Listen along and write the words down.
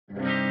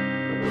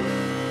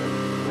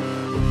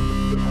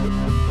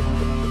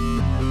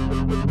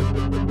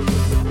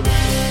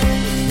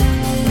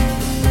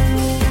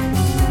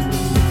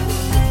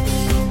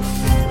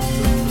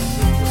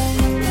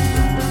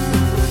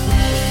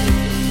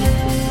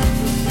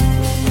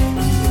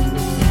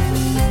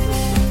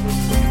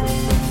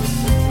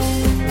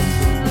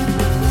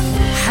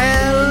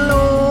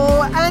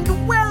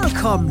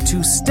Welcome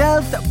to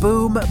Stealth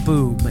Boom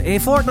Boom, a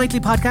fortnightly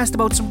podcast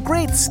about some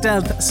great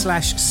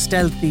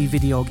stealthy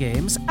video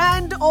games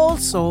and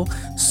also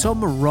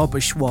some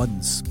rubbish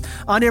ones.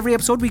 On every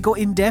episode, we go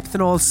in depth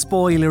and all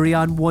spoilery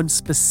on one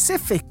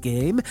specific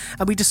game,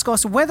 and we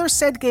discuss whether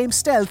said game's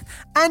stealth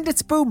and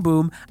its boom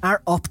boom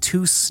are up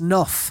to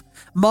snuff.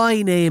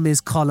 My name is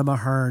Colin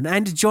Ahern,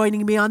 and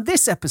joining me on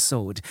this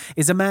episode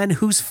is a man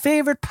whose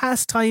favourite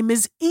pastime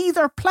is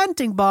either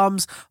planting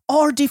bombs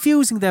or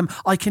defusing them.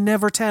 I can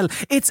never tell.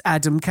 It's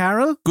Adam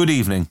Carroll. Good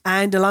evening.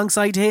 And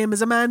alongside him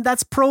is a man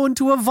that's prone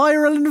to a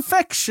viral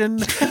infection.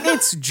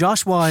 It's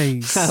Josh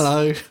Wise.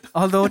 Hello.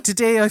 Although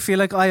today I feel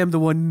like I am the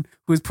one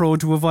who is prone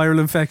to a viral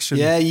infection.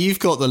 Yeah, you've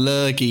got the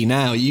lurgy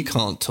now. You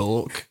can't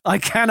talk. I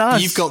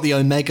cannot. You've got the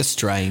Omega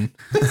strain.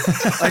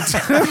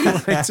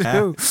 I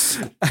do.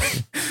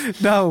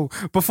 Now,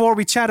 before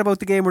we chat about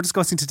the game we're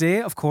discussing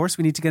today, of course,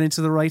 we need to get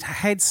into the right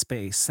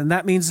headspace. And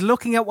that means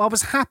looking at what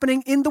was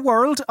happening in the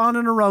world on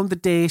and around the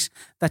date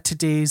that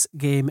today's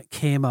game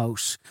came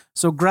out.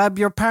 So grab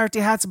your party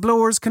hats,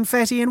 blowers,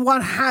 confetti, and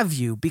what have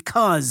you,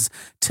 because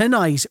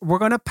tonight we're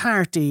going to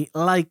party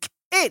like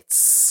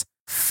it's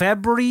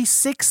February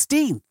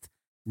 16th,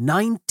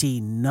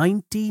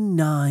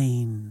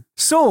 1999.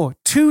 So,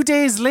 2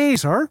 days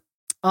later,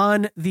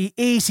 on the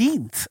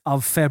 18th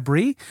of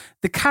February,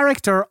 the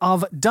character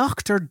of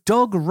Dr.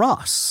 Doug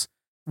Ross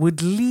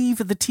would leave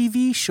the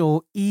TV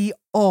show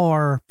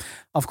ER.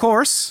 Of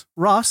course,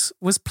 Ross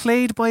was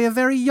played by a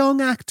very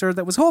young actor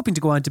that was hoping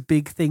to go on to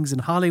big things in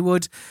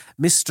Hollywood,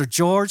 Mr.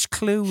 George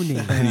Clooney.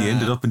 And he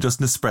ended up in just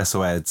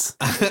Nespresso ads.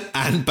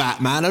 And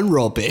Batman and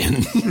Robin.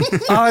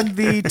 On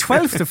the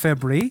 12th of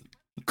February,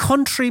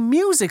 country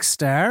music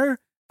star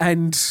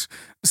and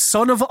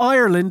son of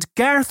Ireland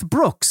Garth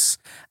Brooks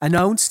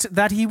announced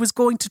that he was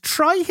going to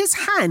try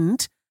his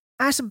hand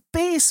at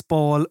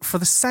baseball for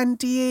the San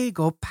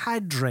Diego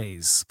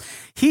Padres.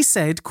 He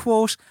said,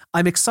 quote,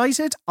 "I'm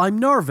excited, I'm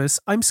nervous,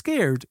 I'm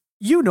scared.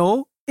 You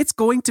know, it's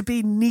going to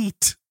be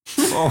neat."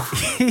 Oh.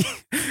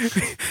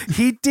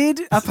 He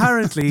did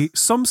apparently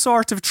some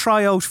sort of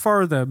tryout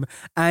for them,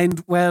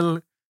 and well,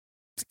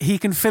 he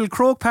can fill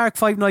Croke Park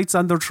 5 nights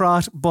on their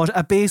trot, but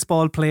a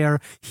baseball player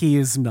he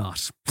is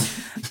not.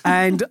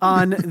 And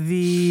on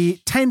the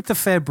 10th of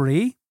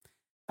February,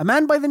 a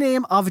man by the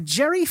name of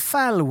Jerry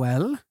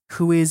Falwell,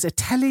 who is a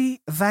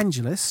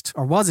televangelist,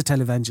 or was a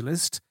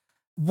televangelist,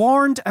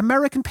 warned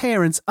American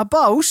parents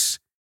about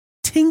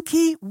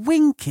Tinky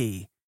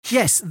Winky.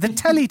 Yes, the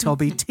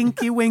Teletubby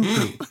Tinky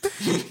Winky.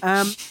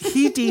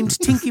 He deemed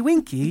Tinky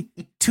Winky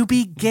to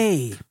be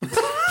gay.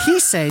 He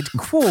said,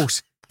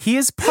 quote, "He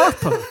is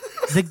purple,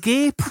 the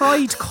gay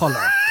pride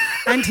colour,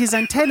 and his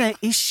antenna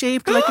is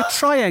shaped like a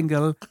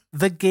triangle,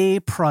 the gay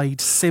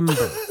pride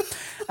symbol."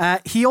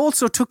 He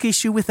also took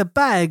issue with a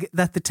bag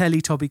that the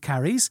Teletubby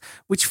carries,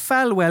 which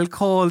Falwell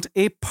called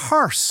a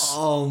purse.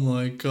 Oh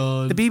my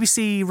God. The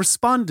BBC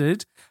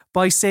responded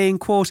by saying,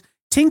 quote,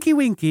 "Tinky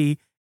Winky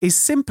is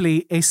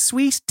simply a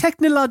sweet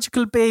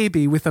technological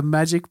baby with a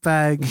magic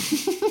bag."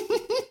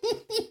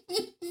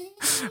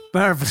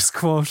 Marvellous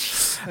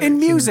quote. In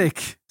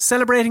music,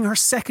 celebrating her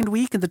second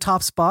week in the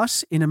top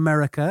spot in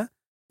America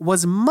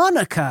was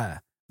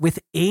Monica with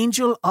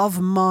Angel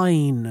of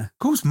Mine.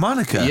 Who's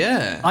Monica?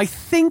 Yeah. I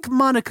think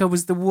Monica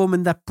was the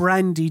woman that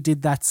Brandy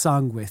did that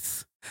song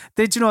with.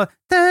 Did you know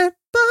that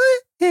boy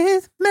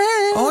is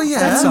mine? Oh, yeah.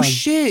 That Oh song.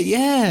 shit,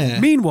 yeah.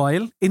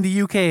 Meanwhile, in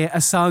the UK, a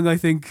song I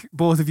think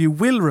both of you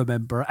will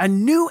remember, a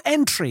new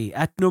entry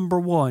at number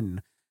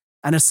 1,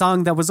 and a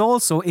song that was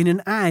also in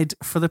an ad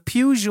for the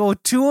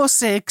Peugeot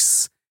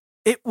 206.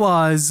 It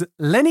was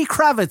Lenny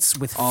Kravitz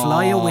with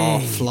Fly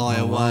Away. Fly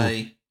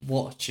Away.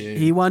 What a tune.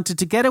 He wanted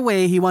to get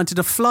away, he wanted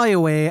to fly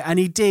away, and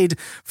he did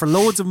for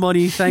loads of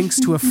money thanks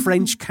to a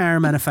French car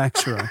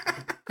manufacturer.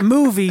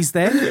 Movies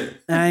then,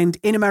 and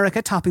in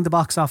America, topping the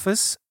box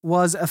office,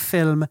 was a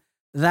film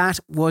that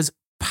was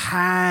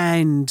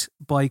panned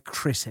by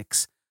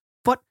critics.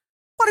 But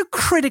what do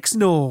critics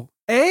know,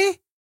 eh?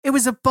 It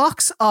was a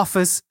box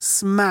office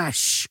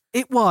smash.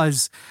 It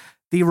was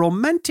the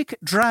romantic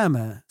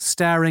drama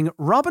starring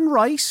Robin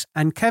Wright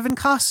and Kevin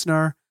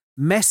Costner,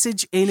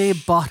 Message in a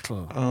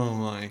Bottle. Oh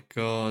my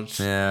God.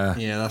 Yeah.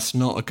 Yeah, that's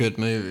not a good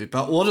movie.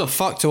 But what the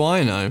fuck do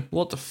I know?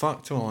 What the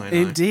fuck do I know?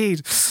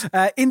 Indeed.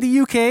 In the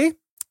UK,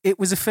 it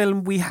was a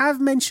film we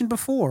have mentioned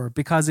before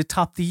because it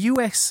topped the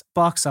US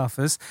box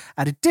office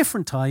at a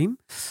different time.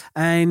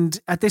 And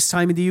at this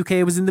time in the UK,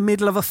 it was in the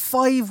middle of a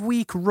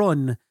 5-week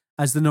run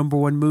as the number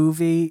 1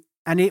 movie.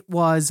 And it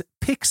was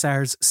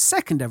Pixar's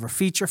second ever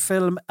feature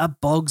film, A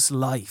Bug's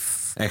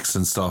Life.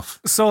 Excellent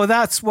stuff. So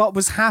that's what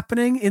was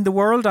happening in the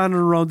world on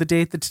and around the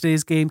date that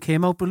today's game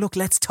came out. But look,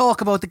 let's talk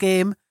about the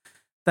game.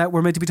 that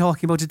we're meant to be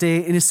talking about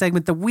today in a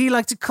segment that we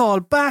like to call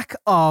Back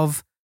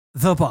of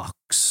the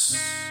Box.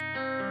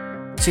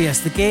 So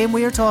yes, the game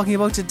we are talking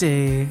about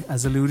today,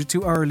 as alluded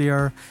to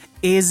earlier,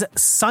 is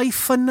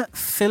Syphon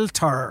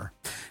Filter.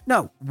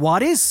 Now,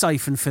 what is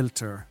Syphon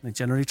Filter? I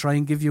generally try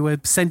and give you a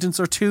sentence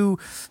or two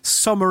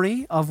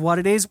summary of what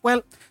it is.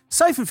 Well,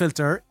 Syphon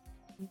Filter,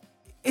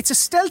 it's a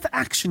stealth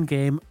action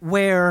game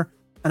where,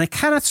 and I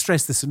cannot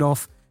stress this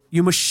enough,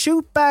 you must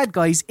shoot bad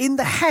guys in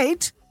the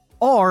head,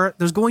 or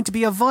there's going to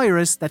be a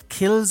virus that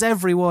kills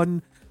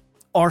everyone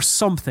or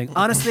something.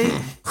 Honestly,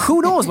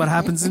 who knows what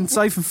happens in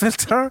Syphon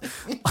Filter?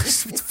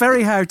 It's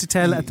very hard to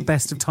tell at the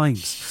best of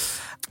times.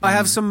 I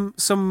have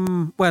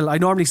well, I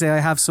normally say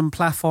I have some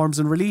platforms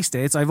and release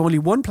dates. I have only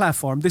one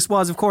platform. This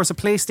was, of course, a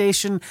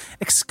PlayStation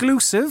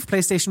exclusive,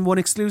 PlayStation 1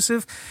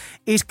 exclusive.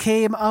 It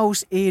came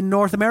out in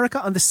North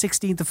America on the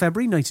 16th of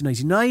February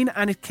 1999,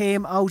 and it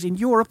came out in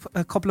Europe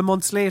a couple of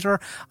months later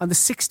on the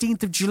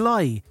 16th of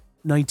July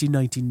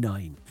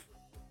 1999.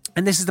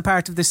 And this is the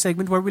part of this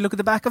segment where we look at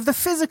the back of the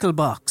physical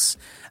box.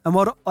 And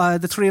what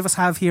the three of us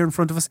have here in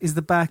front of us is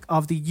the back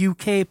of the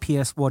UK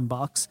PS1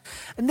 box.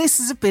 And this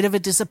is a bit of a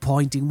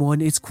disappointing one.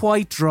 It's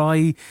quite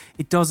dry.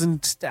 It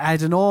doesn't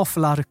add an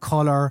awful lot of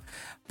colour.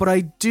 But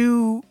I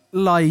do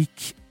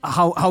like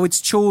how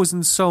it's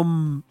chosen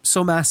some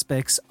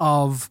aspects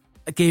of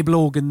Gabe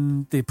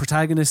Logan, the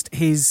protagonist,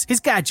 his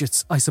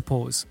gadgets, I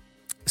suppose.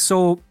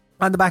 So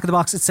on the back of the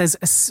box, it says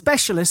a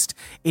specialist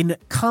in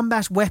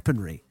combat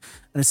weaponry.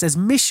 And it says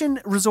mission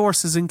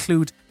resources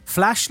include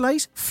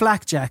flashlight,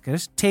 flak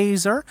jacket,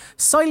 taser,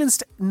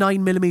 silenced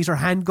 9mm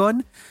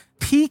handgun,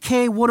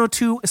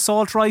 PK-102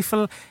 assault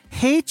rifle,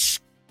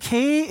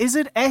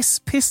 S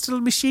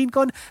pistol machine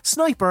gun,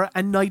 sniper,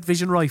 and night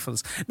vision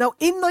rifles. Now,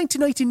 in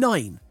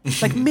 1999,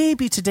 like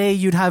maybe today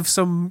you'd have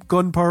some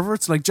gun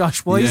perverts like Josh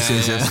White.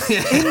 Yes.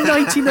 In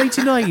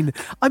 1999,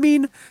 I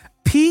mean,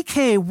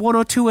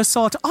 PK-102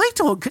 assault.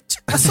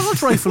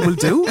 Assault rifle will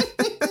do.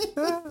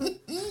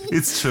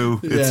 It's true.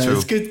 It's true.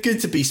 It's good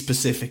to be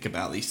specific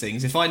about these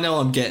things. If I know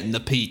I'm getting the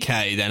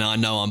PK, then I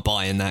know I'm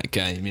buying that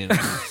game. You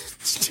know.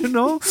 You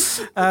know?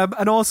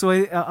 And also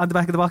on the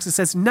back of the box it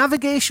says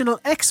navigational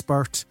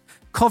expert,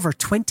 cover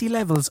 20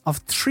 levels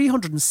of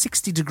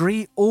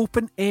 360-degree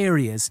open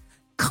areas.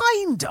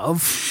 Kind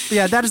of.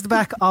 Yeah, that is the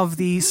back of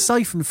the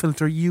Syphon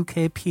Filter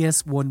UK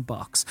PS1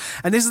 box.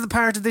 And this is the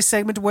part of this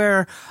segment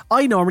where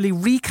I normally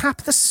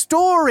recap the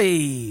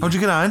story. How'd you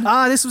get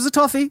on? This was a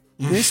toughie.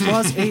 This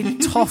was a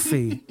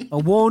toughie. I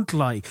won't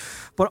lie.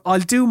 But I'll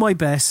do my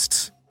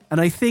best.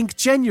 And I think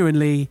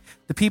genuinely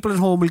the people at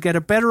home will get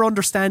a better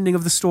understanding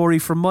of the story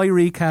from my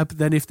recap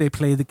than if they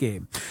play the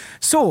game.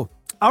 So,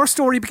 our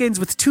story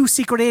begins with two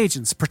secret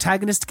agents,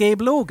 protagonist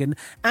Gabe Logan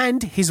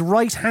and his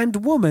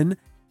right-hand woman,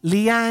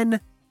 Leanne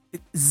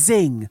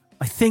Zing,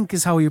 I think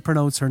is how you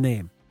pronounce her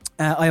name.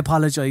 I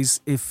apologise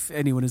if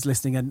anyone is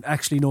listening and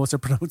actually knows how to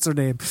pronounce her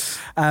name.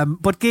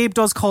 But Gabe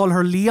does call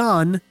her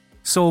Leon,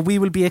 so we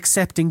will be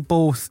accepting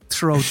both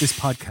throughout this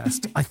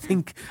podcast. I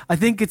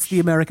think it's the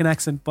American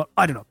accent, but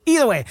I don't know.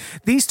 Either way,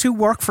 these two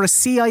work for a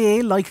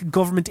CIA-like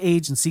government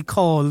agency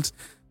called,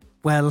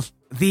 well,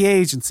 The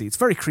Agency. It's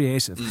very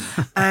creative.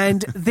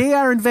 And they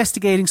are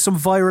investigating some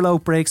viral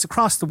outbreaks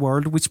across the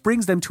world, which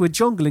brings them to a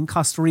jungle in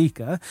Costa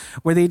Rica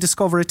where they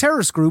discover a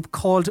terrorist group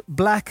called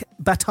Black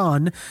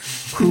Baton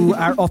who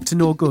are up to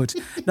no good.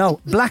 Now,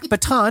 Black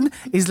Baton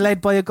is led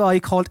by a guy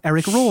called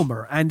Eric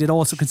Romer, and it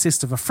also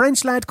consists of a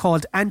French lad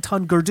called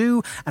Anton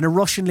Gurdou and a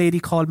Russian lady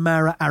called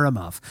Mara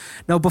Aramov.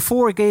 Now,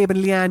 before Gabe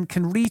and Leanne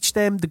can reach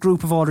them, the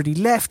group have already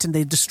left and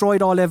they've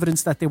destroyed all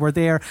evidence that they were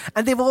there,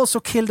 and they've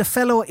also killed a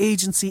fellow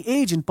agency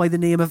agent by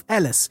the name of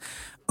Ellis,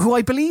 who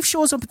I believe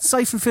shows up in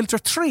Syphon Filter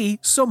 3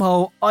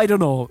 somehow. I don't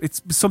know.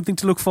 It's something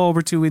to look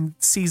forward to in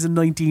season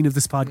 19 of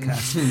this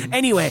podcast.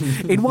 Anyway,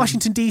 in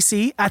Washington,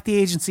 D.C., at the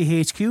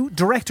agency HQ,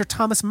 director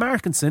Thomas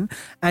Markinson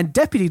and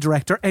deputy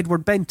director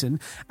Edward Benton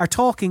are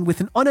talking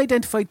with an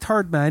unidentified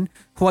third man,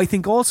 who I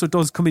think also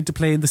does come into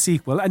play in the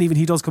sequel, and even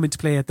he does come into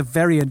play at the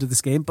very end of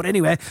this game. But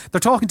anyway, they're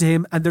talking to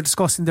him and they're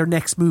discussing their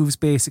next moves,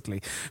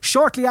 basically.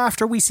 Shortly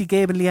after, we see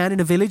Gabe and Leanne in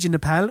a village in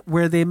Nepal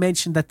where they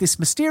mention that this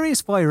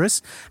mysterious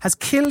virus has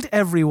killed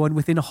everyone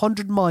within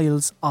 100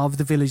 miles of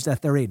the village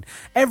that they're in.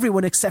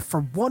 Everyone except for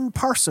one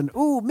person.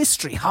 Ooh,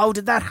 mystery. How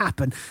did that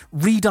happen?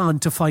 Read on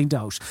to find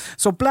out.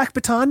 So Black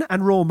Baton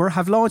and Romer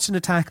have launched an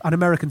attack on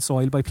American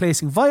soil by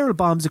placing viral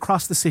bombs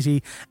across the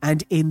city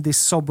and in this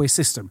subway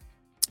system.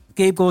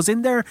 Gabe goes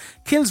in there,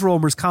 kills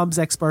Romer's comms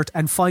expert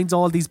and finds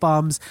all these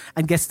bombs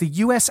and gets the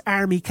US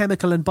Army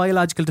Chemical and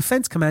Biological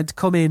Defence Command to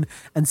come in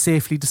and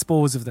safely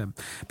dispose of them.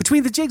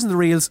 Between the jigs and the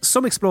reels,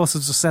 some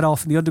explosives are set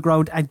off in the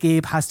underground and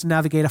Gabe has to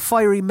navigate a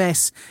fiery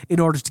mess in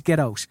order to get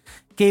out.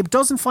 Gabe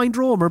doesn't find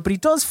Romer, but he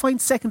does find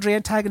secondary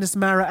antagonist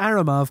Mara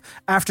Aramov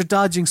after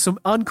dodging some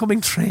oncoming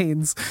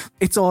trains.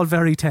 It's all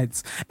very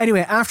tense.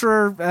 Anyway,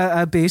 after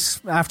a bit,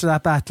 after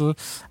that battle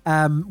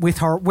with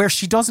her, where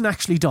she doesn't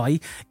actually die,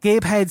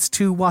 Gabe heads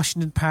to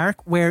Washington Park,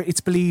 where it's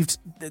believed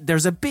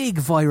there's a big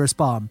virus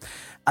bomb.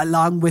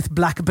 along with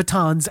Black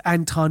Baton's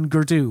Anton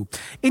Gurdu.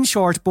 In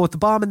short, both the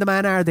bomb and the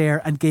man are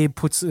there, and Gabe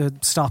puts a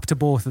stop to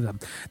both of them.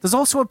 There's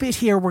also a bit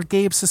here where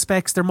Gabe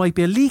suspects there might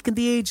be a leak in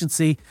the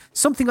agency,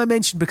 something I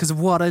mentioned because of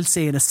what I'll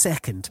say in a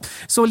second.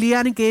 So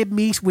Leanne and Gabe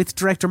meet with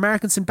Director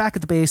Markinson back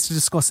at the base to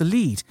discuss a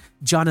lead,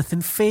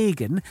 Jonathan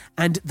Fagan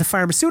and the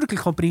pharmaceutical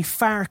company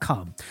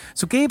Farcom.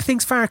 So Gabe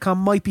thinks Farcom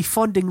might be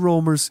funding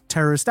Romer's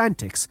terrorist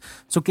antics.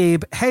 So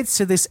Gabe heads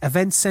to this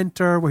event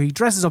centre where he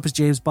dresses up as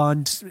James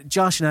Bond.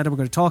 Josh and Adam are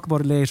going to talk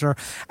about it later.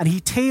 And he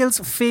tails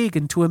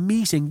Fagan to a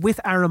meeting with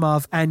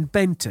Aramov and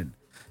Benton.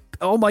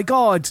 Oh my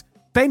God!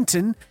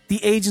 Benton,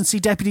 the agency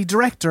deputy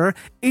director,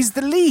 is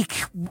the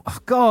leak. Oh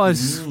God,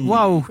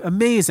 wow,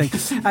 amazing.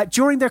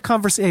 During their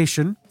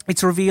conversation,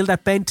 it's revealed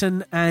that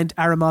Benton and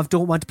Aramov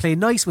don't want to play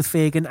nice with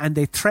Fagan and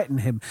they threaten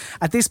him.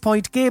 At this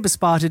point, Gabe is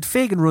spotted,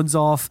 Fagan runs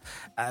off,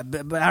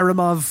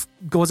 Aramov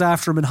goes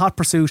after him in hot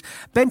pursuit.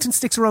 Benton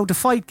sticks around to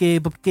fight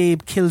Gabe, but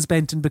Gabe kills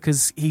Benton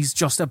because he's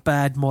just a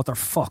bad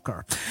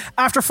motherfucker.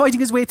 After fighting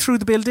his way through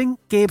the building,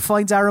 Gabe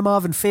finds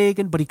Aramov and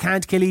Fagan, but he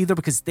can't kill either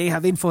because they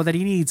have info that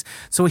he needs.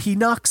 So he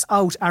knocks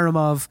out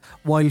Aramov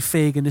while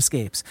Fagan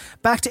escapes.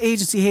 Back to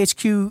Agency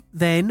HQ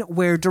then,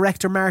 where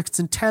Director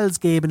Markinson tells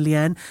Gabe and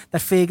Leanne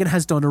that Fagan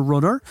has done a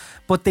runner,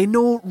 but they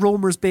know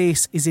Romer's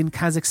base is in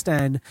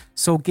Kazakhstan,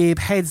 so Gabe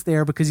heads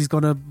there because he's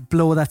going to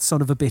blow that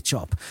son of a bitch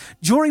up.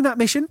 During that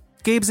mission,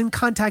 Gabe's in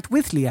contact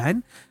with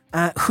Leanne,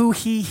 who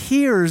he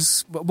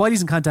hears, while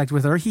he's in contact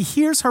with her, he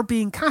hears her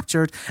being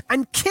captured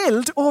and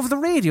killed over the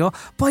radio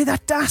by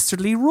that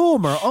dastardly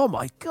Romer. Oh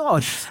my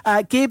God.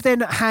 Gabe then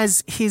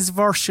has his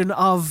version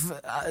of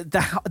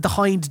the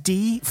Hind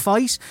D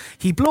fight.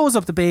 He blows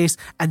up the base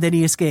and then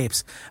he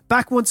escapes.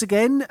 Back once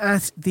again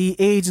at the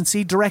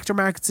agency, Director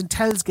Markinson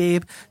tells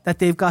Gabe that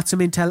they've got some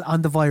intel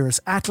on the virus.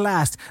 At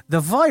last,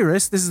 the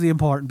virus, this is the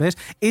important bit,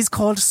 is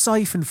called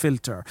Syphon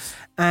filter,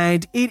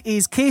 and it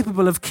is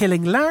capable of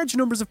killing large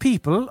numbers of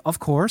people, of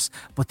course,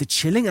 but the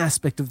chilling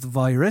aspect of the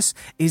virus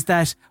is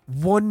that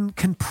one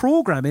can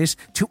program it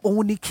to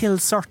only kill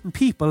certain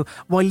people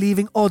while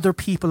leaving other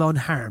people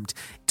unharmed.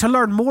 To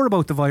learn more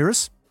about the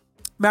virus,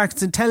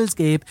 Markinson tells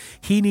Gabe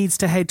he needs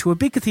to head to a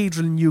big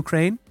cathedral in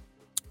Ukraine,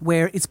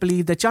 where it's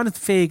believed that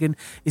Jonathan Fagan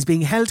is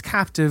being held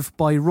captive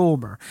by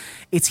Romer.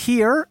 It's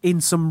here,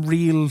 in some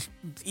real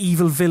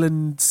evil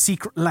villain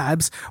secret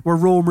labs, where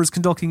Romer's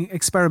conducting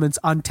experiments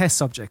on test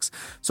subjects.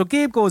 So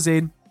Gabe goes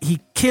in,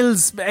 he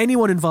kills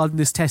anyone involved in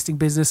this testing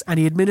business, and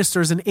he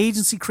administers an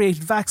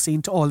agency-created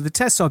vaccine to all of the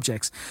test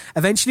subjects.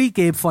 Eventually,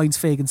 Gabe finds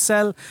Fagan's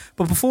cell,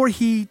 but before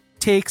he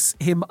takes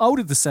him out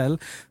of the cell,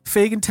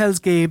 Fagan tells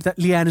Gabe that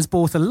Leanne is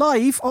both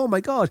alive, oh my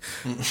God,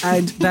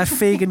 and that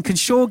Fagan can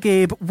show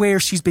Gabe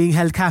where she's being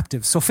held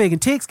captive. So Fagan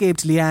takes Gabe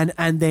to Leanne,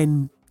 and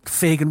then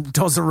Fagan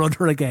does a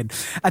runner again.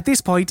 At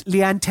this point,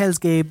 Leanne tells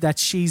Gabe that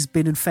she's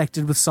been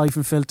infected with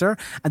Syphon filter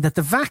and that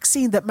the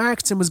vaccine that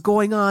Markinson was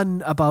going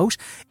on about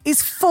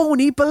is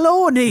phony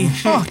baloney.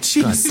 Oh,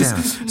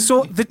 Jesus.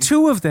 So the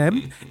two of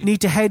them need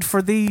to head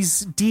for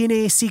these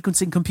DNA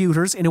sequencing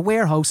computers in a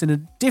warehouse in a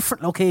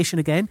different location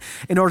again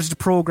in order to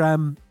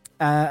program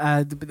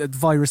the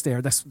virus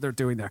there. That's what they're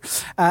doing there.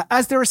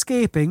 As they're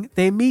escaping,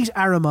 they meet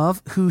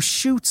Aramov, who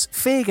shoots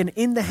Fagan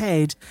in the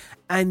head,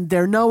 and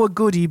they're now a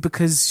goodie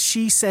because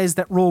she says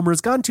that Romer has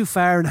gone too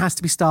far and has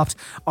to be stopped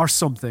or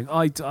something.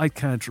 I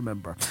can't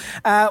remember.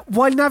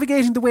 While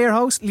navigating the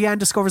warehouse, Leanne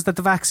discovers that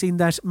the vaccine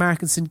that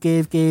Markinson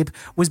gave Gabe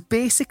was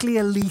basically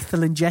a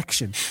lethal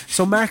injection.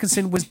 So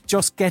Markinson was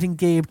just getting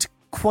Gabe to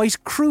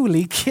quite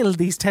cruelly kill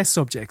these test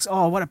subjects.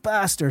 Oh, what a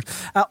bastard.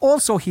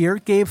 Also here,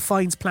 Gabe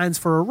finds plans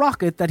for a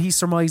rocket that he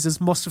surmises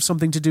must have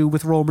something to do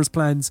with Romer's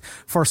plans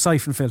for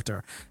Syphon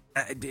filter.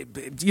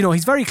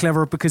 He's very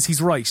clever because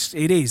he's right.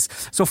 It is.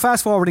 So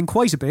fast forwarding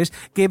quite a bit,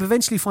 Gabe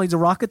eventually finds a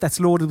rocket that's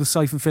loaded with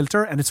Syphon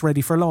filter and it's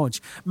ready for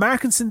launch.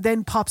 Markinson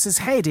then pops his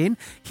head in.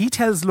 He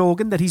tells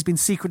Logan that he's been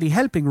secretly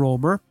helping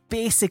Romer,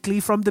 basically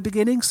from the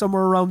beginning,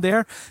 somewhere around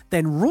there.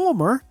 Then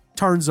Romer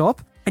turns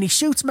up and he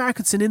shoots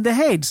Markinson in the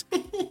head.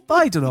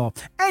 I don't know.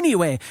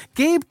 Anyway,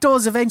 Gabe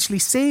does eventually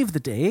save the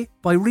day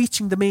by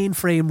reaching the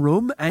mainframe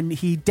room, and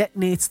he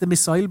detonates the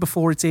missile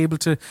before it's able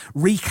to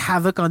wreak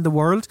havoc on the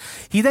world.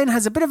 He then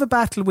has a bit of a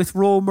battle with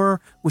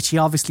Romer, which he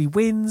obviously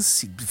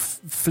wins. He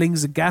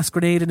flings a gas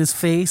grenade in his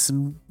face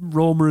and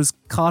Romer is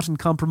caught and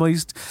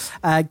compromised.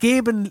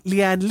 Gabe and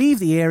Leanne leave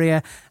the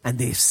area and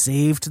they've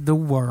saved the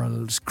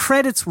world.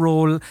 Credits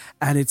roll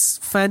and it's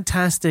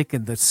fantastic,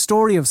 and the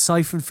story of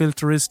Syphon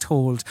filter is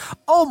told.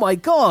 Oh my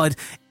God,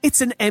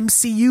 it's an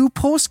MCU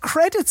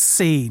post-credits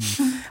scene.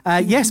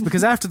 Yes,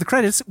 because after the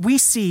credits, we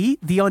see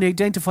the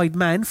unidentified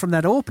man from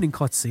that opening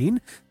cutscene,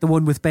 the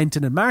one with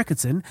Benton and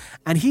Markinson,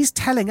 and he's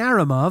telling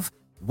Aramov,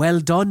 "Well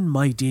done,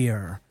 my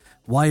dear,"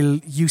 while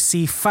you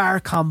see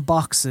Farcom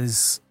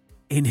boxes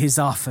in his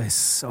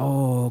office.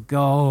 Oh,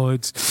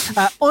 God.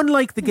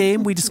 Unlike the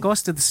game we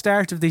discussed at the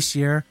start of this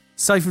year,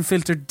 Syphon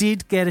filter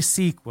did get a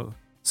sequel,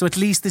 so at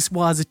least this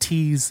was a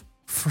tease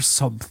for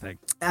something.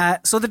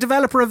 So the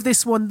developer of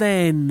this one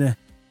then...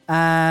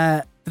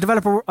 the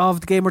developer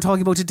of the game we're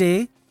talking about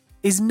today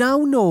is now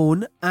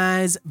known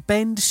as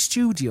Bend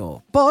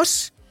Studio,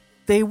 but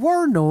they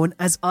were known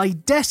as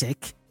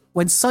Eidetic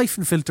when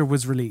Syphon Filter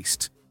was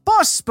released.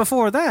 But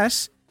before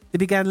that, they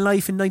began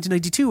life in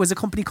 1992 as a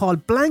company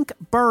called Blank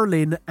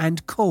Berlin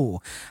 &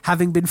 Co.,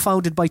 having been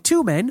founded by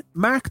two men,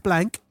 Mark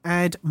Blank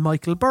and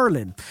Michael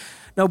Berlin.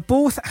 Now,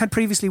 both had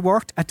previously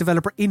worked at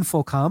developer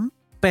Infocom,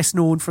 best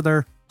known for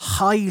their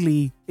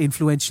highly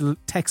influential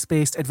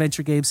text-based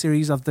adventure game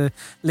series of the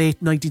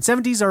late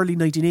 1970s, early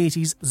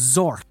 1980s,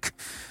 Zork.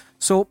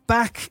 So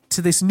back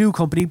to this new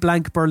company,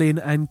 Blank Berlin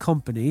and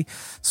Company.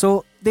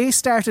 So they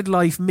started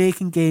life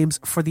making games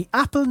for the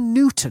Apple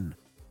Newton,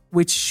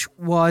 which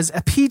was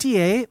a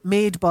PDA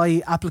made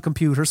by Apple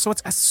Computers. So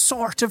it's a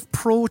sort of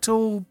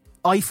proto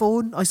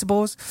iPhone, I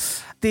suppose.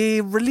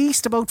 They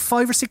released about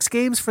 5 or 6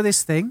 games for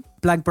this thing,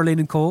 Blank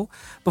Berlin & Co.,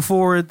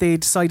 before they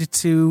decided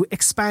to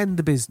expand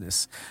the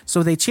business.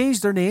 So they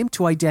changed their name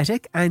to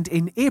Eidetic, and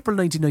in April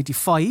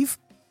 1995,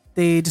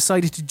 they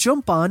decided to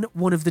jump on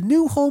one of the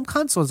new home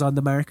consoles on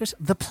the market,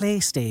 the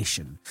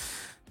PlayStation.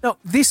 Now,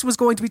 this was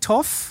going to be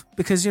tough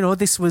because,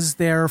 this was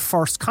their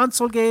first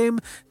console game.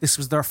 This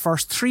was their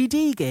first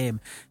 3D game.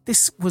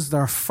 This was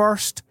their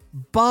first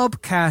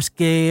Bobcat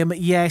game.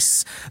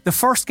 Yes, the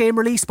first game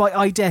released by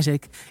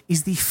Eidetic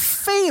is the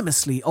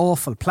famously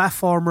awful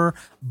platformer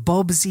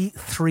Bubsy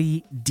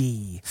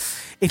 3D.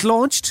 It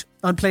launched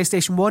on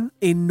PlayStation 1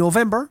 in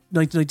November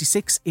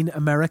 1996 in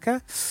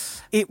America.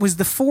 It was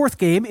the 4th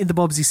game in the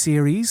Bubsy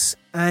series,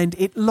 and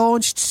it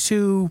launched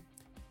to,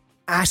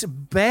 at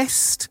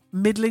best,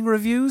 middling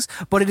reviews,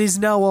 but it is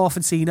now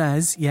often seen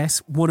as, yes,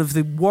 one of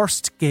the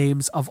worst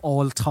games of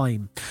all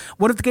time.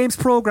 One of the game's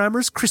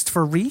programmers,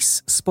 Christopher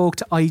Reese, spoke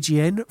to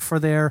IGN for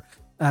their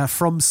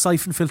From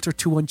Syphon Filter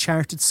to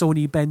Uncharted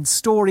Sony Bend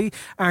Story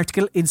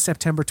article in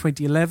September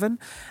 2011,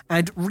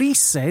 and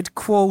Reese said,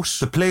 quote,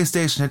 "The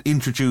PlayStation had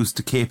introduced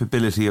the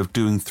capability of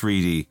doing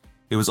 3D.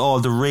 It was all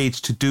the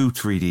rage to do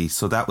 3D,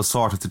 so that was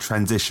sort of the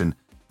transition,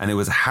 and it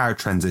was a hard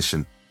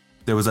transition.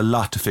 There was a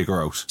lot to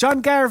figure out."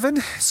 John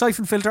Garvin,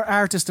 Syphon Filter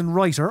artist and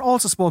writer,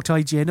 also spoke to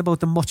IGN about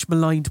the much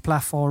maligned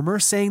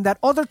platformer, saying that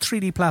other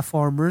 3D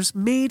platformers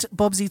made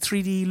Bubsy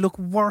 3D look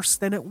worse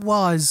than it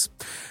was.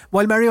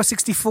 While Mario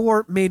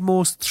 64 made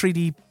most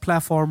 3D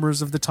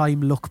platformers of the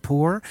time look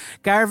poor,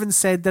 Garvin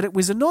said that it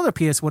was another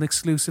PS1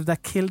 exclusive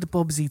that killed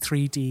Bubsy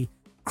 3D.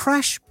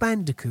 Crash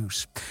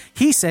Bandicoot.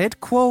 He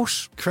said,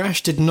 quote,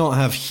 "Crash did not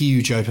have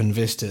huge open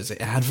vistas.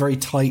 It had very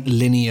tight,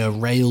 linear,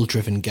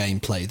 rail-driven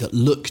gameplay that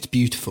looked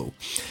beautiful.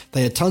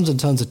 They had tons and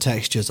tons of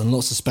textures and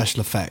lots of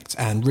special effects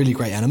and really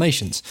great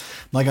animations.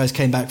 My guys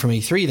came back from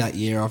E3 that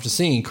year after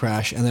seeing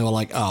Crash and they were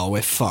like, oh,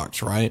 we're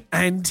fucked, right?"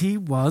 And he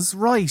was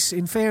right,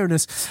 in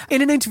fairness.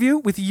 In an interview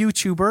with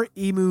YouTuber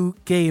Emu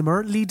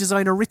Gamer, lead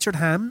designer Richard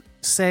Ham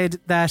said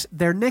that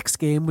their next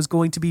game was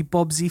going to be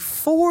Bubsy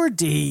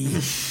 4D,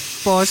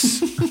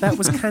 but that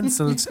was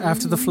cancelled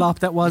after the flop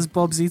that was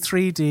Bubsy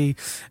 3D.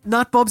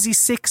 Not Bubsy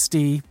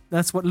 6D.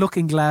 That's what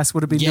Looking Glass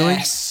would have been doing.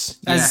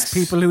 As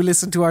people who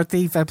listen to our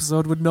Thief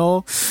episode would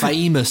know.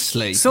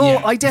 Famously. So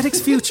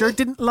Eidetic's future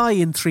didn't lie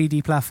in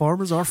 3D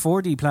platformers or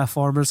 4D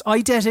platformers.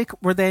 Eidetic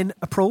were then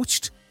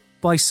approached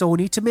by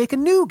Sony to make a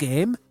new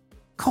game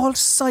called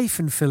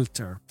Syphon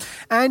Filter.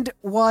 And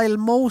while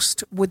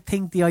most would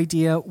think the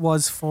idea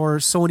was for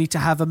Sony to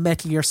have a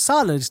Metal Gear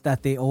Solid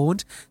that they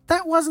owned,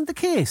 that wasn't the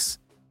case.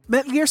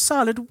 Metal Gear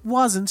Solid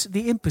wasn't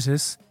the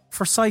impetus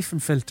for Syphon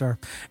Filter.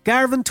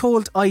 Garvin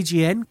told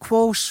IGN,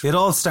 quote, "It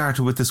all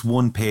started with this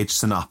one-page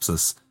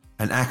synopsis,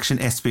 an action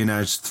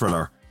espionage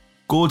thriller.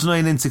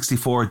 GoldenEye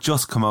N64 had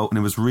just come out and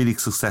it was really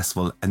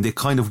successful, and they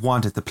kind of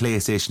wanted the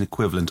PlayStation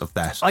equivalent of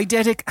that."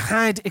 Eidetic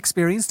had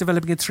experience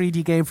developing a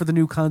 3D game for the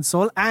new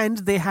console,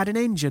 and they had an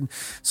engine,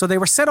 so they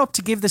were set up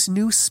to give this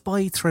new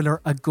spy thriller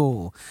a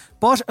go.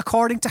 But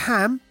according to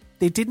Ham,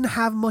 they didn't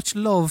have much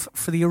love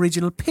for the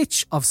original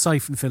pitch of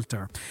Syphon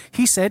Filter.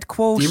 He said,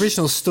 quote, "The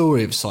original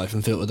story of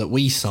Syphon Filter that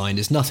we signed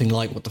is nothing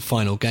like what the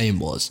final game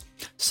was.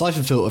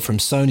 Syphon Filter from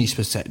Sony's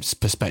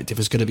perspective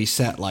is going to be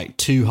set like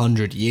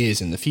 200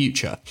 years in the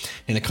future,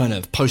 in a kind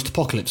of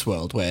post-apocalypse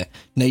world where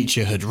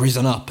nature had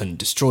risen up and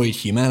destroyed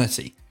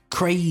humanity.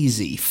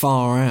 Crazy,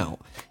 far out.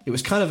 It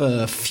was kind of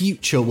a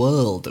future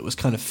world that was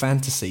kind of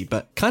fantasy,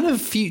 but kind of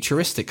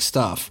futuristic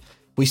stuff.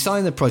 We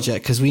signed the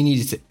project because we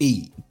needed to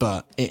eat,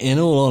 but in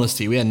all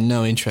honesty, we had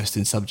no interest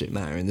in subject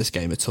matter in this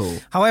game at all."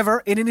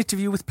 However, in an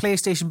interview with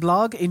PlayStation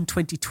Blog in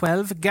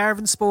 2012,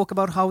 Garvin spoke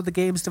about how the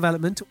game's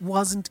development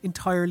wasn't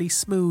entirely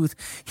smooth.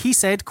 He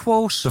said,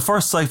 quote, "The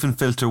first Syphon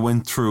Filter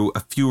went through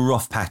a few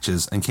rough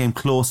patches and came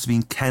close to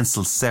being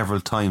cancelled several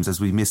times as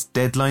we missed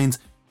deadlines,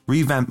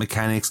 revamped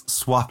mechanics,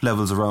 swapped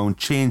levels around,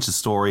 changed the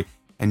story,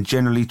 and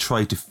generally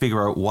tried to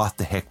figure out what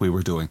the heck we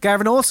were doing."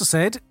 Garvin also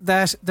said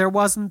that there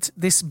wasn't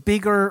this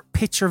bigger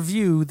picture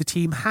view the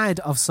team had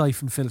of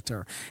Syphon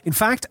Filter. In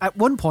fact, at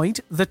one point,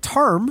 the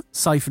term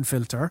Syphon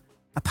Filter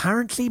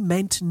apparently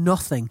meant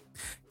nothing.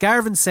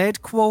 Garvin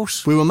said,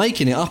 quote, "We were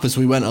making it up as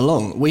we went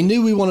along. We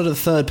knew we wanted a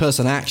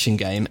third-person action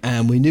game,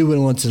 and we knew we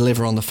wanted to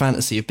deliver on the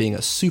fantasy of being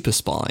a super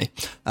spy.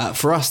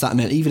 For us, that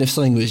meant even if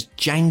something was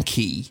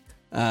janky,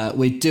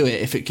 we'd do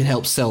it if it could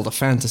help sell the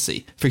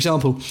fantasy. For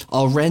example,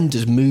 our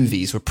rendered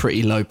movies were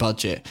pretty low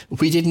budget.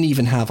 We didn't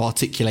even have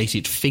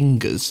articulated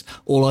fingers.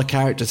 All our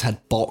characters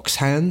had box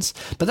hands.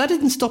 But that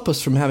didn't stop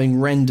us from having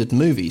rendered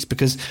movies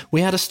because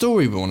we had a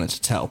story we wanted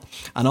to tell.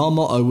 And our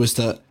motto was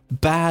that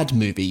bad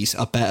movies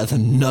are better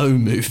than no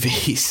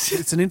movies.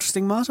 It's an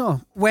interesting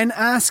motto. When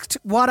asked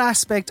what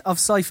aspect of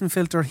Syphon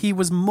Filter he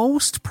was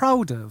most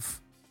proud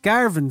of,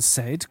 Garvin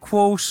said,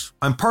 quote,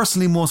 I'm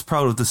personally most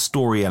proud of the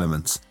story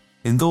elements.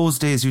 In those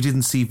days, you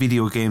didn't see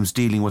video games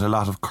dealing with a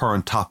lot of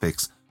current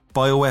topics.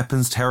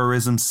 Bioweapons,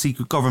 terrorism,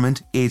 secret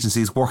government,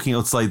 agencies working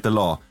outside the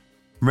law.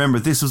 Remember,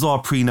 this was all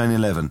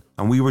pre-9/11,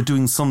 and we were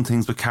doing some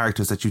things with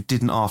characters that you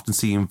didn't often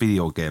see in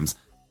video games.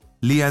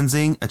 Lian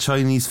Xing, a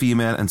Chinese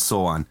female, and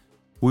so on.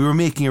 We were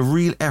making a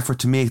real effort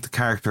to make the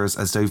characters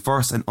as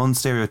diverse and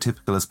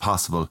unstereotypical as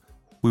possible.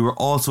 We were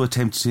also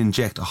attempting to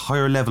inject a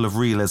higher level of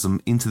realism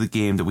into the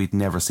game that we'd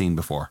never seen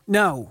before.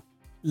 Now,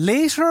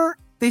 later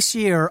this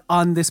year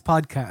on this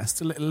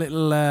podcast, a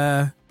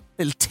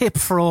little tip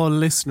for all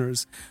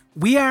listeners,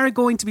 we are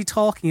going to be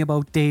talking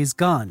about Days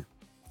Gone.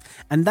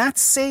 And that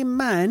same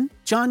man,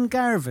 John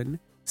Garvin,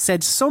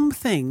 said some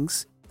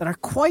things that are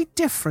quite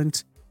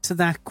different to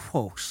that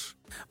quote.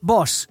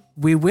 But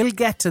we will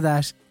get to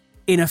that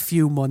in a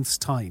few months'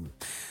 time.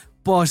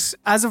 But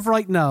as of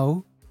right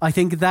now, I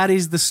think that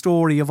is the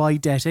story of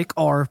Eidetic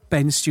or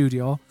Ben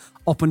Studio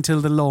up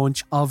until the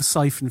launch of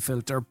Syphon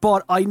Filter.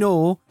 But I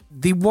know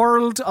the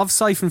world of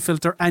Syphon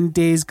Filter and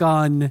Days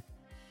Gone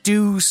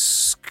do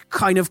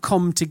kind of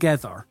come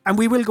together. And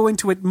we will go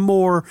into it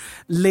more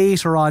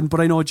later on, but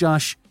I know,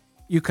 Josh,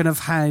 you kind of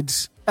had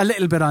a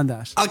little bit on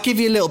that. I'll give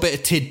you a little bit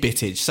of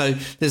tidbitage. So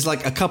there's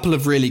like a couple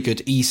of really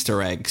good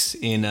Easter eggs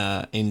in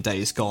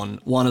Days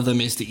Gone. One of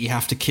them is that you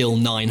have to kill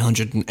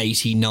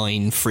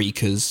 989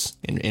 freakers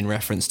in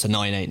reference to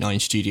 989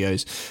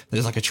 Studios.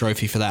 There's like a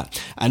trophy for that.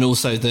 And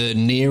also the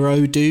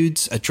Nero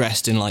dudes are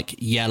dressed in like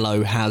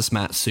yellow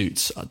hazmat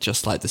suits,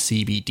 just like the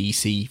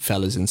CBDC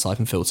fellas in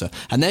Syphon Filter.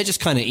 And they're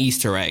just kind of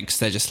Easter eggs.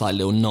 They're just like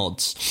little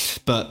nods.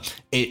 But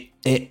it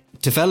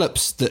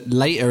develops that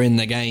later in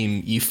the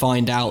game you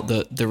find out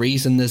that the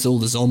reason there's all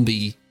the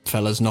zombie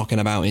fellas knocking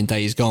about in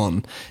Days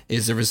Gone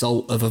is a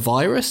result of a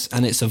virus,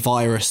 and it's a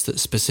virus that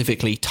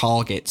specifically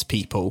targets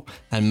people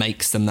and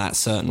makes them that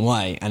certain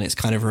way, and it's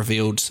kind of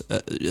revealed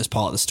as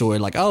part of the story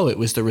like, oh, it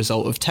was the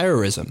result of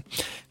terrorism.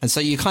 And so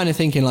you're kind of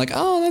thinking like,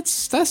 oh,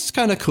 that's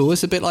kind of cool,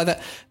 it's a bit like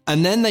that.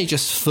 And then they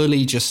just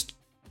fully just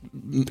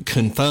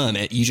confirm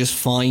it. You just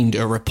find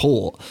a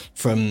report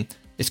from,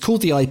 it's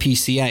called the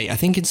IPCA. I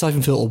think in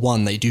Syphon Filter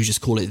 1 they do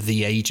just call it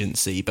the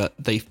agency, but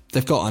they've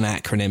got an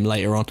acronym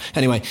later on.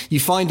 Anyway, you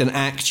find an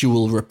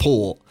actual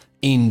report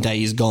in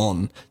Days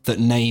Gone that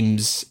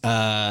names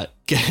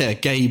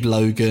Gabe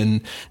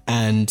Logan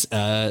and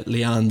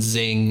Lian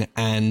Xing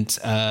and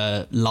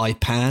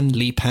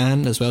Li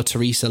Pan as well,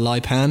 Teresa Li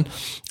Pan.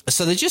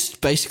 So they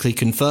just basically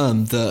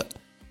confirm that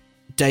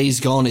Days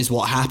Gone is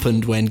what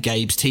happened when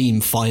Gabe's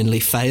team finally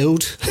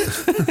failed.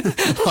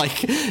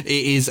 Like it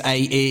is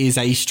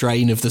a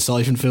strain of the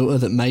Syphon Filter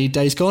that made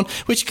Days Gone,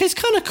 which is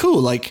kind of cool.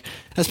 Like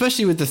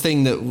especially with the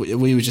thing that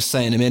we were just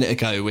saying a minute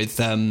ago with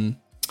the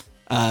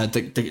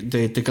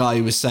guy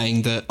who was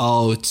saying that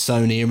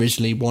Sony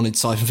originally wanted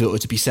Syphon Filter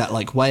to be set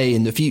like way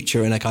in the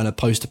future in a kind of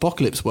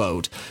post-apocalypse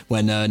world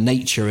when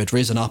nature had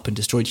risen up and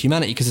destroyed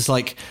humanity, because it's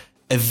like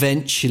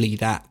eventually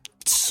that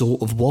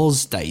sort of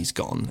was Days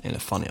Gone in a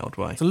funny old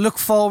way. So look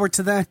forward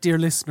to that, dear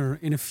listener,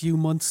 in a few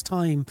months'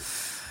 time.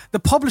 The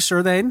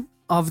publisher then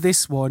of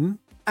this one,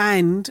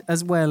 and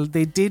as well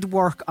they did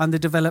work on the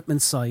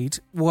development side,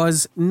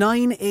 was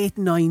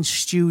 989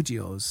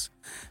 Studios,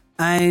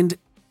 and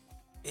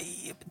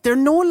they're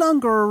no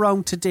longer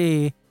around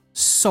today,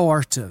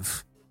 sort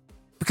of.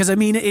 Because, I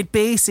mean, it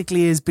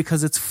basically is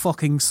because it's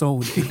fucking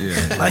Sony.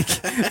 Yeah. Like,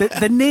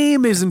 the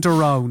name isn't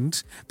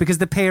around because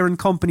the parent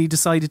company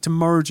decided to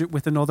merge it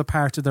with another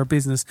part of their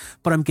business,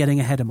 but I'm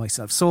getting ahead of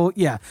myself. So,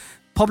 yeah,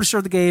 publisher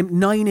of the game,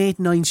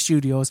 989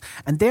 Studios,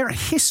 and their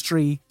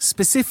history,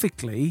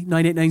 specifically,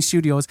 989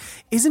 Studios,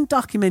 isn't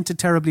documented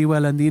terribly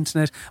well on the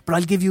internet, but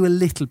I'll give you a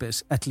little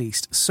bit, at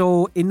least.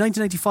 So, in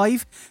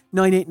 1995,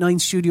 989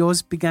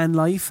 Studios began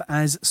life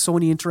as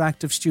Sony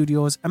Interactive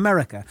Studios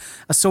America,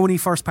 a Sony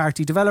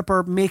first-party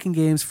developer making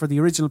games for the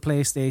original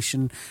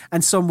PlayStation,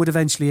 and some would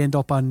eventually end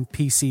up on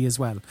PC as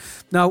well.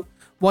 Now,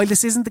 while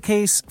this isn't the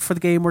case for the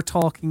game we're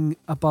talking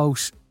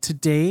about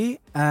today,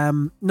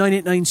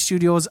 989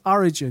 Studios'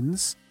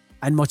 origins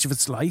and much of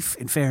its life,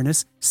 in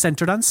fairness,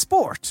 centred on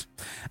sport.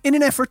 In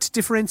an effort to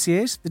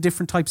differentiate the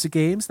different types of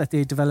games that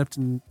they developed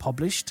and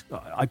published,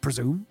 I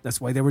presume that's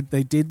why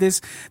they did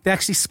this, they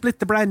actually split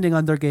the branding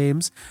on their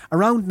games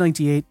around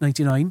 98,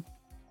 99,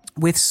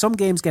 with some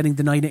games getting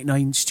the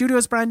 989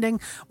 Studios branding,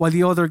 while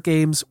the other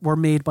games were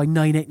made by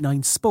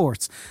 989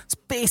 Sports. It's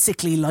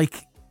basically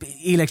like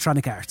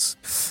Electronic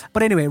Arts.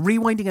 But anyway,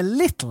 rewinding a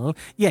little,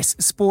 yes,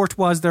 sport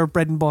was their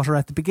bread and butter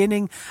at the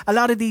beginning. A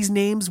lot of these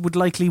names would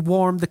likely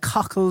warm the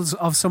cockles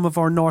of some of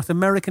our North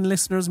American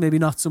listeners, maybe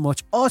not so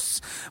much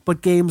us,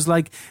 but games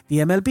like the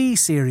MLB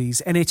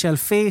series, NHL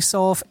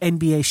Face-Off,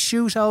 NBA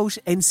Shootout,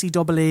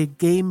 NCAA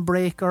Game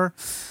Breaker.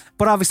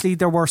 But obviously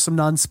there were some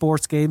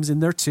non-sports games in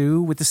there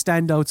too, with the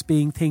standouts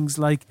being things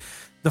like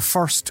the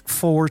first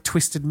 4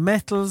 Twisted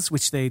Metals,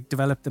 which they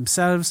developed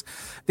themselves.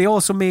 They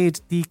also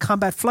made the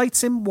combat flight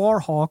sim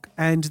Warhawk,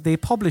 and they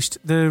published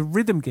the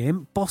rhythm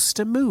game Bust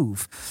a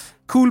Move.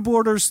 Cool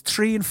Borders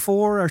 3 and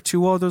 4 are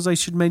 2 others I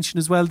should mention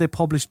as well. They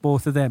published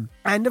both of them.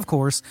 And of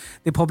course,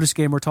 they published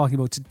the game we're talking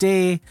about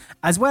today,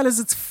 as well as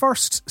its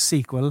first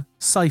sequel,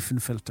 Syphon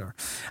Filter.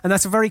 And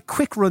that's a very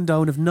quick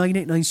rundown of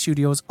 989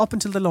 Studios up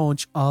until the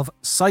launch of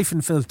Syphon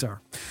Filter.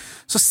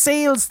 So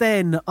sales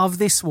then of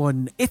this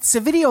one. It's a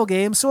video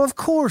game, so of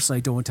course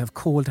I don't have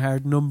cold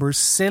hard numbers,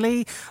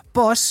 silly.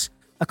 But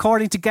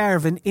according to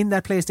Garvin, in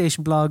that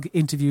PlayStation blog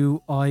interview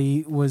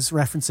I was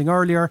referencing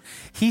earlier,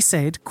 he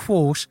said,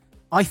 quote,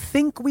 "I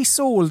think we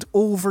sold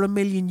over 1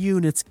 million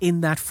units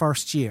in that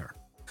first year."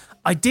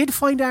 I did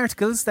find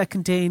articles that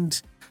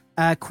contained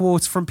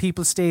quotes from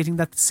people stating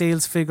that the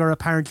sales figure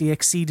apparently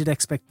exceeded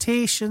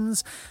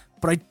expectations,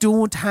 but I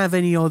don't have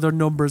any other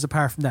numbers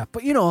apart from that.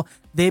 But you know,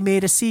 they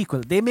made a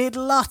sequel. They made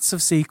lots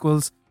of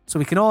sequels, so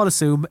we can all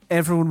assume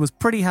everyone was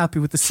pretty happy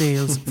with the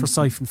sales for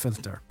Syphon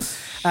Filter.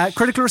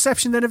 Critical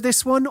reception then of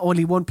this one,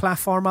 only one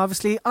platform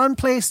obviously, on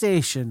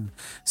PlayStation.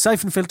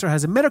 Syphon Filter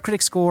has a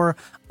Metacritic score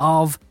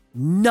of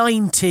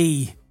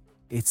 90.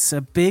 It's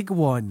a big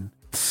one.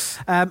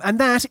 And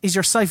that is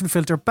your Syphon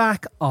Filter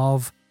back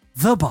of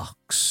the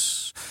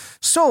box.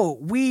 So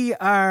we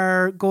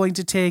are going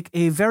to take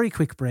a very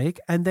quick break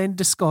and then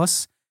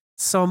discuss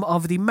some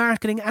of the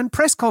marketing and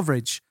press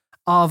coverage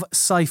of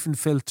Syphon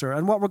Filter.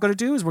 And what we're going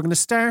to do is we're going to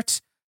start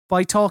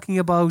by talking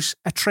about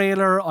a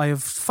trailer I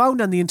have found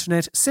on the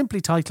internet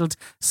simply titled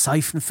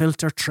Syphon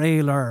Filter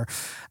Trailer.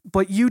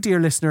 But you, dear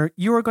listener,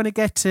 you are going to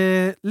get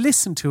to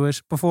listen to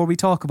it before we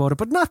talk about it,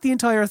 but not the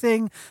entire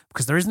thing,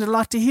 because there isn't a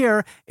lot to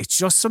hear. It's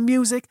just some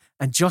music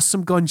and just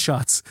some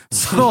gunshots.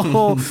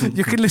 So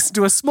you can listen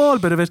to a small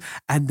bit of it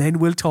and then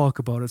we'll talk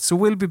about it. So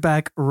we'll be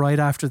back right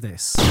after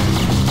this.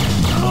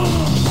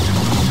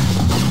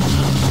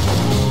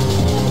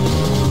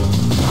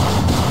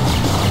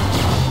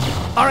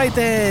 Alright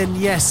then,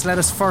 yes, let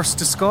us first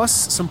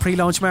discuss some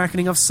pre-launch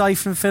marketing of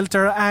Syphon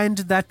Filter and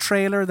that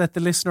trailer that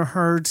the listener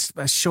heard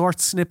a short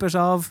snippet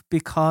of,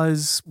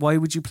 because why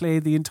would you play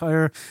the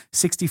entire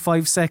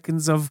 65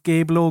 seconds of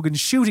Gabe Logan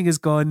shooting his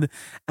gun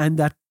and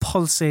that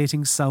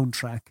pulsating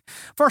soundtrack?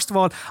 First of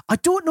all, I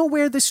don't know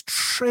where this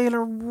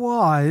trailer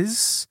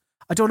was.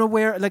 I don't know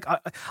where, like,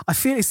 I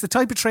feel it's the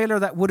type of trailer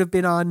that would have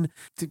been on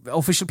the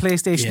official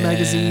PlayStation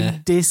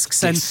magazine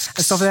discs and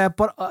stuff like that,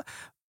 but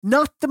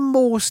not the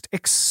most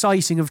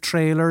exciting of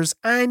trailers,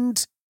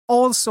 and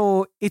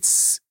also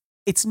it's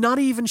not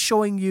even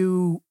showing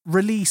you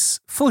release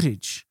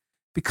footage,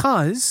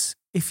 because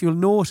if you'll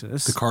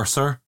notice the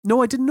cursor.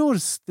 No, I didn't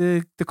notice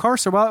the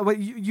cursor. Well,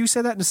 you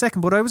say that in a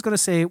second, but what I was going to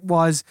say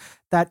was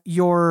that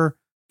your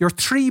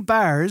 3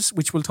 bars,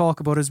 which we'll talk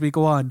about as we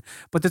go on,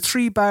 but the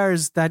 3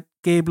 bars that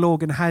Gabe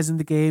Logan has in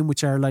the game,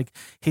 which are like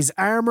his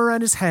armor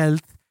and his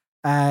health,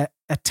 a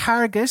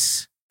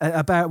target.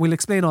 We'll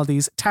explain all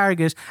these.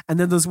 Target, and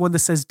then there's one that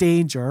says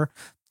danger.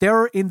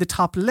 They're in the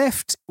top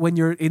left when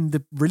you're in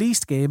the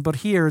released game, but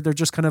here they're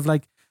just kind of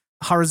like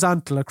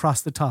horizontal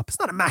across the top. It's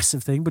not a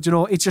massive thing, but you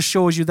know, it just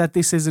shows you that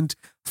this isn't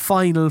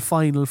final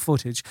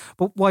footage.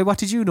 But why? What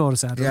did you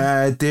notice, Adam?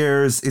 Yeah,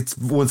 it's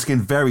once again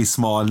very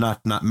small,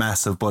 not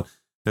massive, but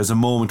there's a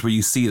moment where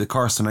you see the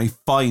cursor, and I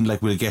find,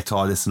 like, we'll get to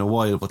all this in a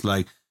while, but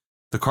like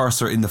the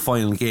cursor in the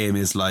final game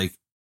is like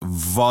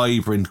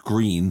vibrant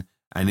green.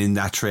 And in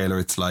that trailer,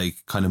 it's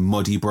like kind of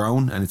muddy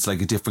brown, and it's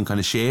like a different kind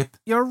of shape.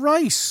 You're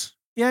right.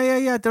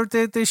 Yeah.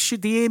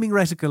 The aiming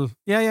reticle.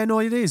 Yeah. No,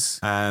 it is.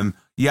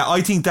 Yeah,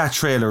 I think that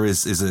trailer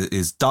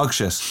is dog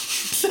shit.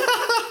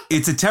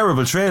 It's a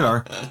terrible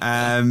trailer.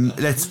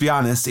 Let's be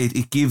honest.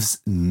 It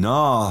gives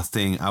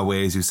nothing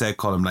away, as you said,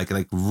 Colin. Like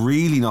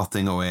really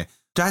nothing away.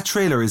 That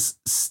trailer is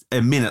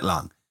a minute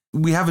long.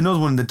 We have another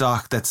one in the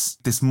dock that's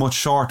this much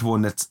short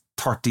one that's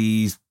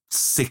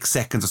 36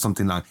 seconds or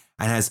something long,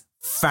 and has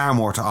far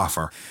more to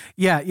offer.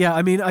 Yeah.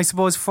 I mean, I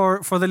suppose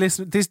for the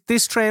listener,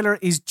 this trailer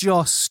is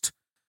just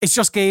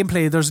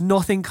gameplay.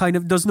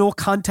 There's no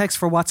context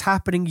for what's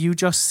happening. You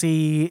just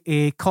see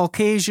a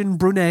Caucasian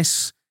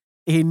brunette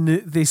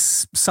in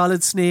this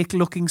Solid Snake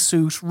looking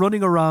suit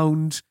running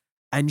around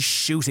and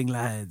shooting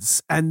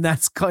lads, and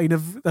that's kind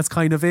of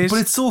it. But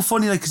it's so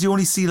funny, like, because you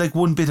only see like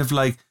one bit of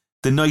like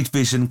the night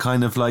vision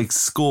kind of like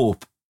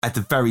scope at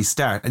the very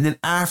start, and then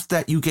after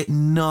that you get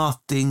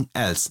nothing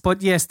else.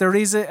 But yes, there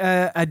is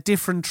a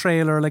different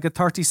trailer, like a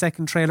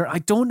 30-second trailer. I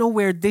don't know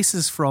where this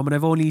is from, and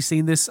I've only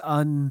seen this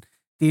on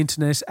the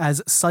internet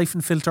as Syphon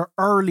Filter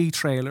early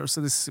trailer,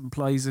 so this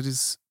implies it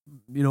is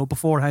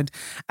beforehand.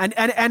 And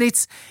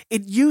it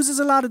uses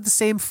a lot of the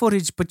same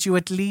footage, but you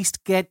at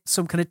least get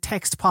some kind of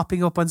text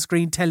popping up on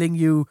screen telling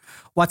you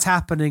what's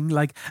happening,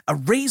 like a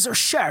razor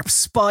sharp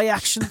spy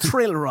action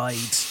thrill ride.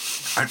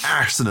 An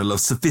arsenal of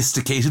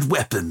sophisticated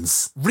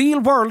weapons. Real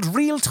world,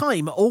 real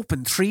time,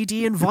 open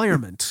 3D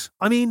environment.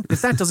 I mean,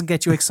 if that doesn't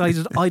get you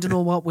excited, I don't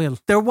know what will.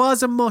 There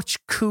was a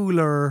much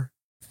cooler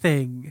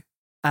thing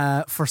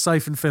for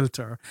Syphon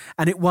Filter,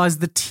 and it was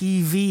the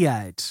TV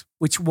ad,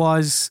 which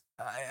was,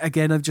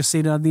 again, I've just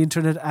seen it on the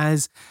internet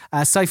as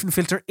Syphon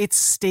Filter, It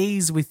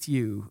Stays With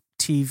You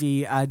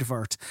TV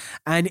advert.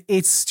 And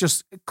it's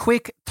just a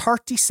quick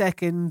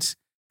 30-second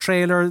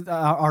trailer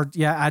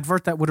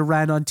advert that would have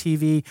ran on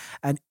TV,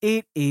 and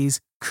it is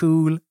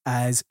cool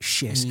as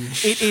shit.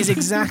 It is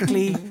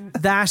exactly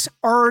that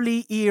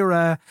early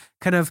era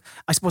kind of,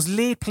 I suppose,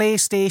 late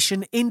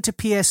PlayStation into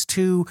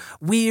PS2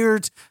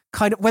 weird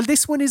kind of, well,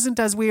 this one isn't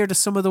as weird as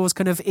some of those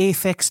kind of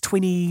Aphex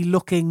Twinny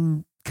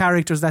looking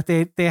characters that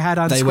they had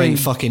on screen. They went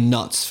fucking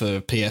nuts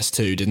for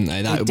PS2, didn't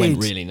they? That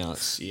went really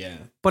nuts, yeah.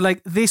 But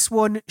like this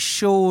one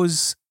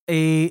shows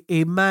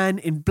a man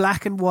in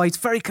black and white,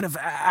 very kind of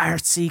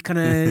artsy kind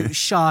of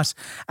shot,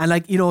 and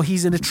like,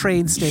 he's in a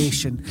train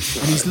station and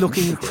he's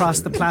looking across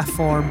the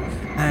platform,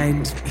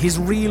 and his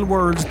real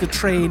world, the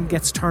train,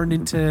 gets turned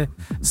into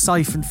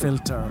Syphon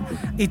Filter.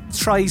 It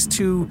tries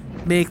to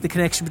make the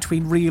connection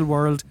between real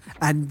world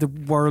and the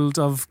world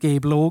of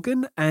Gabe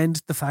Logan,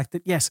 and the fact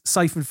that, yes,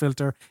 Syphon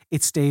Filter,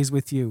 it stays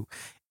with you.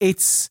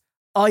 It's,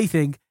 I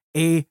think,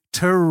 a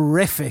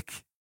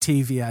terrific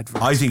TV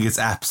advert. I think it's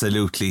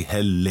absolutely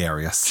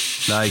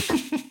hilarious. Like,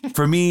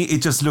 for me,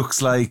 it just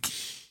looks like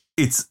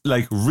it's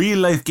like real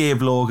life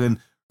Gabe Logan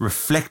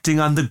reflecting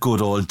on the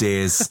good old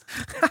days.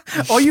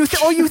 You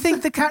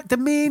think the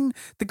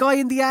guy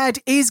in the ad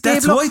is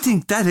Gabe Logan? That's what I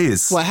think that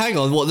is. Well, hang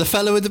on, what, the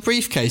fellow with the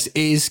briefcase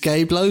is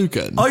Gabe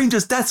Logan?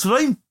 That's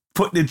what I'm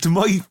putting into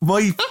my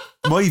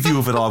view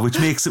of it all, which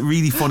makes it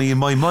really funny in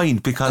my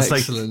mind, because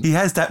Excellent. like he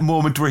has that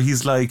moment where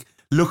he's like,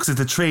 looks at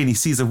the train, he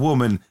sees a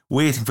woman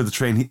waiting for the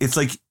train. It's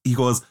like he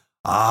goes,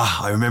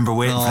 I remember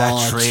waiting for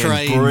that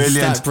train. Brilliant.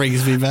 That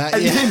brings me back.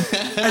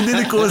 And,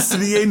 then it goes to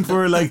the end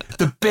where like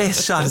the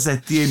best shot is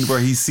at the end where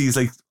he sees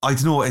like, I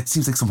don't know, it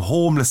seems like some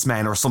homeless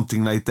man or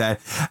something like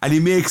that, and he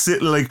makes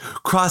it like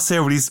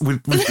crosshair with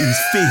his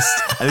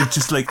fist, and it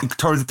just like it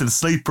turns into the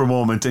sniper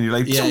moment, and you're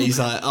like, yeah, he's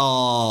like,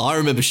 I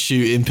remember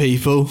shooting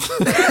people.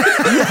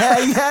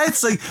 yeah,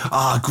 it's like,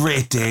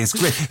 great days,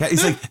 great. Yeah,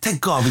 he's like, thank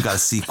God we got a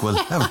sequel.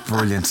 That was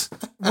brilliant.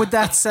 Would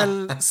that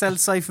sell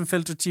Syphon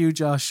Filter to you,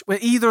 Josh? Well,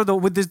 either though,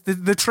 with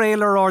the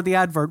trailer or the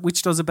advert,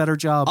 which does a better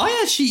job?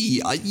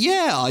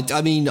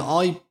 I mean,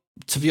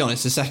 to be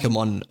honest, the second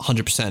one,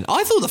 100%.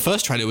 I thought the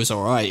first trailer was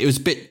all right. It was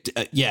a bit,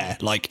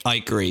 I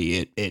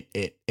agree.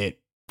 It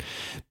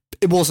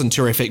wasn't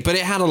terrific, but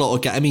it had a lot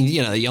of,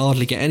 you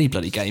hardly get any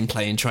bloody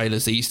gameplay in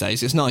trailers these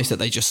days. It's nice that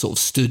they just sort of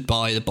stood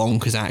by the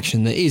bonkers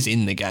action that is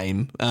in the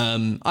game.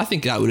 I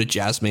think that would have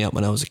jazzed me up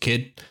when I was a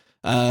kid.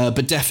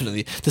 But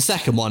definitely, the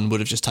second one would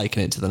have just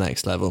taken it to the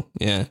next level.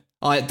 Yeah.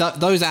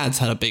 Those ads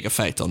had a big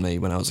effect on me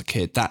when I was a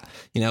kid. That,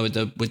 with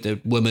the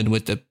woman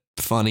with the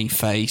funny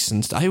face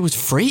and stuff. It was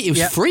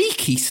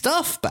freaky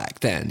stuff back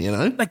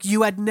then, Like,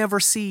 you had never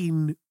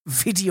seen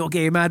video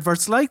game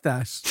adverts like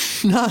that.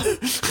 No.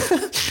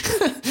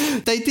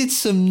 They did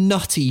some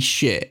nutty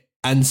shit,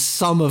 and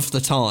some of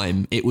the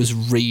time it was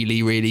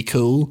really, really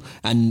cool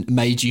and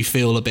made you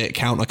feel a bit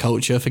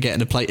counterculture for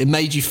getting a play. It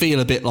made you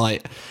feel a bit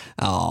like,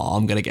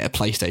 I'm going to get a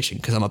PlayStation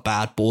because I'm a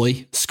bad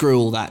boy. Screw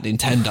all that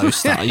Nintendo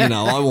stuff.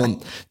 I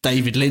want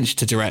David Lynch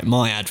to direct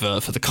my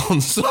advert for the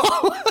console.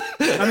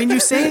 I mean, you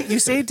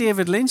say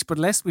David Lynch, but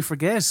lest we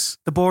forget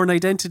the Bourne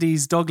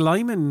Identity's Doug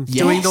Lyman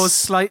doing those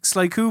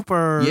Sly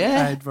Cooper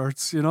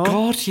adverts,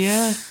 God,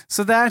 yeah.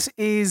 So that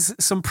is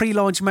some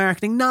pre-launch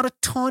marketing. Not a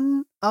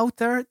ton out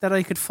there that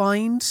I could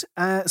find.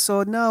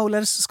 So now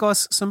let us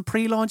discuss some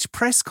pre-launch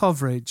press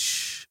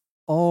coverage.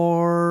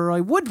 Or I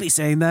would be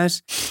saying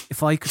that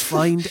if I could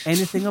find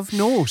anything of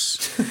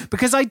note.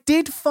 Because I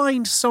did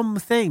find some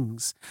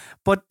things,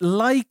 but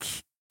like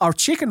our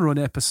Chicken Run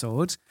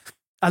episode,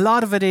 a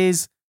lot of it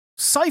is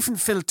Syphon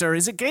Filter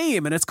is a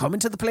game and it's coming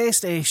to the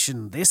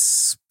PlayStation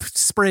this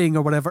spring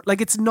or whatever. Like,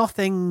 it's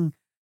nothing.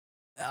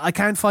 I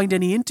can't find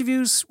any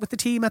interviews with the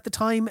team at the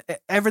time.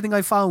 Everything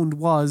I found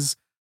was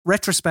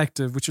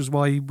retrospective, which is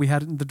why we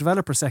had it in the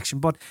developer section.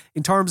 But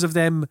in terms of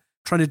them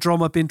trying to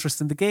drum up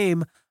interest in the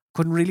game,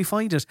 couldn't really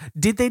find it.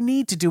 Did they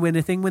need to do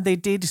anything when they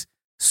did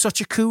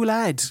such a cool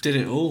ad? Did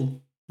it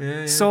all.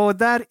 Yeah. So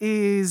that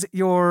is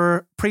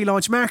your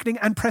pre-launch marketing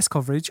and press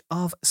coverage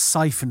of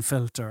Syphon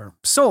Filter.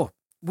 So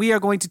we are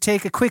going to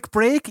take a quick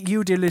break.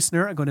 You, dear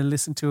listener, are going to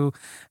listen to a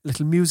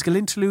little musical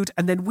interlude,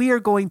 and then we are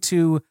going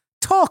to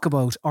talk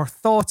about our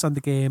thoughts on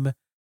the game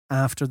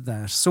after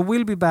that. So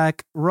we'll be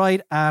back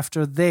right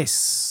after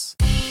this.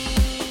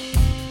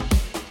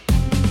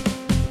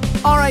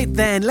 All right,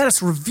 then, let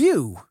us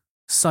review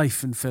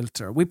Syphon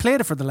Filter. We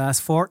played it for the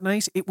last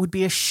fortnight. It would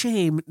be a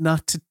shame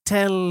not to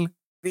tell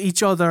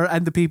each other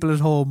and the people at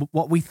home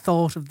what we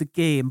thought of the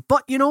game.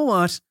 But you know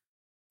what?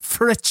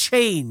 for a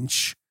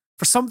change,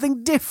 for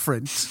something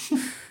different,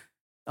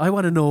 I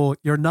want to know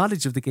your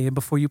knowledge of the game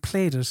before you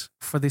played it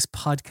for this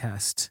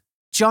podcast.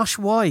 Josh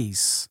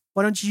Wise,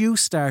 why don't you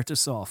start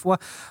us off?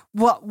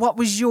 What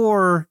was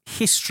your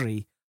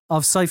history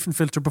of Syphon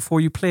Filter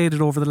before you played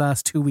it over the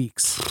last 2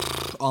 weeks?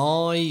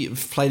 I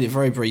played it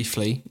very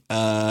briefly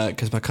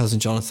because my cousin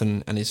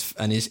Jonathan and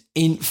his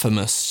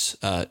infamous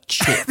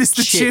chipped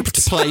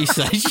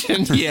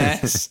PlayStation.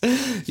 Yes,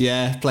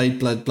 yeah, played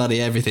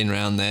bloody everything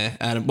around there.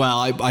 And well,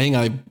 I think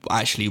I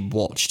actually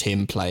watched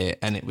him play it,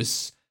 and it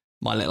was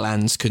my little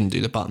hands couldn't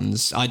do the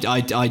buttons. I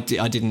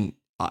didn't.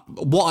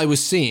 What I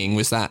was seeing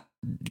was that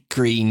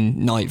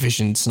green night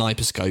vision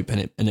sniper scope,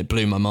 and it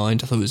blew my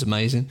mind. I thought it was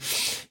amazing.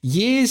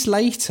 Years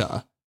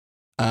later,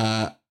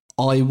 I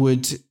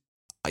would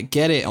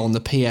get it on the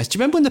PS. Do you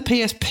remember when the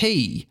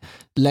PSP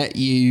let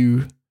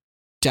you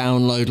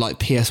download like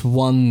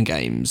PS1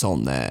 games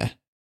on there?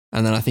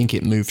 And then I think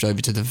it moved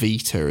over to the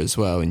Vita as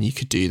well, and you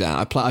could do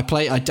that.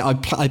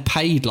 I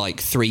paid like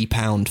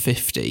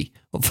 £3.50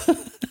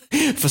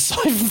 for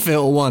Syphon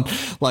Filter 1.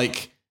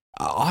 Like,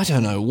 I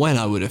don't know when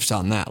I would have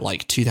done that,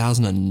 like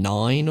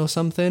 2009 or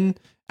something.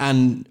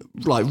 And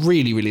like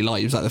really, really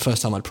light. It was like the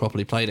first time I'd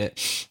properly played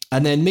it.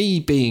 And then me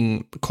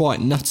being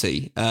quite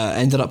nutty,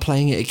 ended up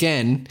playing it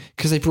again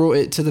because they brought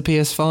it to the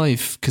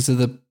PS5 because of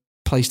the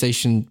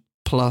PlayStation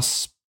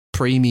Plus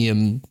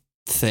Premium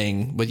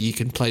thing where you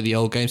can play the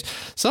old games.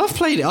 So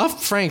I've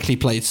frankly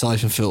played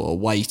Syphon Filter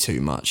way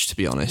too much, to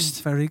be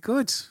honest. Very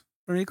good.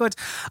 Very good.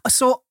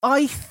 So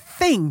I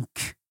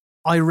think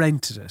I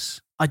rented it.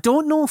 I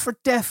don't know for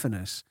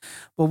definite,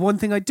 but one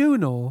thing I do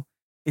know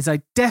is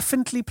I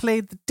definitely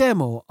played the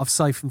demo of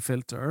Syphon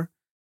Filter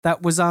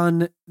that was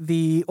on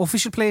the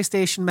official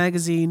PlayStation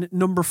magazine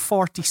number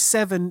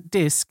 47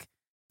 disc.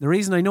 The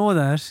reason I know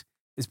that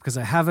is because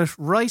I have it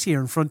right here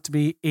in front of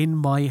me in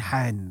my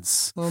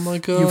hands. Oh my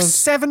God. You have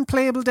 7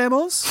 playable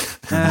demos,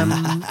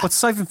 but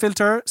Syphon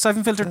Filter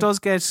does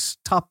get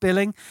top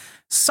billing.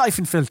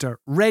 Syphon Filter,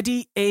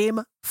 ready,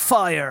 aim,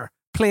 fire.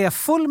 Play a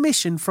full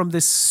mission from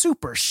this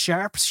super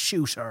sharp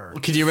shooter.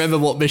 Can you remember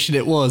what mission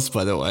it was,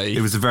 by the way?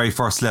 It was the very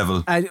first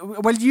level.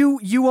 Well,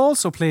 you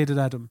also played it,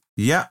 Adam.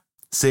 Yeah,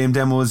 same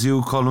demo as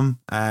you, Colm.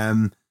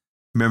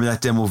 Remember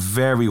that demo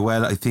very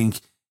well. I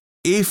think,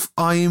 if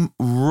I'm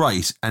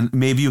right, and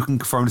maybe you can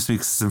confirm this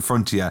because it's in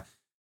front of you,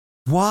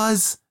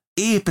 was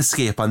Ape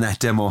Escape on that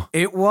demo?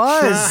 It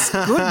was.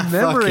 Good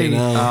memory.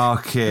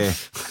 Okay.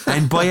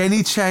 And by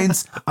any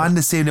chance, on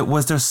the same,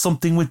 was there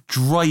something with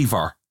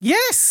Driver?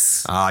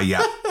 Yes.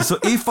 Yeah. So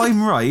if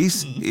I'm right,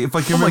 if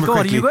I can remember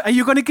correctly, are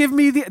you going to give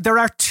me there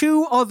are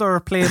 2 other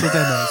playable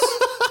demos.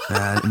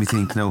 Let me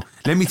think now.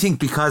 Let me think,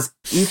 because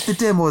if the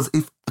demos,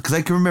 because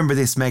I can remember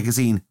this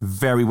magazine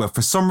very well.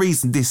 For some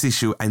reason, this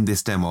issue and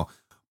this demo,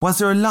 was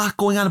there a lot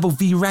going on about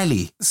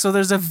V-Rally? So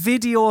there's a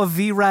video of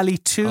V-Rally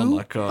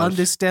 2 on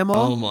this demo.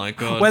 Oh my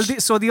God. Well,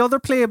 so the other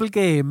playable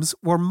games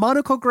were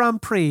Monaco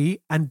Grand Prix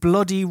and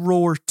Bloody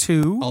Roar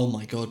 2. Oh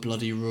my God,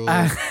 Bloody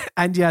Roar.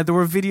 And yeah, there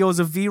were videos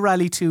of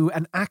V-Rally 2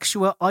 and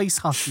Actua Ice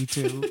Hockey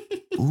 2.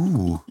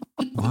 Ooh,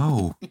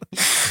 wow.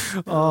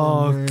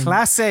 Oh,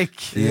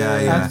 classic. Yeah.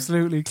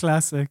 Absolutely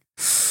classic.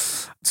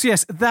 So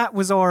yes, that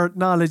was our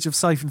knowledge of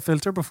Syphon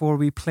Filter before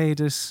we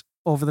played it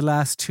over the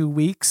last 2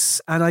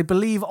 weeks, and I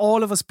believe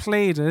all of us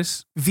played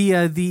it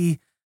via the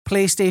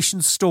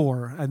PlayStation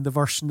Store and the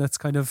version that's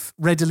kind of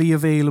readily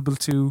available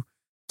to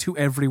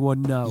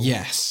everyone now.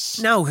 Yes.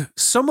 Now,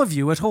 some of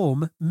you at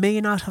home may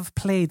not have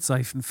played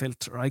Syphon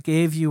Filter. I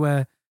gave you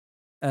a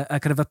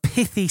kind of a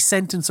pithy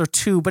sentence or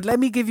two, but let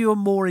me give you a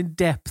more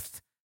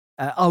in-depth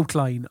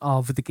outline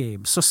of the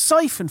game. So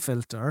Syphon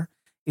Filter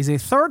is a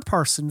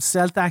third-person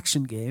stealth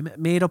action game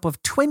made up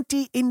of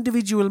 20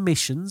 individual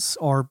missions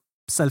or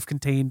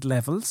self-contained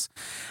levels.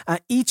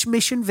 Each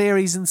mission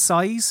varies in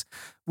size,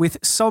 with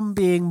some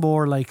being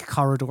more like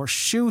corridor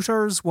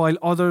shooters, while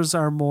others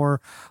are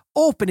more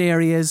open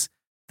areas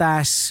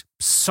that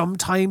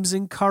sometimes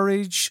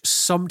encourage,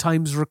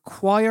 sometimes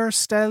require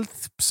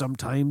stealth,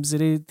 sometimes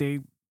they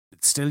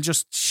still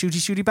just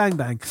shooty bang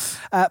bang.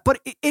 But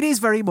it is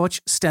very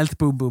much stealth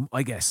boom boom,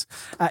 I guess.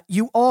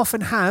 You often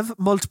have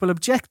multiple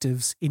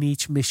objectives in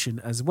each mission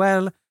as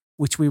well,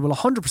 which we will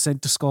 100%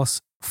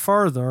 discuss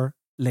further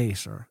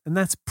later. And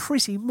that's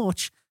pretty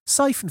much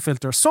Syphon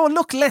Filter. So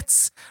look,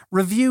 let's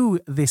review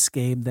this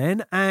game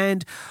then.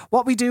 And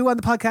what we do on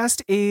the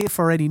podcast,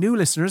 for any new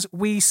listeners,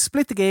 we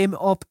split the game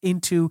up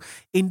into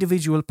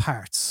individual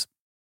parts.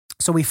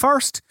 So we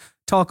first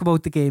talk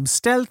about the game's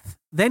stealth,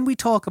 then we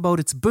talk about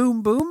its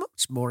boom boom,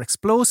 which is more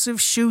explosive,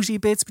 shooty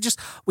bits, but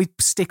we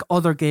stick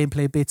other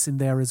gameplay bits in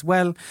there as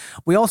well.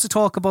 We also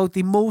talk about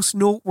the most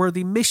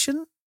noteworthy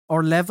mission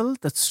or level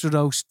that stood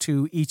out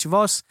to each of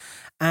us.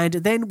 And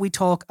then we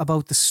talk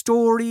about the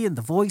story and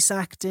the voice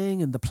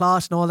acting and the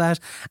plot and all that.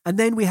 And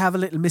then we have a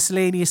little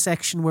miscellaneous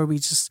section where we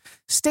just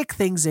stick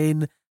things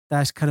in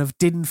that kind of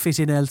didn't fit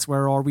in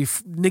elsewhere or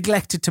we've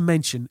neglected to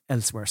mention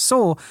elsewhere.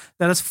 So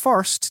let us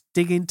first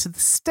dig into the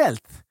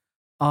stealth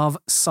of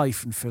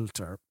Syphon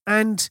Filter.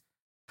 And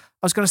I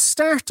was going to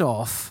start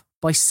off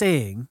by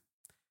saying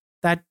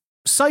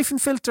Syphon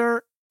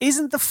Filter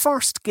isn't the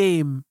first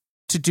game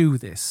to do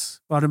this,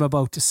 what I'm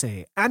about to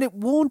say. And it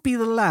won't be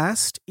the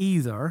last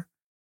either.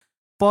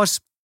 But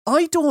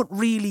I don't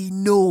really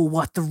know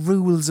what the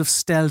rules of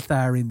stealth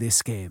are in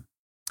this game.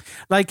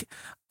 Like,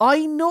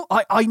 I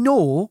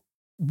know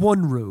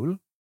one rule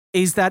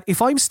is that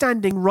if I'm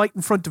standing right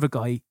in front of a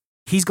guy,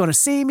 he's going to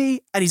see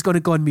me and he's going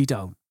to gun me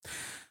down.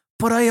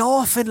 But I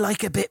often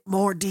like a bit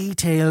more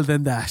detail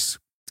than that.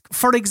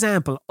 For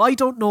example, I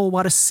don't know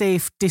what a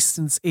safe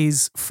distance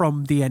is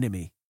from the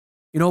enemy.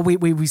 You know,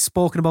 we've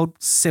spoken about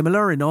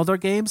similar in other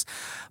games,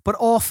 but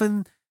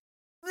often,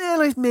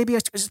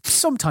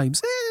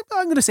 sometimes,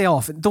 I'm going to say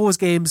often, those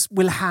games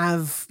will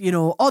have,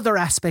 other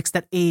aspects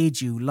that aid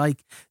you,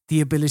 like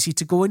the ability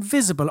to go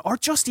invisible or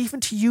just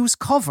even to use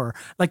cover.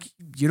 Like,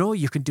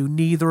 you can do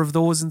neither of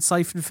those in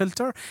Syphon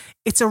Filter.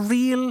 It's a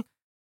real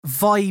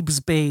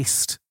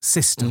vibes-based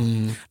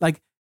system.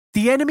 Like,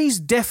 the enemies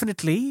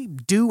definitely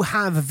do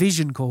have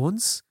vision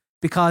cones,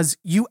 because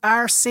you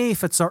are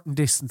safe at certain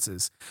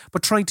distances.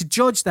 But trying to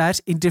judge that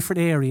in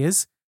different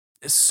areas,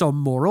 some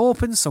more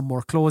open, some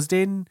more closed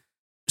in,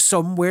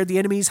 some where the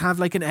enemies have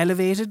like an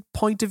elevated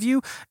point of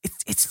view,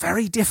 it's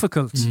very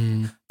difficult.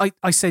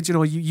 I said,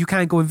 you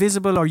can't go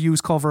invisible or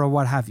use cover or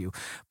what have you.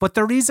 But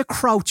there is a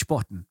crouch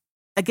button.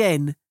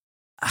 Again,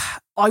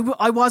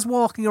 I was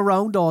walking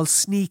around all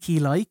sneaky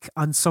like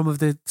on some of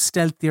the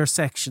stealthier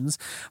sections,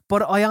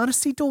 but I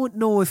honestly don't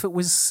know if it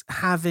was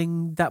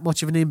having that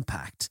much of an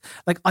impact.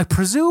 Like, I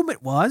presume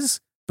it was,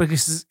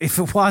 because if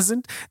it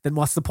wasn't, then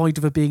what's the point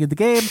of it being in the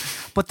game?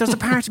 But there's a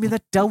part of me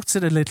that doubts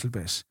it a little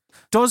bit.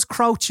 Does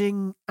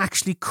crouching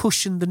actually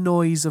cushion the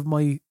noise of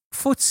my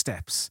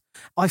footsteps?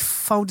 I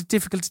found it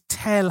difficult to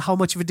tell how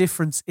much of a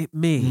difference it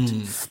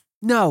made.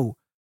 Now,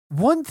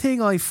 one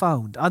thing I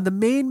found on the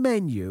main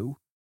menu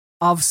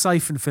of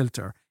Syphon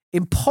Filter,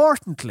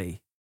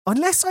 importantly,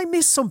 unless I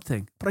missed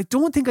something, but I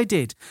don't think I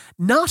did,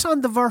 not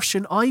on the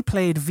version I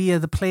played via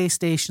the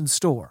PlayStation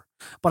Store,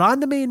 but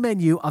on the main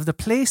menu of the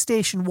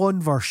PlayStation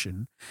 1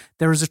 version,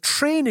 there is a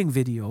training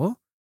video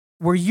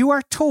where you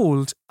are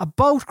told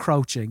about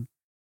crouching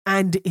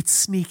and its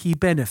sneaky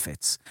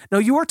benefits. Now,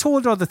 you are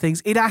told other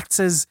things. It acts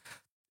as,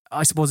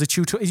 I suppose, a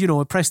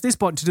tutorial, press this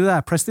button to do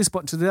that, press this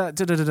button to do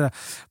that,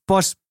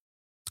 But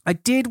I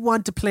did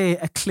want to play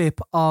a clip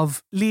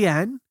of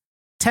Leanne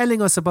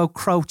telling us about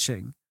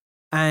crouching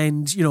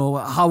and,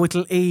 how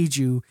it'll aid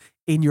you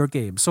in your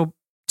game. So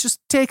just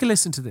take a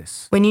listen to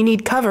this. When you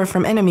need cover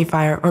from enemy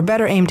fire or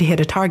better aim to hit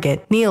a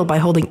target, kneel by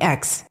holding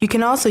X. You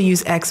can also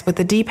use X with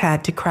the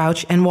D-pad to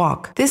crouch and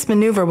walk. This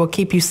maneuver will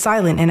keep you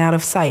silent and out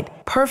of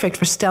sight, perfect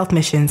for stealth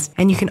missions,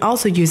 and you can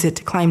also use it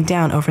to climb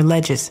down over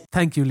ledges.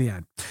 Thank you,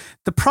 Leanne.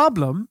 The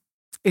problem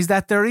is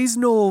that there is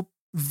no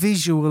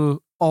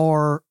visual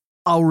or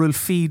oral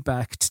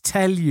feedback to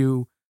tell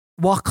you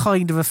what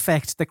kind of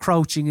effect the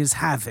crouching is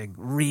having,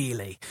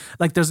 really.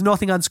 Like, there's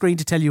nothing on screen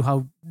to tell you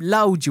how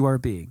loud you are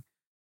being.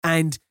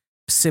 And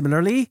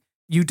similarly,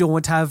 you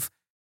don't have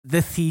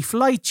the Thief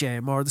Light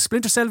Gem or the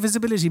Splinter Cell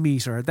Visibility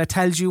Meter that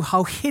tells you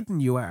how hidden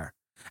you are.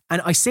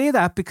 And I say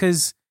that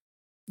because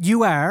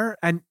you are,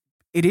 and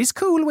it is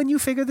cool when you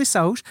figure this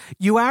out,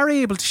 you are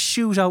able to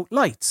shoot out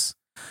lights.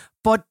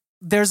 But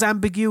there's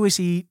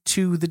ambiguity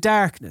to the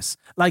darkness.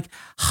 Like,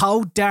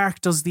 how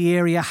dark does the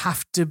area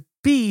have to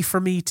be for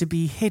me to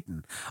be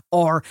hidden?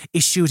 Or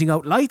is shooting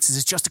out lights, is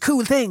it just a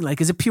cool thing? Like,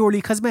 is it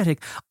purely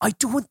cosmetic? I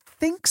don't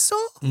think so.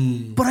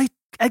 But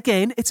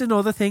again, it's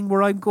another thing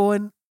where I'm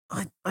going,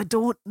 I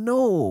don't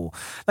know.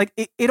 Like,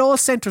 it all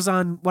centers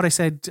on what I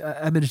said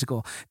a minute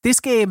ago.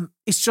 This game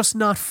is just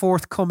not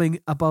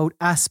forthcoming about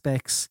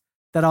aspects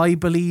that I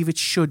believe it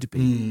should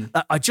be.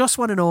 I just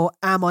want to know,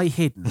 am I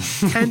hidden?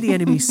 Can the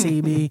enemy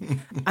see me?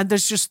 And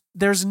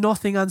there's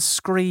nothing on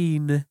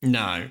screen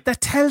that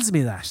tells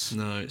me that.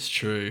 No, it's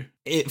true.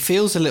 It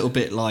feels a little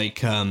bit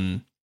like,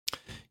 in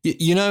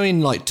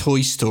like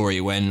Toy Story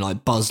when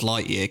like Buzz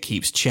Lightyear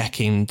keeps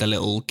checking the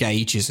little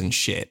gauges and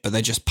shit, but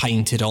they're just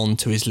painted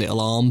onto his little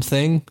arm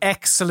thing.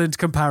 Excellent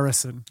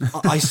comparison.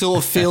 I sort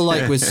of feel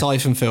like with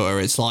Syphon Filter,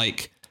 it's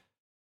like,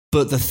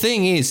 but the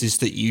thing is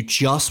that you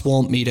just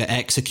want me to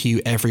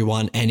execute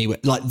everyone anyway.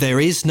 Like, there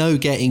is no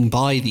getting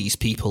by these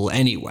people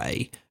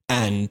anyway,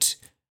 and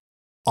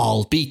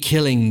I'll be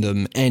killing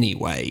them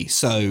anyway.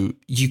 So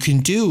you can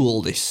do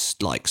all this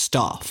like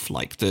stuff,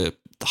 like the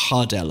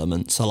HUD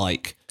elements are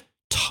like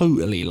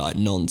totally like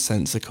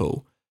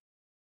nonsensical.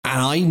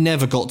 And I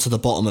never got to the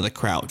bottom of the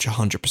crouch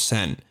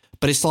 100%.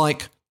 But it's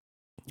like,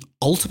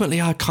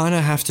 ultimately, I kind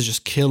of have to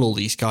just kill all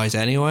these guys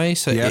anyway.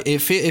 So it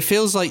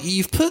feels like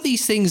you've put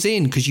these things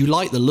in because you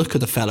like the look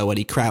of the fellow when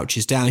he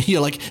crouches down.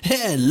 You're like,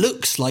 hey,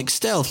 looks like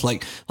stealth.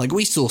 Like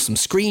we saw some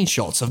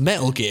screenshots of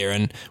Metal Gear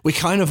and we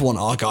kind of want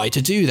our guy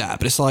to do that.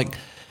 But it's like,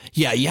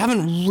 yeah, you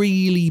haven't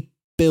really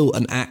built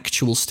an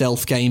actual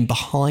stealth game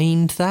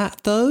behind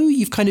that, though.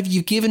 You've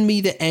given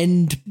me the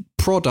end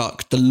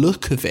product, the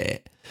look of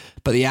it,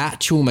 but the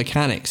actual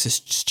mechanics is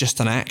just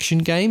an action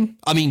game.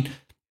 I mean,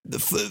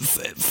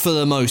 for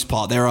the most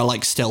part, there are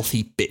like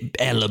stealthy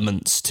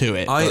elements to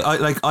it.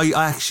 I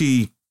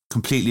actually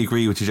completely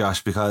agree with you,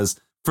 Josh, because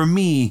for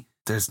me,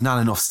 there's not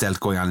enough stealth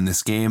going on in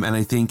this game. And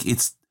I think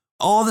it's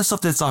all the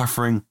stuff that's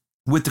offering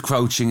with the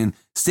crouching and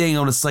staying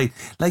out of sight.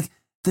 Like,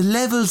 the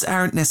levels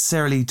aren't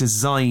necessarily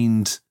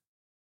designed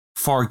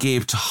for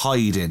Gabe to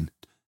hide in.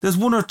 There's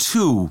one or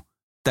two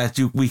that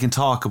we can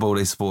talk about,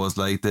 I suppose,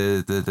 like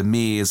the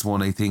maze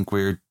one, I think,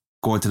 where you're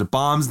going to the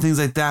bombs and things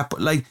like that.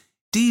 But like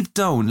deep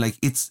down, like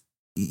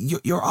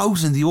you're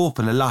out in the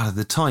open a lot of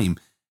the time.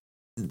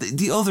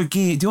 The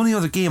only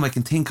other game I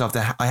can think of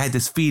that I had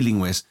this feeling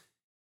with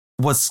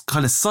was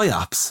kind of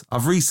Psyops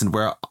of recent,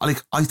 where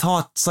like I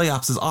thought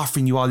Psyops is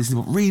offering you all these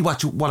things, but really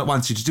what it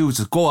wants you to do is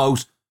just go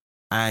out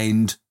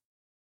and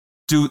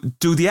do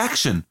the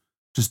action.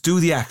 Just do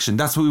the action.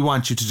 That's what we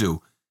want you to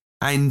do.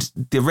 And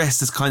the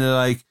rest is kind of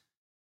like,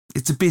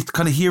 it's a bit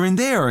kind of here and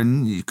there,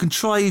 and you can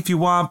try if you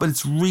want, but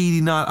it's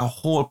really not a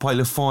whole pile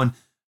of fun.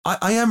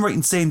 I am right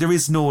in saying there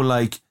is no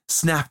like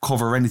snap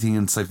cover or anything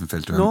in Syphon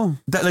Filter. No.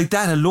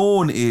 That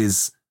alone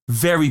is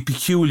very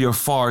peculiar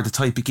for the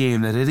type of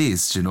game that it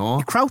is, you know?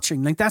 You're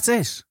crouching, like that's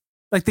it.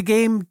 Like the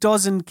game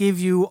doesn't give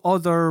you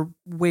other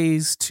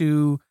ways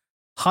to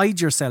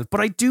hide yourself.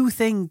 But I do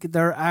think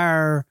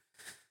there's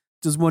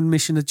one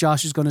mission that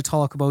Josh is going to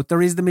talk about.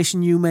 There is the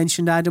mission you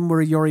mentioned, Adam,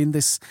 where you're in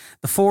the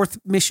fourth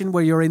mission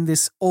where you're in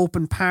this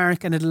open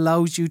park and it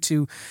allows you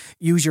to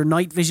use your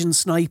night vision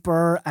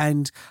sniper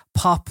and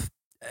pop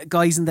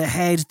guys in the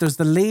head. There's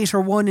the later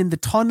one in the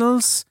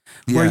tunnels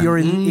where you're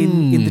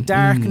in the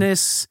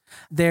darkness.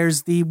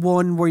 There's the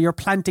one where you're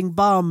planting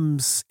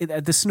bombs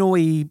at the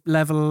snowy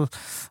level.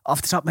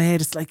 Off the top of my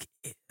head, it's like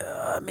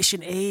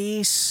mission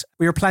 8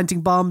 where you're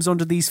planting bombs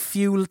under these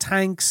fuel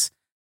tanks.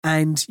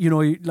 And, you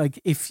know, like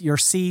if you're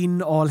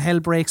seen, all hell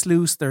breaks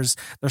loose. There's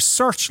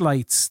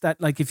searchlights that,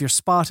 like, if you're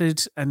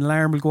spotted, an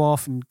alarm will go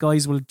off and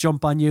guys will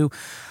jump on you.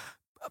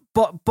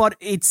 But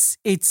it's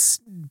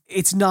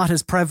not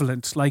as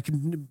prevalent. Like,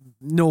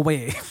 no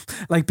way.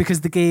 Like,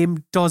 because the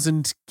game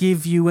doesn't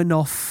give you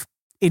enough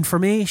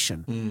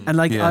information. And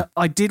like,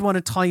 I did want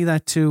to tie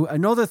that to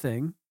another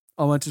thing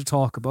I wanted to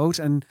talk about,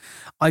 and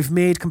I've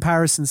made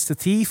comparisons to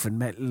Thief and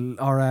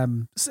Metal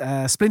or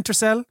Splinter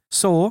Cell.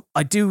 So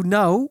I do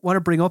now want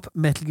to bring up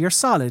Metal Gear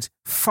Solid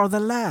for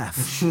the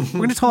laugh. We're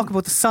going to talk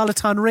about the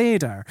Soliton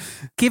radar.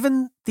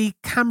 Given the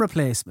camera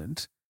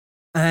placement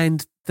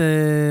and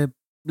the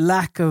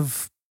lack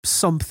of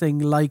something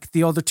like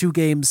the other two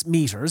games'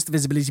 meters, the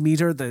visibility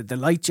meter, the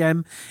light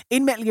gem,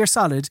 in Metal Gear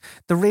Solid,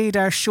 the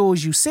radar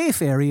shows you safe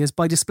areas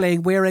by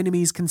displaying where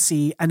enemies can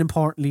see and,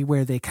 importantly,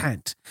 where they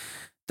can't.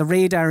 The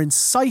radar in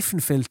Syphon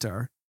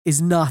Filter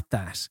is not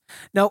that.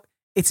 Now,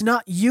 it's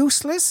not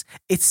useless.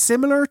 It's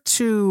similar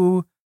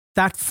to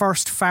that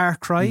first Far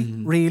Cry,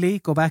 really.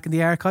 Go back in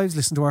the archives,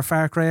 listen to our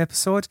Far Cry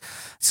episode.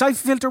 Syphon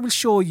Filter will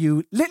show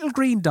you little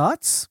green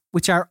dots,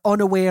 which are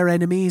unaware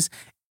enemies.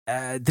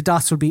 The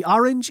dots will be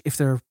orange if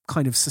they're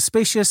kind of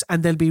suspicious,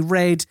 and they'll be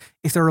red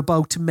if they're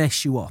about to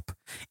mess you up.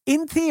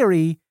 In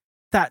theory,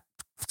 that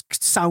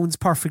sounds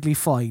perfectly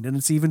fine, and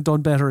it's even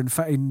done better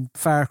in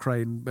Far Cry,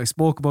 and I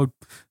spoke about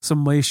some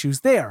of my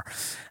issues there.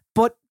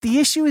 But the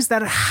issue is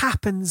that it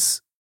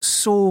happens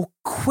so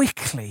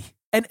quickly.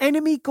 An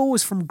enemy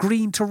goes from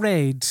green to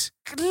red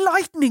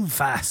lightning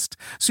fast,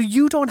 so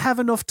you don't have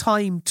enough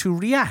time to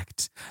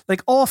react.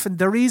 Like, often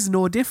there is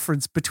no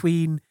difference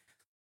between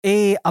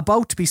A,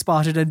 about to be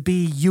spotted, and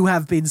B, you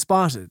have been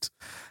spotted.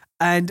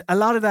 And a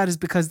lot of that is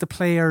because the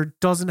player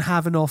doesn't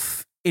have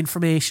enough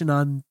information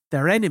on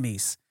their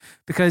enemies,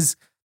 because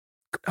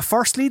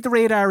firstly, the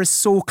radar is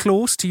so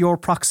close to your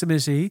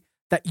proximity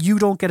that you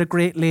don't get a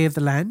great lay of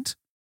the land,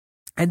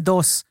 and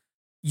thus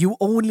you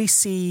only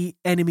see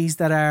enemies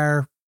that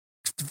are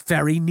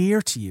very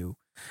near to you.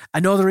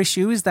 Another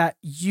issue is that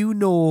you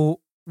know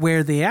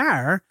where they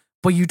are,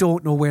 but you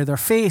don't know where they're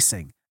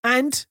facing.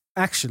 And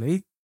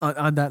actually,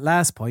 on that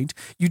last point,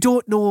 you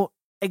don't know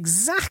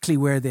exactly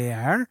where they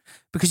are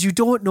because you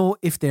don't know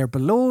if they're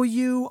below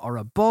you or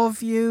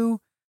above you.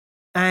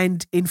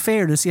 And in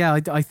fairness,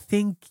 I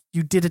think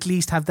you did at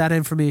least have that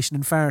information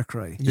in Far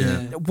Cry.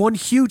 Yeah. One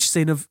huge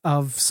sin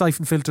of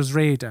Syphon Filter's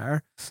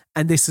radar,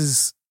 and this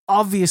is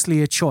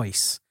obviously a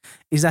choice,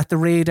 is that the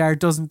radar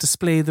doesn't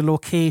display the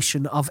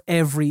location of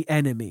every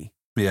enemy.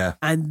 Yeah.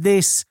 And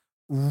this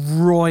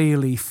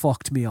royally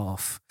fucked me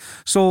off.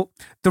 So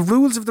the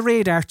rules of the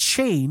radar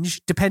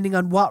change depending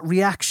on what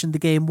reaction the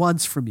game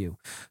wants from you.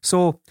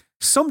 So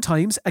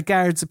sometimes a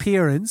guard's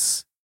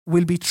appearance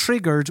will be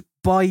triggered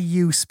by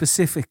you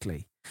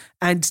specifically.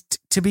 And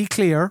to be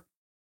clear,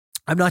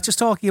 I'm not just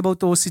talking about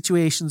those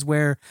situations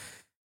where,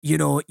 you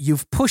know,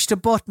 you've pushed a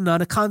button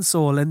on a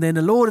console and then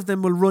a load of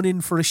them will run in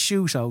for a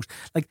shootout.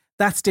 Like,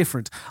 that's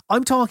different.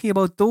 I'm talking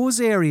about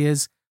those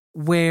areas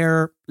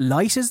where,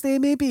 light as they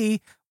may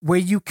be, where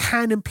you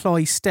can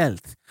employ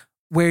stealth,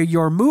 where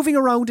you're moving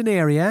around an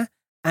area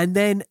and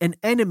then an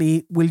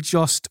enemy will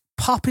just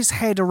pop his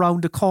head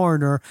around a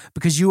corner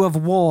because you have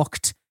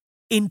walked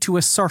into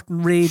a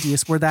certain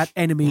radius where that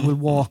enemy will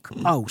walk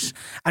out.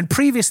 And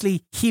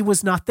previously, he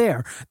was not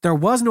there. There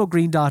was no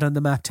green dot on the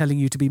map telling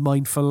you to be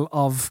mindful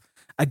of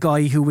a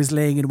guy who was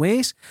laying in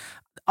wait.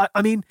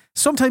 I mean,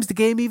 sometimes the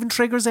game even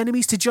triggers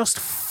enemies to just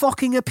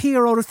fucking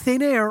appear out of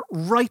thin air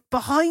right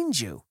behind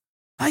you.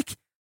 Like,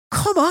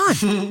 come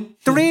on.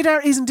 The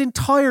radar isn't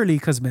entirely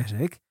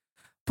cosmetic,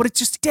 but it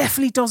just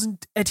definitely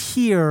doesn't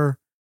adhere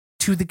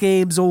to the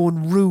game's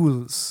own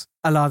rules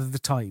a lot of the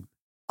time.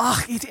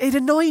 It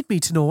annoyed me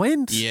to no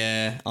end.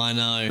 Yeah, I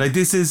know. Like,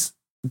 this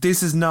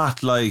is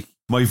not like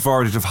my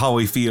verdict of how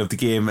I feel of the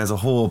game as a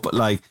whole, but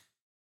like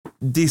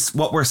this,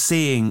 what we're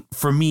saying,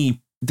 for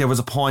me, there was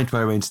a point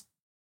where I went,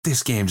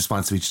 this game just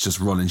wants me to just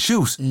run and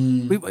shoot.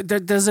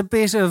 There's a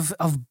bit of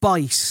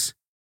bite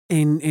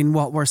in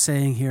what we're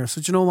saying here.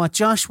 So do you know what,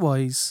 Josh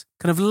Wise,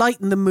 kind of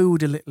lighten the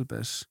mood a little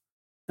bit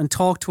and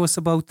talk to us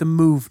about the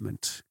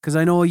movement, because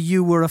I know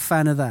you were a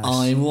fan of that.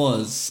 I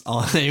was.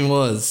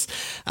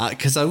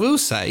 Because I will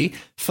say,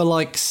 for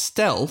like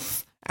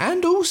stealth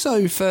and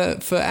also for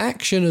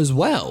action as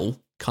well,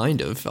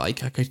 kind of,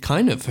 like I could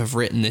kind of have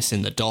written this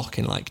in the doc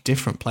in like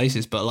different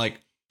places, but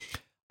like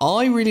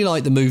I really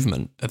like the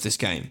movement of this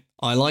game.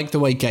 I like the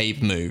way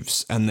Gabe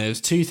moves, and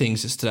there's two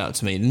things that stood out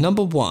to me.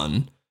 Number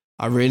one,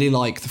 I really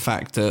like the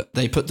fact that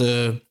they put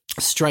the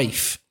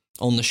strafe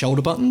on the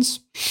shoulder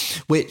buttons,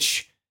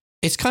 which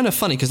it's kind of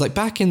funny because like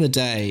back in the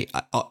day,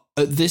 at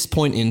this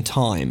point in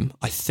time,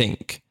 I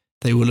think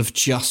they will have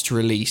just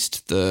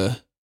released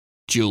the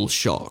Dual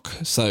Shock.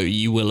 So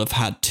you will have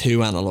had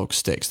two analog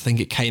sticks. I think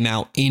it came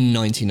out in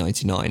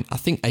 1999. I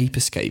think Ape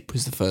Escape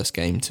was the first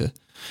game to...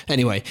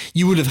 Anyway,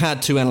 you would have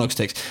had two analog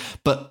sticks,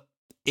 but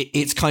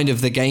it's kind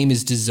of, the game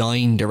is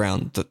designed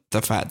around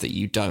the fact that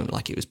you don't.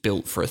 Like, it was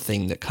built for a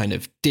thing that kind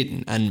of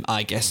didn't, and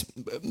I guess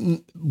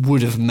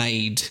would have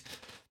made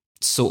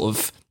sort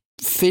of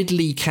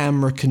fiddly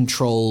camera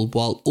control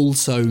while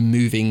also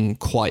moving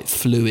quite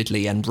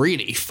fluidly and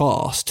really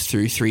fast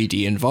through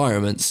 3D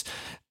environments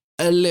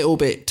a little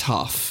bit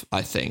tough,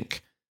 I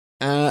think.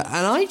 And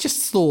I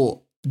just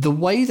thought the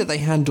way that they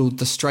handled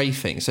the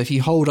strafing, so if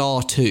you hold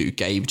R2,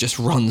 Gabe just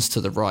runs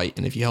to the right,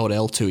 and if you hold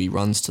L2, he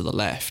runs to the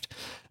left.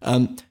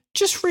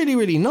 Just really,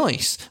 really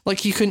nice.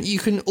 Like, you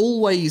can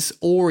always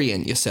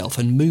orient yourself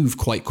and move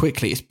quite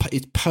quickly.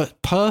 It's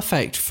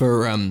perfect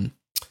for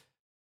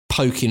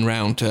poking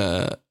round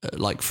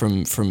like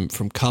from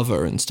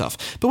cover and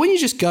stuff. But when you're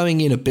just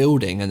going in a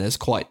building and there's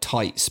quite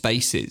tight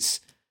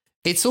spaces,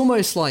 it's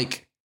almost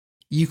like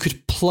you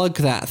could plug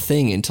that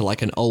thing into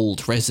like an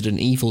old Resident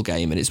Evil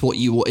game, and it's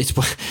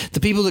the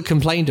people that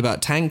complained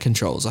about tank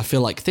controls. I feel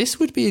like this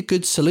would be a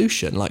good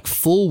solution. Like,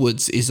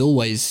 forwards is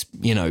always,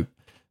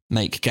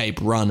 make Gabe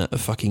run at a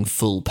fucking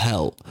full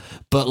pelt,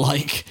 but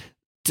like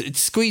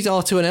squeeze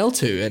R2 and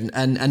L2,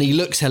 and he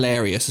looks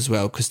hilarious as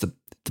well because the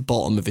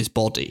bottom of his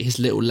body, his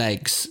little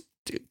legs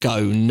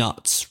go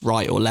nuts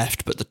right or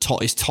left, but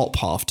his top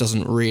half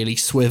doesn't really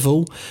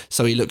swivel,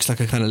 so he looks like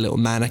a kind of little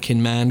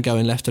mannequin man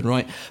going left and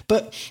right.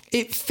 But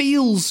it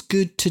feels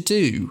good to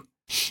do.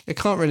 I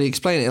can't really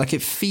explain it. Like,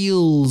 it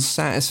feels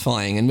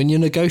satisfying, and when you're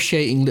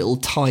negotiating little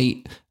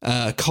tight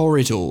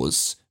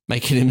corridors,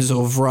 making him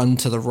sort of run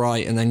to the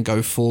right and then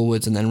go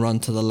forwards and then run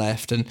to the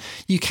left, and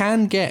you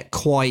can get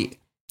quite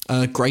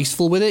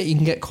graceful with it. You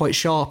can get quite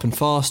sharp and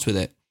fast with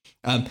it.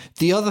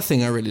 The other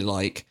thing I really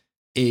like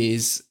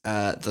is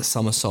the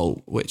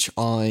somersault, which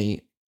I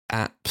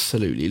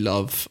absolutely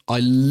love. I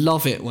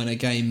love it when a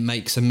game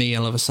makes a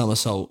meal of a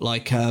somersault,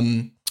 like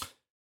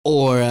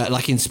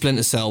like in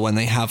Splinter Cell when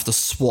they have the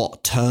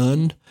SWAT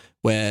turn,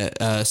 where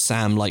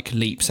Sam like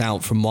leaps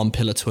out from one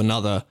pillar to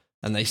another,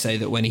 and they say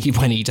that when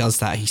he does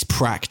that, he's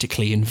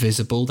practically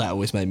invisible. That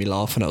always made me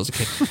laugh when I was a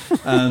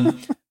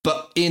kid.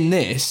 But in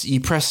this, you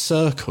press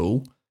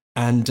circle,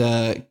 and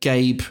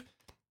Gabe,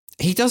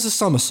 he does a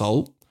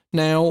somersault.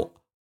 Now,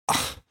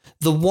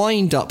 the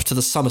wind up to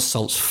the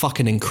somersault's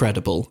fucking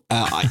incredible.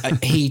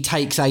 He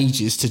takes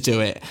ages to do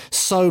it,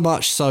 so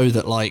much so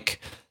that like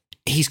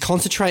he's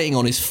concentrating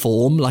on his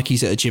form, like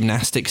he's at a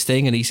gymnastics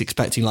thing, and he's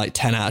expecting like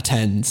 10 out of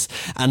 10s.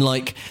 And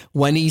like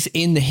when he's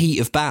in the heat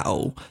of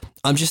battle,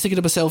 I'm just thinking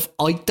to myself,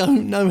 I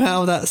don't know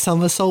how that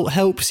somersault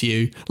helps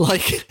you.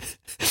 Like,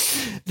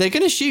 they're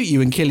going to shoot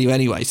you and kill you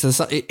anyway,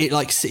 so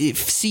it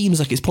seems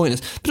like it's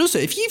pointless. But also,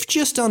 if you've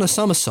just done a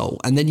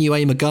somersault and then you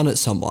aim a gun at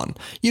someone,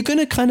 you're going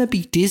to kind of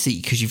be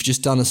dizzy because you've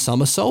just done a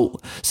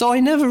somersault. So I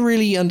never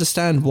really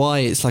understand why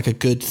it's like a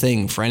good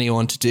thing for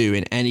anyone to do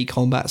in any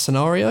combat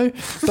scenario,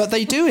 but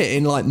they do it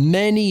in like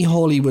many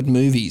Hollywood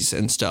movies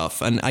and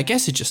stuff, and I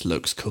guess it just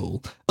looks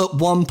cool. At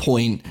one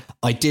point,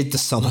 I did the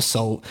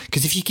somersault,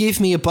 because if you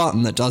give me a button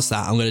that does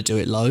that, I'm going to do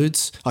it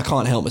loads. I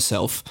can't help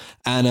myself.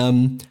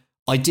 And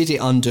I did it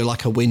under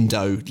like a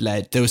window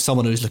led. There was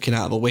someone who was looking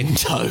out of a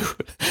window,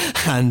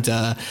 and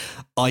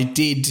I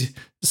did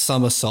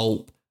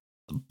somersault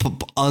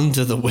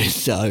under the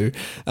window.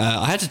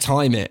 I had to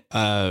time it.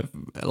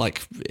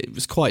 Like, it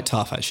was quite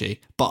tough actually,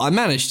 but I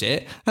managed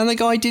it, and the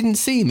guy didn't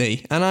see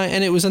me.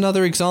 And it was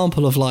another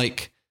example of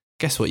like,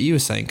 guess what you were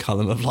saying,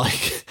 Callum, of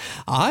like,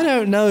 I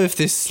don't know if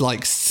this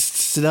like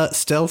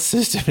stealth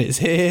system is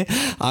here.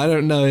 I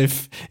don't know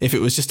if it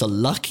was just a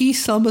lucky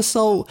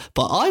somersault,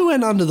 but I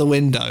went under the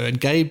window and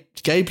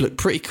Gabe looked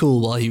pretty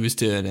cool while he was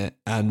doing it.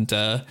 And,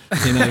 for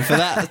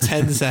that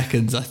 10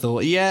 seconds, I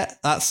thought, yeah,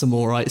 that's some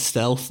all right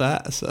stealth,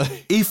 that. So,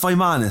 if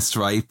I'm honest,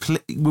 right,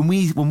 when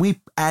we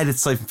added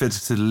Syphon Filter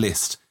to the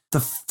list, the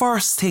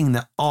first thing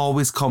that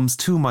always comes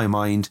to my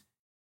mind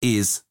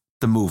is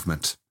the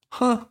movement.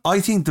 I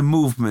think the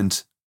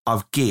movement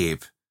of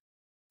Gabe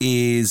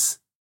is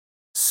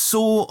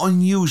so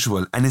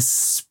unusual, and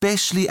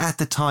especially at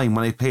the time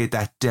when I played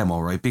that demo,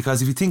 right?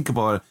 Because if you think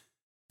about it,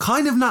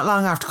 kind of not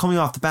long after coming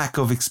off the back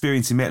of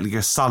experiencing Metal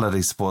Gear Solid,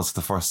 I suppose, for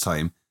the first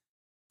time,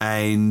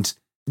 and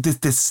the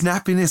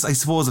snappiness, I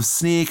suppose, of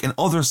Snake and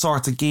other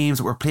sorts of games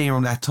that were playing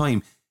around that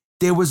time,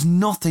 there was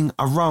nothing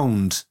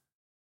around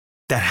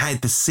that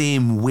had the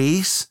same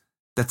weight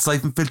that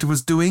Syphon Filter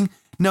was doing.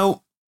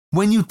 Now,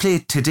 when you play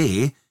it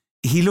today,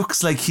 he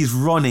looks like he's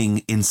running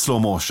in slow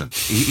motion.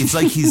 It's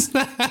like he's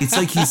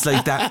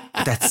like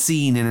that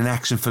scene in an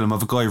action film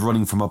of a guy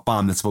running from a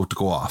bomb that's about to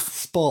go off.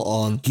 Spot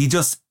on.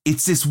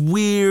 It's this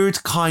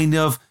weird kind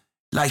of,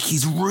 like,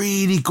 he's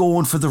really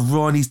going for the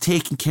run. He's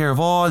taking care of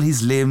all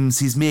his limbs.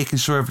 He's making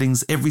sure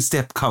every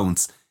step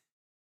counts.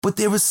 But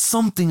there was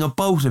something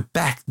about it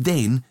back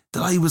then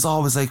that I was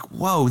always like,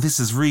 wow, this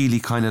is really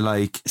kind of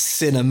like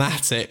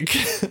cinematic.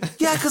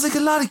 Yeah, because like a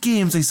lot of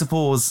games, I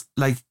suppose,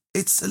 like,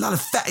 it's a lot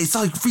of it's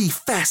like really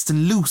fast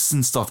and loose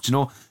and stuff, you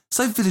know.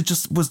 Syphon Filter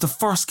just was the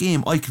first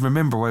game I can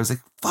remember where I was like,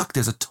 fuck,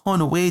 there's a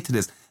ton of weight to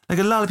this. Like,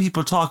 a lot of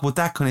people talk about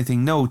that kind of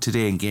thing now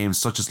today in games,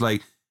 such as,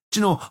 like, do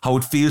you know how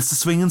it feels to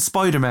swing in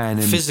Spider-Man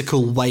and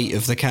physical weight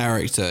of the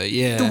character,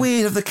 yeah, the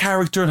weight of the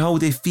character and how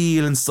they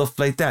feel and stuff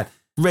like that.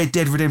 Red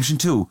Dead Redemption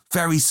 2,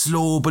 very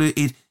slow, but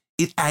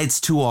it adds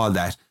to all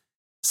that.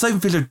 Syphon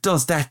Filter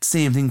does that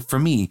same thing for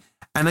me,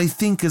 and I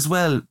think as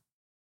well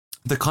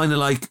the kind of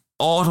like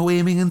auto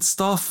aiming and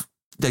stuff,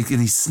 like,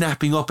 and he's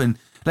snapping up, and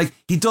like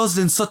he does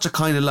it in such a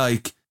kind of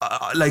like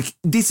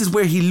this is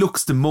where he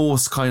looks the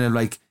most kind of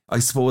like, I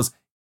suppose,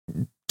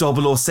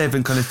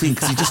 007 kind of thing,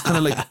 because he just kind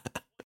of like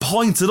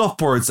points it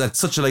upwards at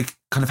such a like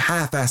kind of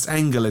half-assed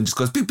angle and just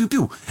goes pew pew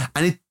pew,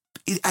 and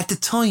it at the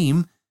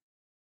time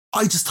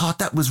I just thought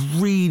that was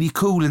really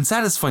cool and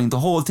satisfying. The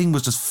whole thing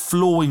was just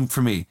flowing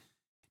for me.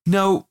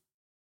 Now,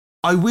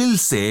 I will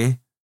say,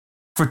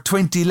 for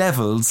 20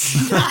 levels,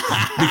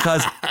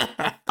 because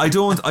I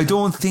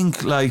don't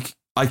think like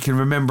I can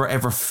remember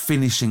ever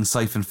finishing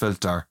Syphon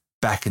Filter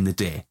back in the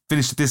day.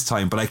 Finished it this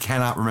time, but I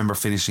cannot remember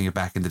finishing it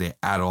back in the day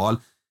at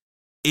all.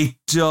 It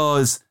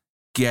does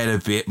get a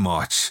bit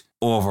much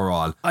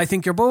overall. I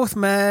think you're both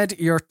mad,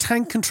 you're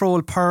tank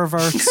control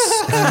perverts,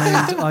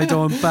 and I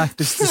don't back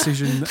this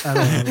decision at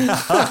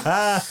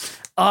all.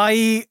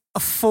 I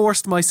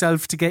forced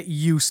myself to get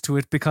used to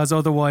it, because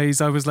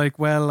otherwise I was like,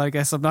 well, I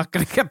guess I'm not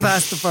going to get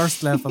past the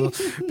first level,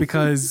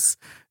 because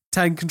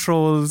tank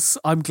controls,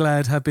 I'm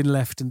glad, have been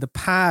left in the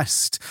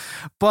past.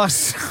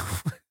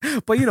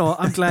 But you know,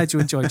 I'm glad you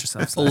enjoyed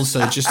yourself.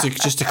 Also,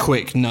 just a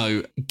quick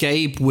note,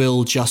 Gabe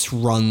will just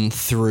run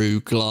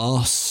through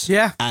glass.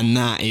 Yeah. And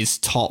that is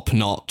top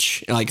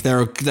notch. Like, there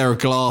are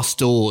glass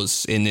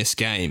doors in this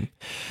game,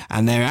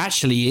 and there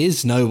actually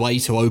is no way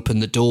to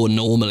open the door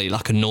normally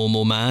like a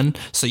normal man.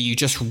 So you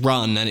just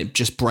run and it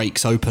just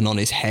breaks open on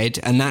his head,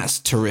 and that's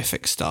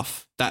terrific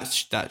stuff.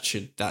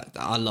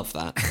 I love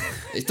that.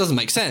 It doesn't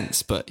make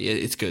sense, but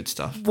it's good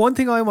stuff. One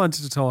thing I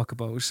wanted to talk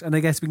about, and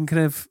I guess we can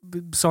kind of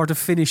sort of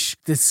finish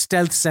this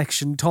stealth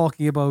section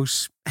talking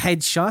about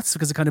headshots,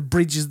 because it kind of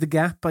bridges the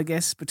gap, I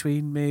guess,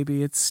 between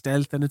maybe it's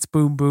stealth and it's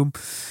boom boom.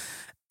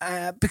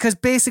 Because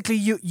basically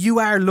you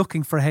are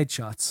looking for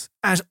headshots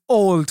at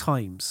all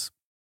times.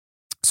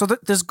 So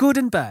there's good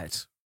and bad,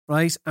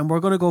 right? And we're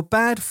going to go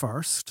bad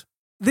first.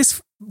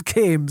 This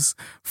game's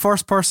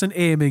first-person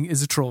aiming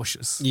is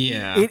atrocious.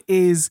 Yeah. It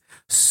is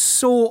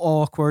so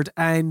awkward,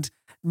 and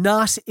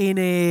not in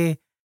a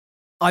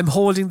I'm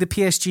holding the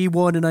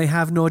PSG-1 and I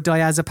have no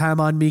diazepam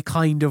on me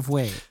kind of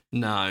way.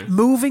 No.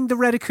 Moving the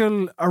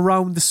reticle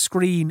around the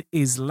screen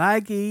is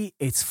laggy,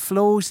 it's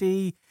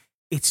floaty,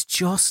 it's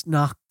just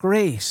not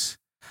great.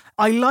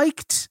 I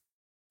liked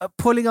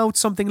pulling out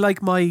something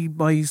like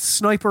my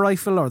sniper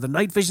rifle or the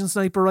night vision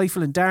sniper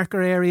rifle in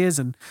darker areas,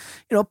 and,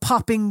 you know,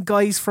 popping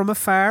guys from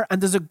afar, and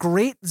there's a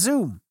great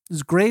zoom.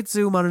 There's great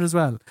zoom on it as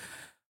well.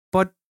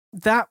 But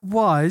that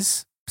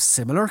was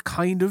similar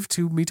kind of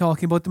to me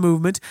talking about the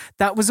movement.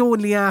 That was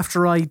only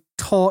after I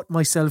taught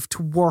myself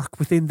to work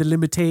within the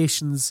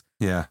limitations.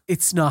 Yeah.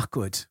 It's not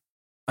good.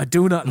 I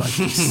do not like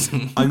this.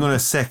 I'm going to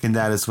second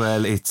that as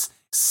well. It's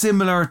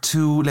similar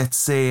to, let's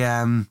say,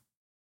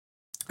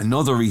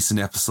 another recent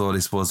episode, I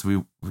suppose,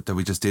 that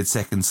we just did,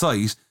 Second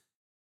Sight.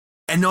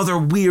 Another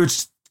weird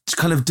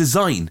kind of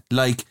design,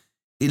 like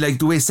the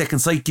way Second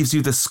Sight gives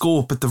you the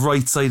scope at the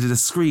right side of the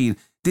screen.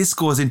 This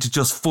goes into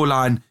just full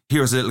on,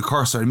 here's a little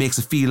cursor, and makes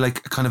it feel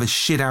like kind of a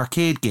shit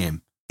arcade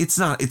game. It's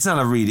not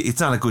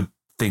a good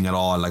thing at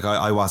all. Like,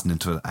 I wasn't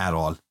into it at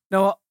all.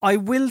 Now, I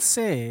will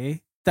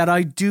say that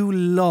I do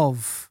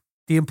love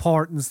the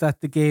importance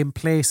that the game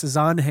places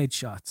on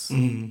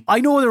headshots. I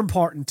know they're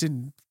important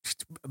in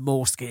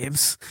most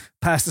games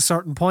past a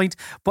certain point,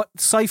 but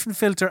Syphon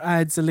Filter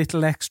adds a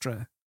little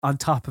extra on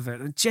top of it.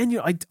 And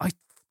genuinely,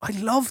 I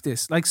love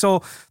this. Like,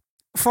 so,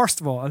 first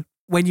of all,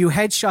 when you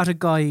headshot a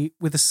guy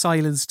with a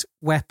silenced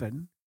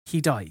weapon, he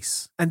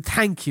dies. And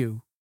thank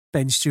you,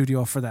 Ben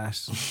Studio, for that.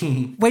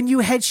 When you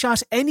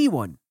headshot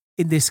anyone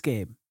in this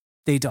game,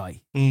 they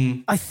die.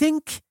 I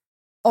think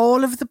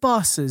all of the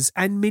bosses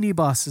and mini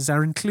bosses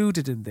are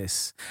included in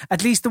this.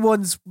 At least the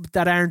ones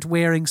that aren't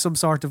wearing some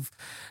sort of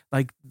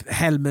like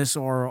helmet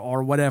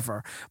or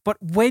whatever. But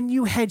when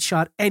you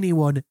headshot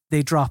anyone,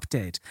 they drop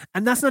dead.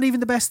 And that's not even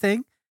the best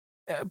thing,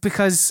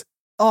 because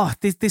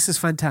this is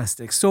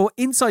fantastic. So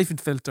in Syphon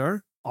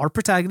Filter, our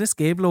protagonist,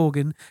 Gabe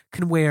Logan,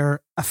 can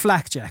wear a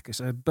flak jacket,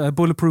 a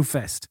bulletproof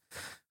vest.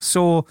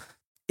 So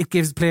it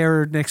gives the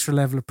player an extra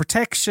level of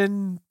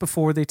protection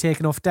before they take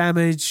enough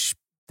damage.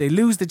 They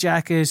lose the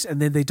jacket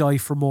and then they die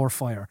for more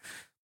fire.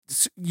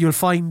 So you'll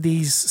find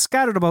these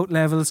scattered about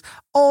levels,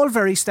 all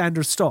very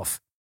standard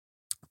stuff.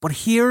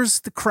 But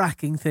here's the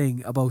cracking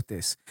thing about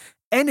this.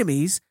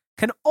 Enemies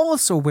can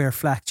also wear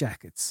flak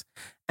jackets.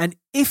 And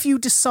if you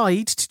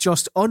decide to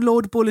just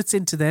unload bullets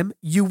into them,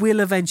 you will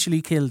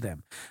eventually kill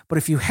them. But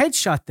if you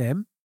headshot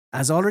them,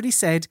 as already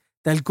said,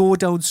 they'll go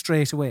down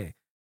straight away.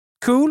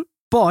 Cool,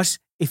 but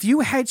if you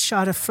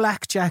headshot a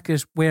flak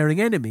jacket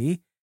wearing enemy,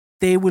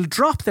 they will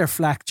drop their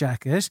flak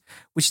jacket,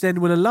 which then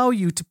will allow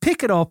you to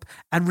pick it up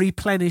and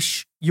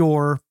replenish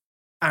your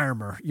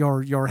armor,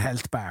 your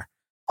health bar.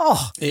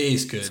 Oh, it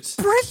is good. It's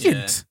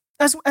brilliant.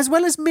 Yeah. As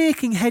well as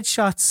making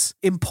headshots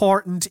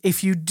important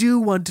if you do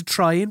want to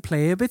try and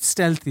play a bit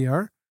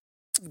stealthier.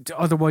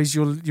 Otherwise,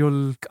 you'll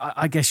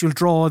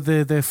draw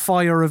the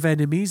fire of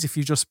enemies if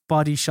you just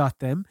body shot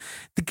them.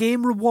 The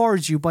game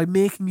rewards you by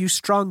making you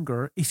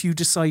stronger if you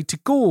decide to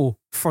go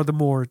for the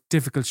more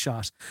difficult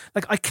shot.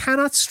 Like, I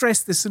cannot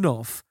stress this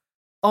enough.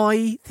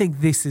 I think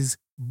this is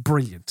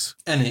brilliant.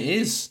 And it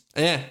is.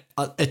 Yeah.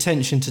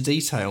 Attention to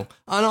detail.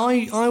 And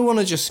I want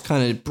to just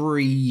kind of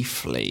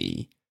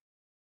briefly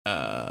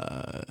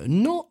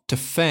not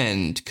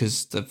defend,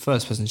 because the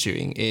first person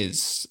shooting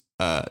is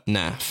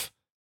naff.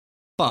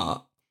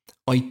 But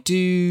I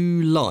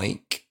do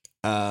like,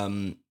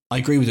 I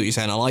agree with what you're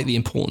saying. I like the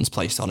importance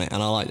placed on it,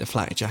 and I like the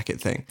flak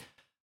jacket thing.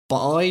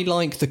 But I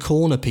like the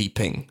corner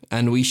peeping,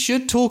 and we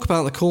should talk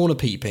about the corner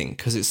peeping,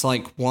 because it's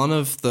like one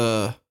of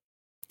the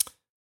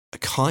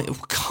kind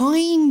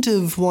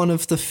of one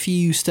of the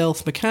few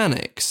stealth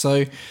mechanics.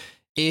 So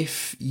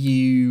if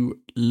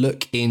you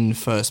look in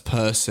first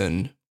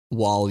person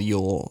while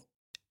you're,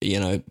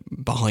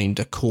 behind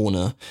a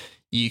corner,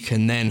 you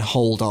can then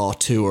hold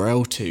R2 or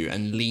L2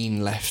 and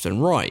lean left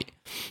and right.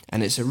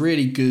 And it's a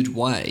really good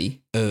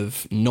way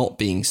of not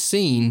being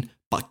seen,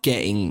 but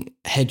getting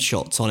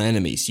headshots on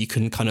enemies. You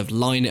can kind of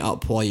line it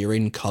up while you're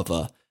in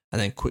cover and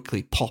then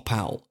quickly pop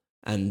out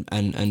and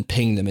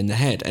ping them in the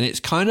head. And it's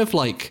kind of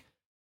like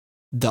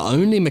the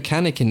only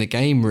mechanic in the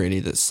game,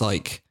 really, that's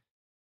like,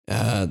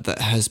 that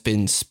has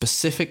been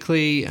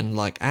specifically and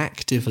like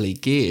actively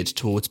geared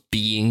towards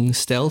being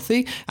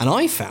stealthy. And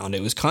I found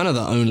it was kind of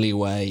the only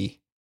way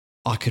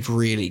I could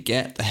really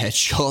get the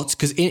headshots,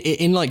 because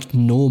in like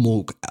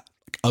normal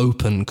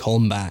open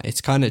combat,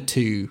 it's kind of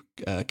too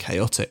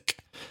chaotic.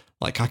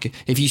 Like,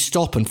 if you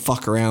stop and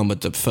fuck around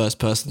with the first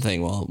person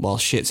thing while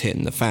shit's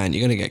hitting the fan,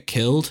 you're gonna get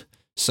killed.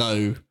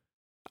 So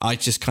I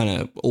just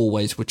kind of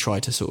always would try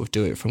to sort of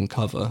do it from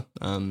cover.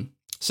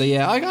 So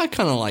yeah, I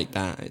kind of like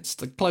that. It's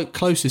the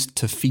closest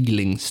to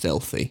feeling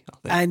stealthy, I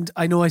think. And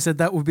I know I said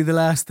that would be the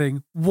last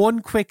thing.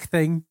 One quick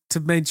thing to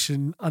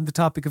mention on the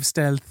topic of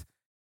stealth: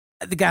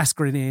 the gas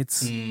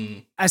grenades.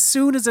 As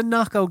soon as a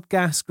knockout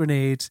gas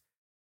grenade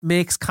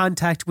makes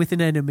contact with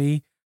an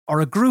enemy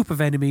or a group of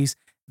enemies,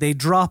 they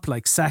drop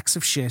like sacks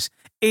of shit.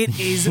 It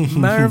is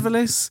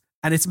marvelous,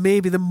 and it's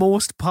maybe the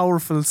most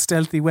powerful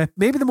stealthy weapon,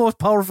 maybe the most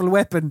powerful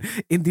weapon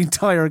in the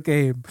entire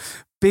game.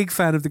 Big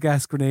fan of the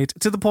gas grenade,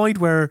 to the point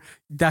where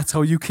that's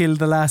how you kill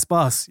the last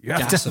boss. You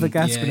have to have a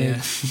gas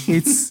grenade.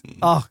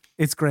 Yeah.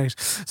 It's great.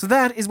 So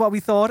that is what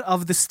we thought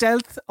of the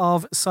stealth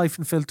of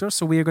Syphon Filter.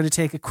 So we are going to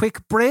take a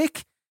quick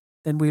break.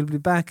 Then we'll be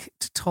back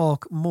to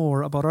talk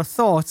more about our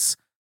thoughts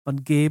on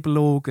Gabe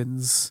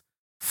Logan's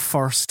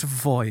first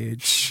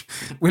voyage.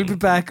 We'll be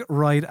back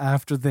right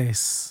after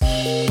this.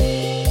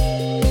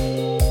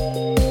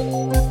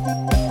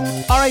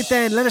 All right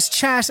then, let us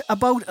chat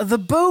about the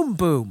boom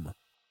boom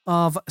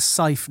of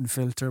Syphon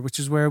Filter, which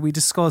is where we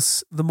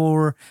discuss the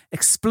more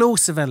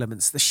explosive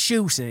elements, the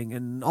shooting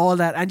and all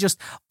that, and just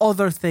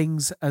other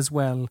things as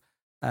well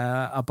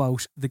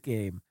about the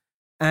game.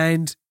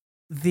 And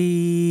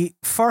the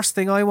first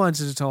thing I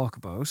wanted to talk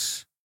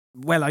about,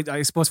 well,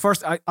 I suppose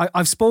first,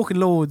 I've spoken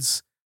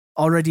loads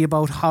already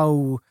about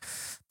how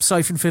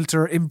Syphon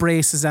Filter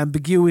embraces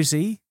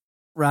ambiguity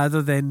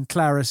rather than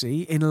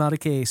clarity in a lot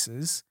of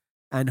cases,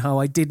 and how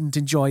I didn't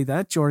enjoy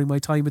that during my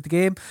time with the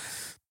game.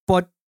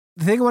 But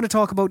the thing I want to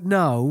talk about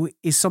now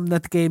is something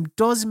that the game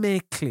does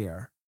make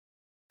clear,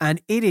 and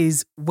it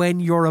is when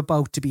you're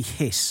about to be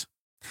hit.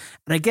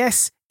 And I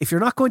guess if you're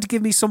not going to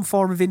give me some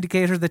form of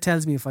indicator that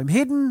tells me if I'm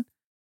hidden,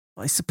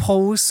 I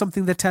suppose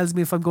something that tells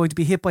me if I'm going to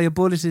be hit by a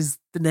bullet is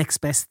the next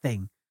best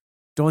thing.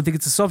 Don't think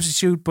it's a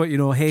substitute, but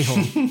hey ho,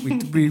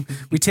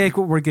 we take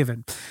what we're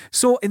given.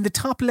 So in the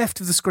top left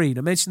of the screen,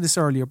 I mentioned this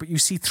earlier, but you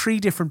see 3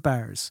 different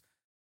bars.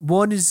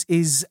 One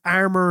is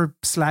armor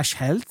 /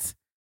 health,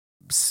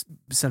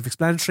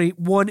 self-explanatory.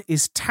 One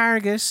is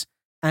target,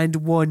 and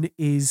one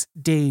is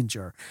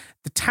danger.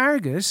 The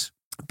target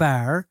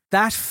bar,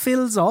 that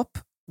fills up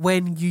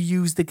when you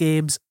use the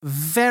game's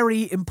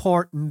very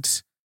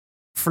important,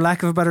 for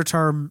lack of a better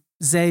term,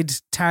 Z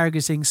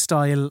targeting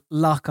style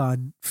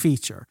lock-on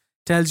feature.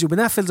 Tells you when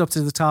that fills up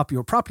to the top,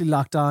 you're properly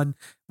locked on.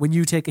 When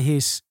you take a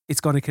hit,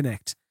 it's going to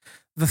connect.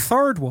 The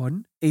third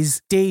one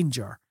is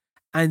danger.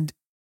 And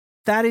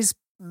that is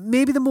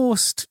maybe the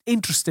most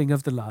interesting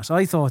of the lot.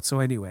 I thought so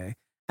anyway.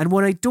 And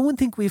one I don't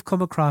think we've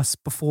come across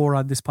before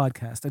on this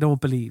podcast. I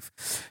don't believe.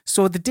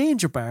 So the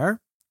danger bar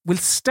will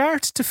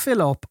start to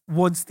fill up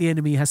once the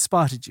enemy has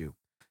spotted you.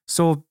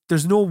 So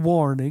there's no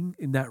warning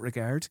in that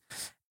regard.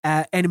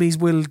 Enemies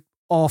will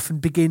often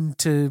begin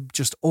to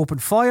just open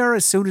fire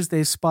as soon as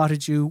they've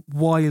spotted you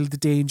while the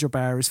danger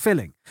bar is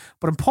filling.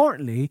 But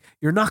importantly,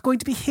 you're not going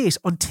to be hit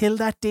until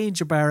that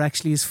danger bar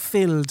actually is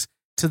filled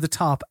to the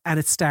top and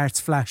it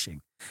starts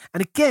flashing.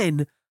 And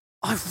again,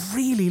 I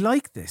really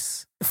like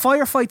this.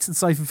 Firefights in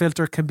Syphon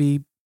Filter can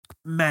be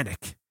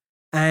manic,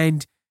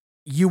 and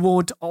you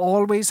won't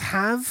always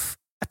have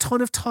a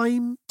ton of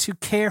time to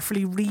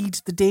carefully read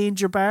the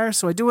danger bar.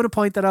 So I do want to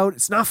point that out.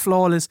 It's not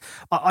flawless.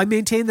 I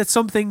maintain that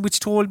something which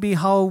told me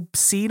how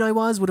seen I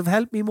was would have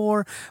helped me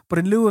more. But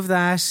in lieu of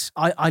that,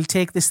 I'll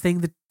take this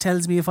thing that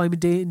tells me if I'm in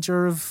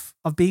danger of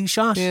being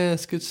shot. Yeah,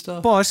 it's good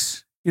stuff.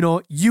 But,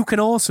 you can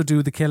also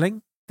do the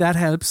killing. That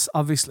helps,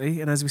 obviously.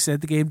 And as we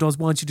said, the game does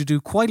want you to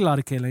do quite a lot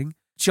of killing.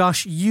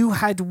 Josh, you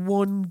had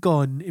one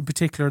gun in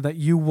particular that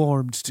you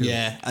warmed to.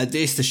 Yeah,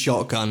 it's the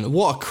shotgun.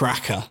 What a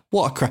cracker.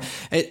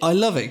 I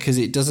love it because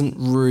it doesn't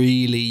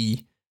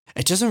really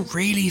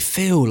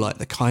feel like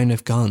the kind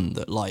of gun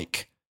that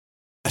like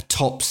a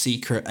top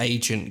secret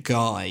agent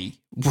guy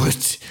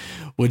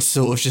would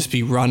sort of just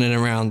be running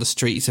around the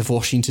streets of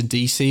Washington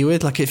DC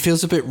with. Like, it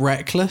feels a bit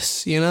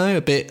reckless, a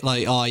bit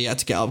like, you had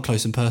to get up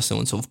close and personal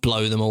and sort of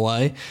blow them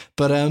away.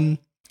 But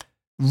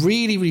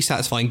really, really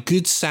satisfying.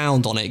 Good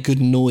sound on it,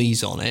 good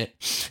noise on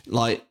it.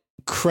 Like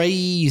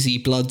crazy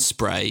blood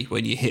spray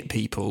when you hit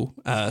people,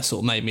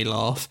 sort of made me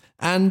laugh.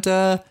 And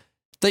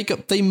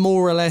they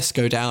more or less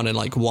go down in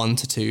like 1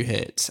 to 2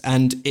 hits.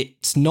 And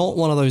it's not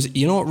one of those.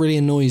 You know what really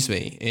annoys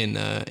me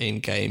in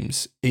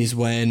games is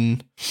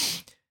when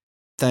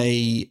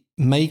they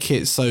make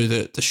it so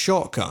that the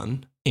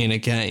shotgun in a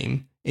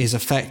game is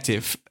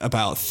effective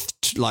about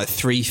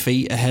 3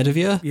 feet ahead of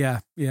you.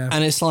 Yeah.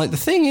 And it's like, the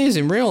thing is,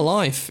 in real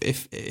life,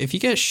 if you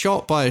get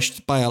shot by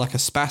like a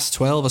SPAS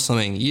 12 or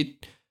something,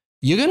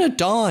 you're gonna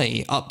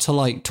die up to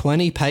like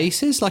 20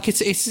 paces. Like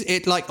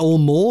it's like, or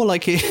more.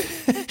 Like it,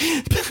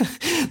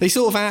 they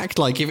sort of act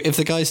like if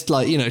the guy's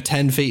like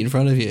 10 feet in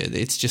front of you,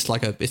 it's just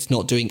like it's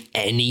not doing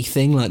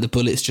anything. Like the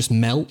bullets just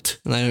melt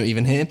and they don't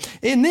even hit.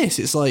 In this,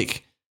 it's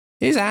like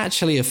it's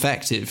actually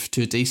effective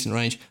to a decent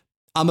range.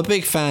 I'm a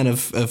big fan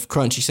of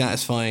crunchy,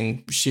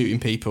 satisfying shooting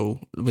people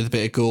with a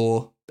bit of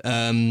gore.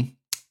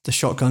 The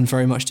shotgun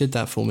very much did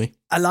that for me.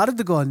 A lot of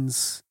the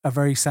guns are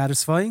very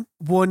satisfying.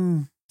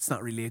 One, it's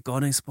not really a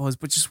gun, I suppose,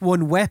 but just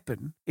one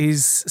weapon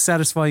is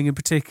satisfying in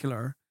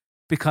particular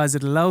because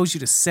it allows you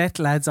to set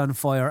lads on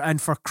fire.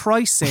 And for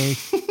Christ's sake,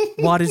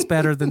 what is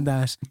better than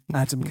that,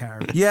 Adam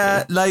Carr?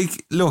 Yeah,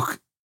 like, look,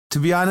 to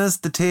be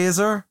honest, the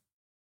taser,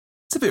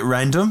 it's a bit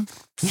random.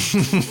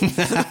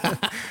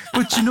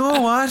 But you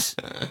know what?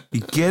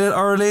 You get it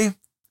early.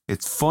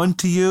 It's fun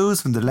to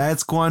use when the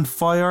lads go on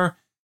fire.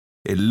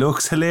 It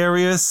looks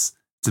hilarious.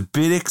 It's a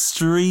bit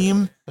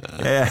extreme.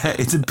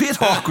 It's a bit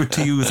awkward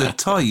to use at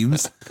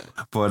times,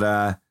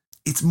 but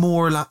it's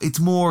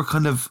more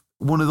kind of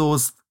one of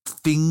those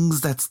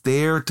things that's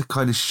there to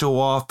kind of show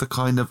off the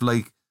kind of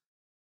like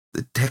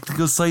the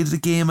technical side of the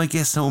game, I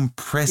guess, how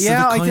impressive.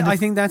 Yeah, I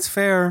think that's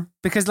fair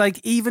because like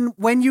even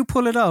when you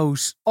pull it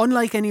out,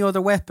 unlike any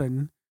other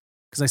weapon,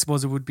 because I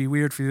suppose it would be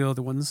weird for the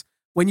other ones,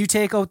 when you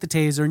take out the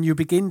taser and you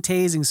begin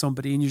tasing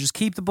somebody and you just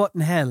keep the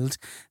button held,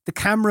 the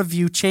camera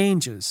view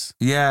changes.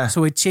 Yeah.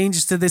 So it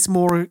changes to this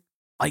more,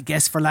 I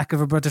guess for lack of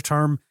a better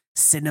term,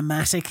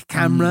 cinematic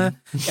camera,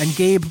 and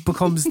Gabe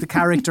becomes the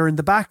character in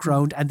the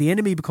background and the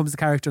enemy becomes the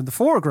character in the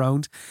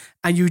foreground,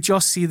 and you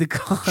just see the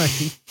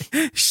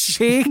guy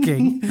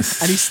shaking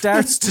and he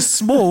starts to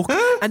smoke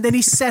and then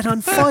he's set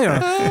on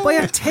fire by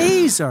a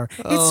taser.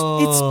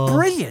 It's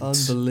brilliant.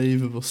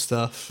 Unbelievable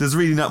stuff. There's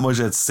really not much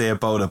to say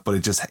about it,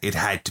 but it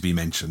had to be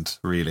mentioned,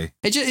 really.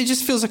 It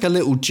just feels like a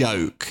little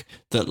joke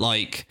that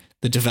like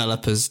the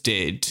developers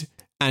did.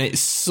 And it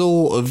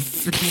sort of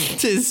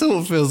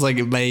feels like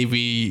it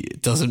maybe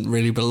doesn't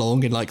really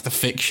belong in like the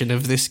fiction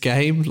of this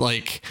game.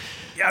 Like,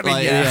 the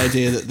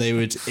idea that they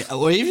would,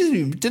 or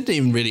even it didn't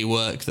even really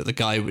work that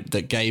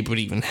that Gabe would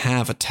even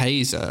have a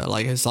taser.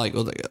 Like it's like,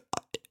 well,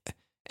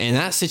 in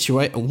that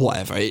situation,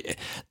 whatever.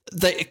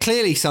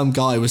 Clearly, some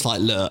guy was like,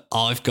 "Look,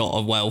 I've got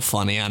a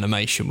funny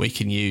animation we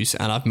can use,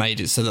 and I've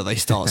made it so that they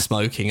start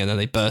smoking and then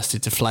they burst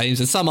into flames."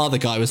 And some other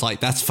guy was like,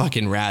 "That's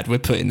fucking rad. We're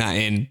putting that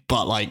in,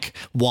 but like,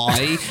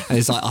 why?" And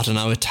it's like, I don't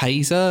know, a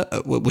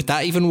taser. Would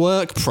that even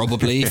work?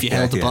 Probably. If you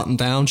held the button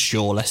down,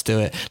 sure, let's do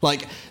it.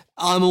 Like,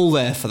 I'm all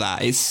there for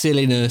that. It's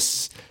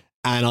silliness.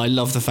 And I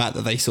love the fact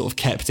that they sort of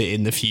kept it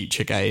in the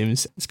future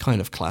games. It's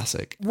kind of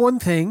classic. One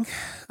thing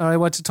I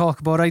want to talk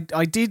about,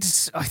 I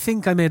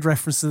think I made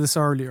reference to this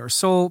earlier.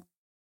 So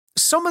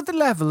some of the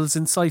levels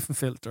in Syphon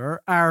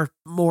Filter are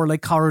more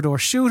like corridor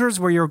shooters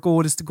where your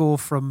goal is to go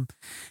from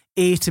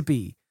A to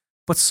B.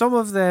 But some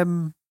of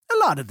them, a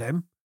lot of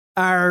them,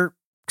 are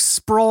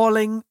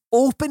sprawling,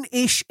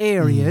 open-ish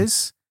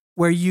areas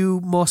where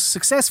you must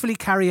successfully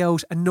carry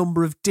out a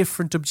number of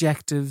different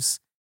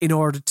objectives in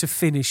order to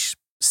finish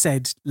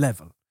said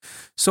level.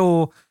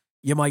 So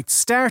you might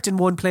start in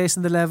one place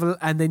in the level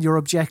and then your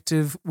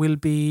objective will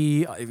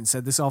be, I even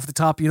said this off the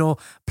top,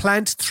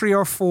 plant 3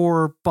 or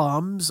 4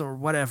 bombs or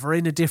whatever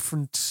in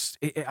 3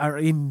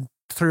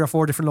 or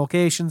 4 different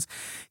locations,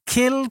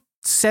 kill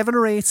 7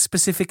 or 8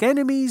 specific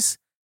enemies,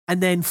 and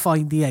then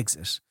find the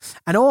exit.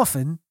 And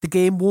often the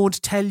game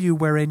won't tell you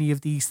where any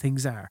of these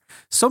things are.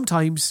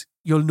 Sometimes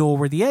you'll know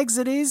where the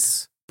exit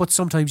is, but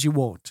sometimes you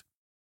won't.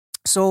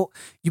 So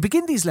you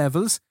begin these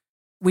levels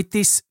with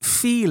this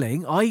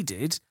feeling, I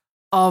did,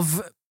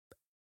 of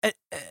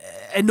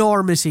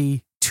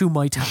enormity to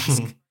my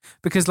task.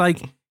 Because,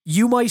 like,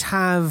 you might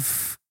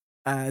have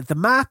the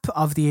map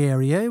of the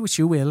area, which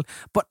you will,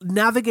 but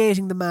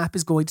navigating the map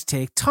is going to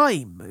take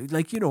time.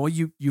 Like,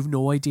 you've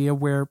no idea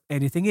where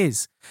anything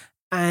is.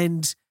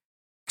 And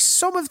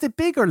some of the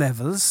bigger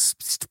levels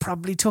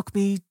probably took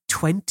me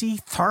 20,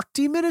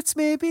 30 minutes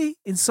maybe,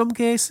 in some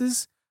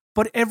cases.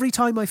 But every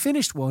time I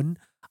finished one,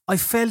 I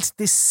felt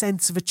this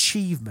sense of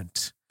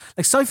achievement.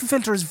 Like, Syphon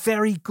Filter is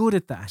very good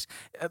at that,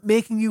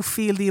 making you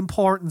feel the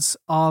importance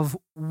of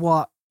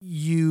what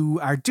you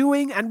are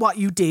doing and what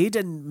you did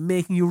and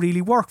making you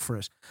really work for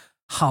it.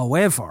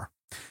 However,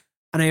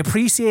 and I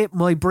appreciate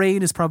my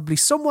brain is probably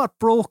somewhat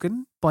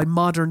broken by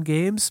modern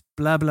games,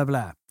 blah, blah,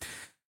 blah.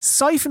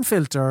 Syphon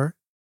Filter,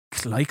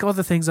 like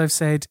other things I've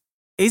said,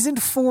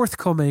 isn't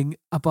forthcoming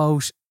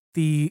about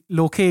the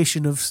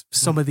location of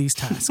some of these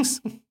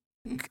tasks.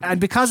 And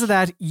because of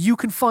that, you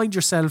can find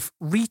yourself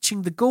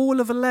reaching the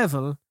goal of a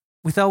level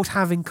without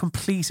having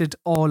completed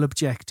all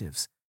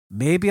objectives.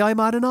 Maybe I'm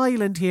on an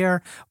island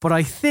here, but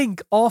I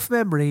think, off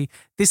memory,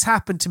 this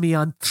happened to me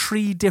on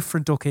 3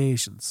 different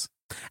occasions.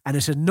 And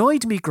it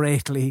annoyed me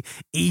greatly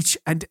each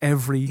and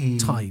every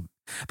time.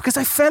 Because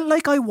I felt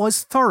like I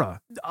was thorough.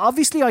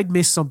 Obviously, I'd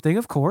missed something,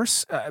 of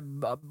course.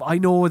 I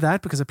know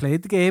that because I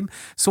played the game.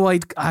 So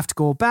I'd have to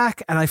go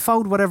back and I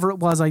found whatever it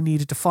was I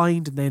needed to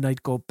find and then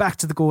I'd go back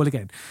to the goal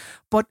again.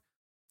 But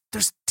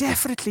there's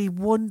definitely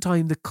one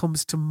time that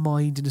comes to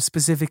mind in a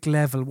specific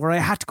level where I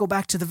had to go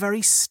back to the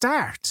very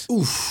start.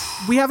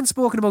 Oof. We haven't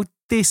spoken about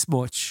this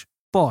much,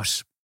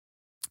 but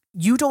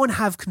you don't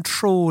have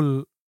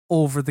control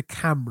over the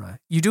camera.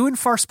 You do in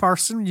first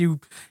person, you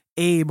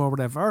aim or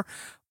whatever,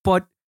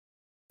 but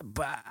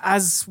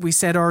as we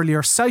said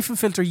earlier, Syphon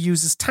Filter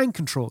uses tank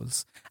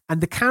controls, and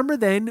the camera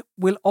then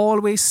will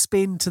always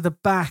spin to the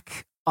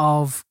back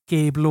of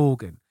Gabe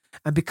Logan.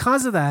 And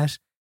because of that,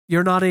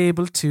 you're not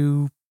able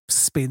to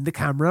spin the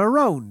camera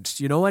around,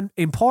 and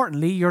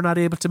importantly, you're not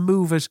able to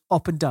move it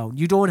up and down.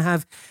 You don't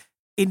have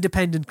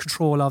independent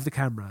control of the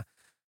camera.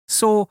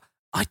 So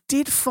I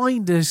did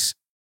find it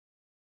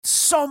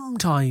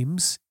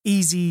sometimes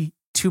easy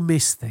to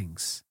miss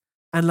things.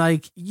 And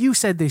like you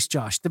said this,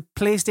 Josh, the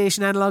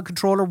PlayStation analog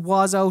controller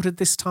was out at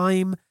this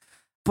time.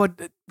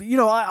 But,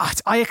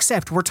 I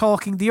accept we're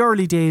talking the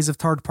early days of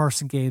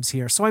third-person games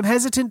here. So I'm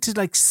hesitant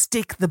to,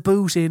 stick the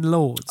boot in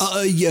loads.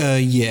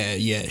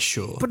 Yeah,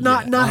 sure. But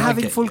not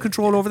having full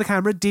control over the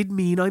camera did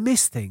mean I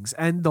missed things.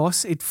 And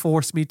thus, it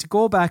forced me to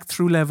go back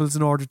through levels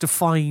in order to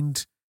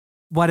find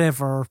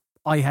whatever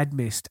I had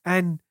missed.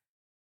 And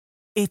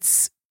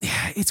it's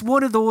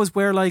one of those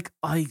where,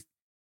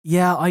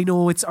 I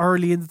know it's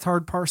early in the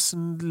third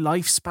person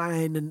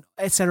lifespan and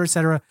et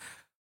cetera,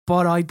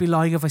 but I'd be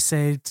lying if I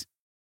said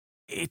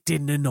it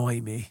didn't annoy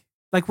me.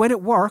 Like, when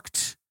it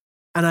worked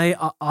and I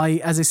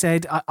as I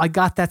said, I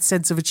got that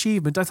sense of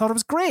achievement, I thought it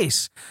was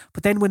great.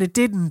 But then when it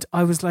didn't,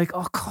 I was like,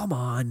 oh, come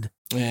on.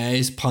 Yeah,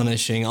 it's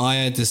punishing. I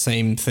had the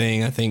same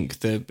thing. I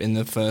think in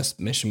the first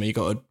mission where you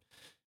got to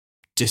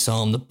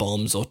disarm the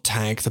bombs or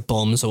tag the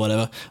bombs or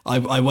whatever,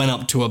 I went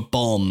up to a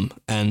bomb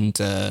and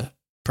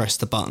press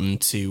the button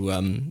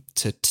to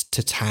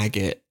tag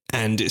it,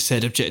 and it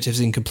said objectives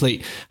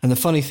incomplete. And the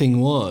funny thing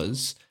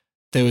was,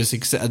 there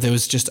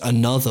was just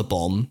another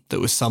bomb that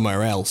was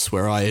somewhere else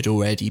where I had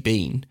already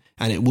been,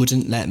 and it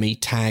wouldn't let me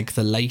tag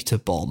the later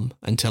bomb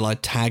until I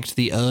tagged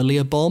the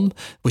earlier bomb,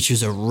 which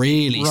is a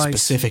really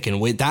specific and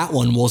weird. That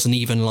one wasn't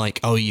even like,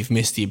 oh, you've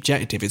missed the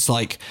objective. It's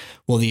like,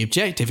 well, the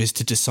objective is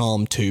to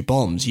disarm 2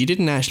 bombs. You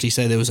didn't actually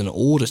say there was an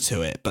order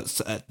to it, but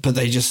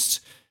they just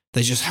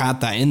They just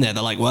had that in there.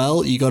 They're like,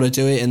 well, you got to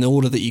do it in the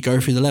order that you go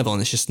through the level,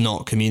 and it's just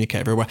not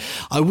communicated very well.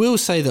 I will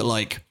say that,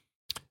 like,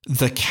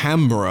 the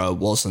camera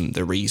wasn't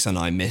the reason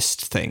I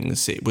missed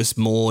things. It was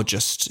more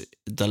just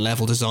the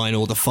level design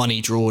or the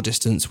funny draw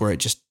distance where it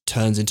just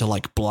turns into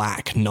like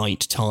black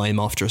night time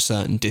after a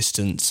certain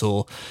distance,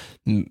 or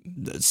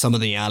some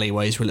of the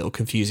alleyways were a little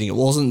confusing. It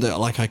wasn't that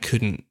like I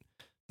couldn't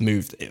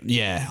move.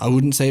 Yeah, I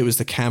wouldn't say it was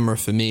the camera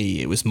for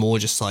me. It was more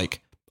just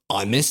like,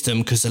 I missed them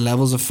because the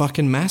levels are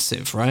fucking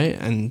massive, right?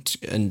 And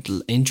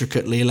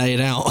intricately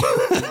laid out.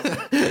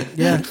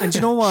 Yeah, and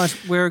you know what?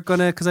 We're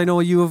gonna, because I know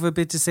you have a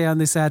bit to say on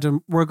this,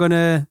 Adam. We're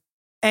gonna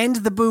end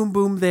the boom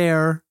boom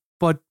there,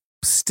 but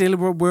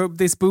still,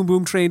 this boom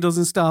boom train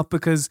doesn't stop,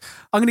 because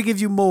I'm gonna give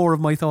you more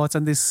of my thoughts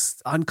on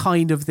this, on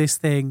kind of this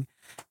thing,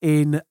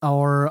 in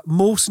our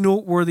most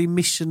noteworthy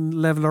mission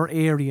level or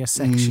area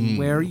section,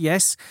 where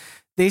yes,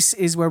 this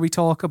is where we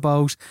talk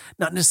about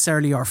not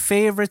necessarily our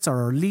favourites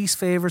or our least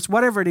favourites,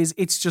 whatever it is.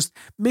 It's just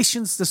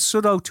missions that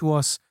stood out to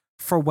us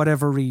for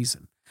whatever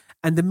reason.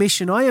 And the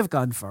mission I have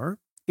gone for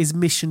is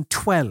mission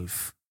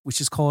 12, which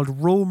is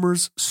called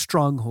Romer's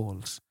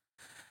Stronghold.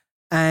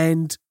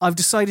 And I've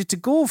decided to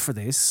go for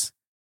this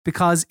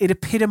because it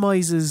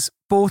epitomizes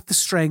both the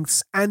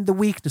strengths and the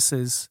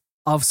weaknesses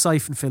of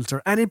Syphon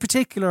Filter, and in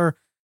particular,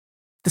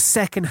 the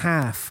second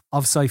half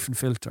of Syphon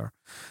Filter.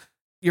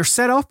 Your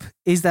setup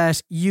is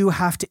that you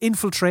have to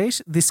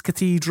infiltrate this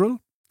cathedral.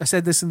 I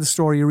said this in the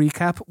story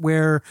recap,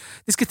 where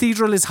this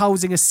cathedral is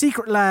housing a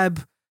secret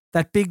lab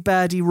that Big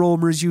Baddie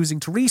Romer is using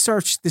to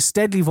research this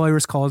deadly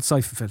virus called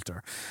Syphon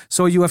Filter.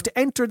 So you have to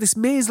enter this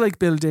maze-like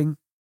building,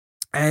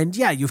 and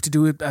yeah, you have to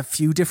do a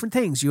few different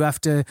things. You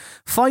have to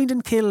find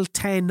and kill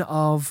 10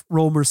 of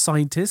Romer's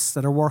scientists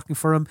that are working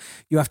for him.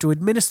 You have to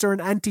administer an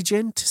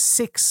antigen to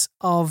 6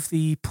 of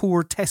the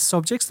poor test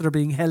subjects that are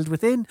being held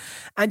within.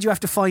 And you have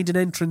to find an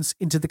entrance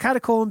into the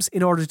catacombs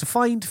in order to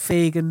find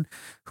Fagin,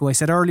 who I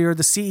said earlier,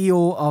 the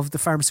CEO of the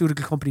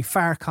pharmaceutical company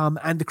Farcom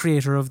and the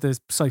creator of the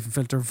Syphon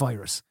Filter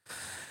virus.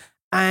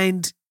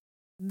 And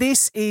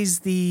this is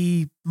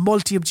the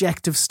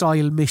multi-objective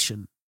style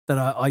mission that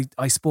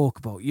I spoke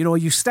about. You know,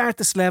 you start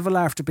this level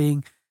after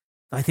being,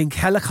 I think,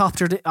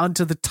 helicoptered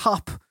onto the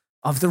top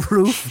of the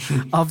roof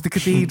of the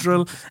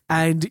cathedral,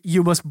 and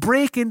you must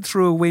break in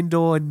through a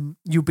window and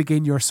you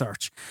begin your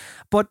search.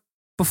 But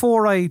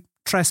before I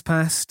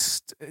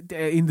trespassed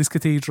in this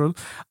cathedral,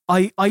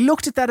 I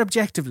looked at that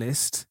objective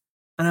list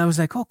and I was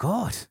like, oh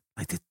God,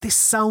 this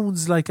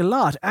sounds like a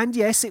lot. And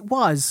yes, it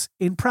was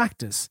in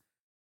practice.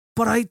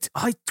 But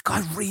I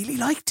really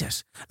liked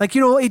it. Like,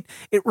 you know, it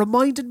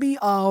reminded me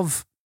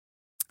of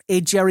a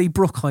Jerry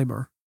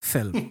Bruckheimer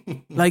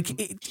film.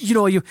 Like, you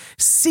know, you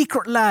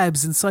secret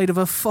labs inside of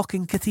a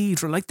fucking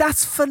cathedral. Like,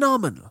 that's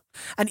phenomenal.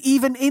 And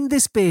even in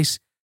this bit,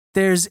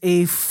 there's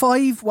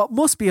what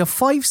must be a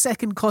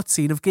 5-second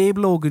cutscene of Gabe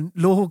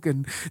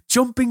Logan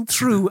jumping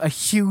through a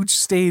huge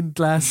stained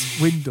glass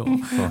window.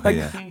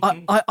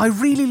 I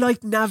really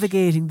like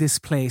navigating this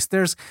place.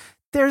 There's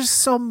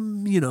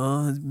some, you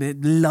know,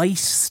 light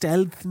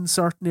stealth in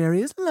certain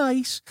areas,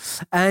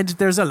 and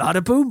there's a lot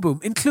of boom boom,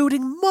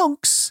 including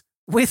monks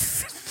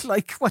with,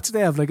 like, what do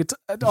they have, like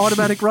an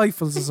automatic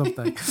rifles or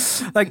something.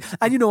 Like,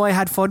 and you know, I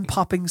had fun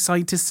popping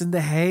scientists in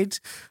the head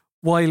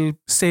while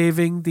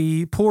saving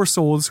the poor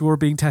souls who were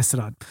being tested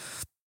on.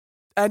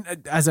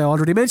 And as I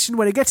already mentioned,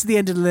 when I get to the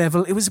end of the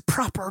level, it was a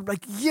proper,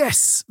 like,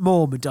 yes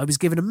moment. I was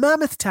given a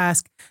mammoth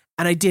task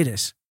and I did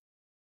it.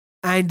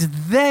 And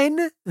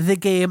then the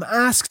game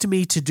asked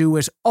me to do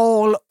it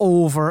all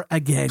over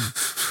again.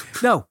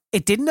 No,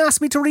 it didn't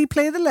ask me to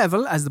replay the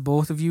level, as the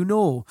both of you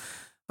know.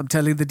 I'm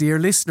telling the dear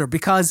listener,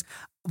 because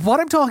what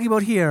I'm talking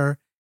about here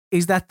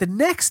is that the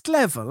next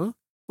level,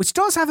 which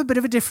does have a bit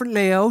of a different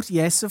layout,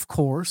 yes, of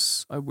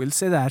course, I will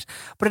say that,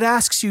 but it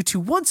asks you to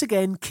once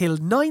again kill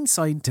 9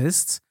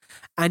 scientists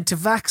and to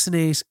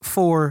vaccinate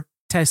 4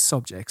 test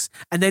subjects,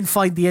 and then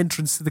find the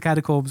entrance to the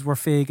catacombs where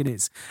Fagin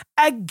is.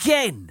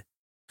 Again!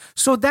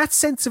 So that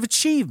sense of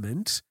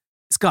achievement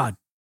is gone.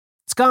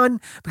 It's gone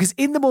because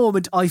in the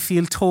moment I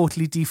feel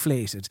totally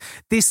deflated.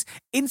 This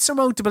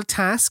insurmountable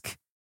task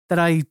that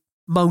I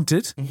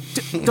mounted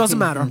doesn't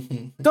matter.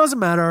 Doesn't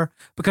matter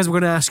because we're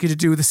going to ask you to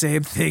do the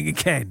same thing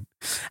again.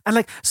 And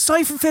like,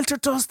 Syphon Filter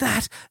does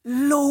that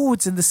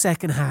loads in the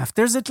second half.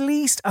 There's at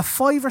least a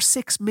 5 or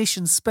 6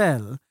 mission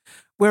spell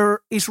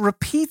where it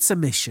repeats a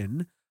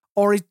mission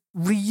or it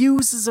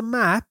reuses a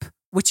map,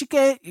 which you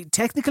get,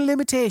 technical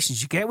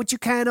limitations, you get what you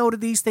can out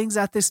of these things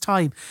at this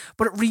time,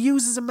 but it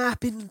reuses a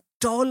map in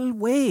dull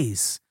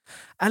ways.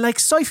 And like,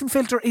 Syphon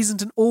Filter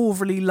isn't an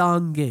overly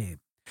long game,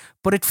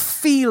 but it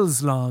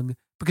feels long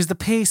because the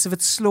pace of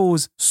it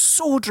slows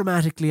so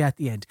dramatically at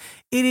the end.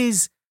 It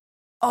is,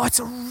 it's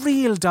a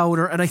real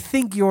downer, and I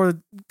think you're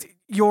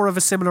of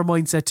a similar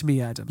mindset to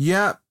me, Adam.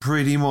 Yeah,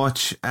 pretty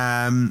much.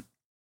 The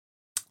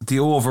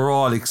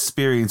overall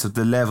experience of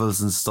the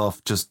levels and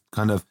stuff, just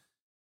kind of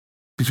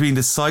between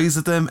the size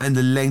of them and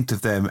the length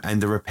of them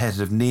and the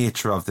repetitive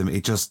nature of them,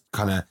 it just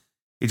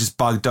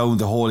bogged down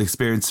the whole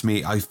experience to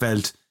me. I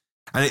felt,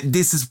 and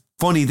this is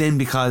funny then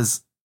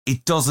because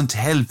it doesn't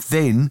help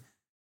then,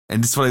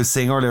 and this is what I was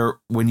saying earlier,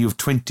 when you have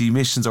 20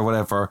 missions or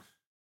whatever,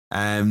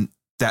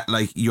 that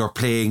like you're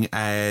playing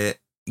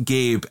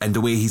Gabe and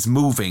the way he's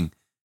moving,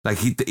 like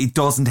it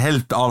doesn't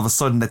help all of a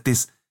sudden that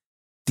these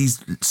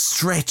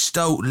stretched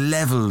out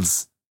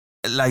levels,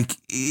 like,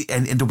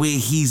 and the way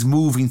he's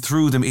moving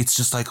through them, it's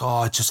just like,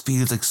 oh, it just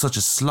feels like such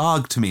a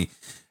slog to me.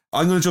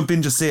 I'm going to jump in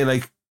and just say,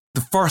 like,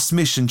 the first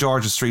mission,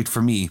 Georgia Street,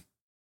 for me,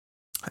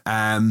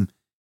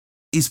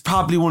 is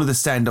probably one of the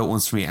standout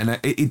ones for me.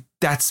 And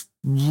that's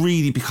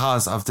really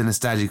because of the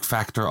nostalgic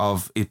factor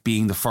of it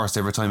being the first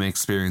ever time I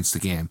experienced the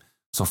game.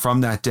 So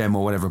from that demo,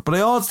 whatever. But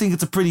I also think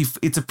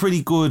it's a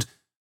pretty good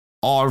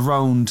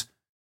all-round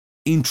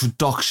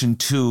introduction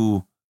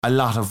to a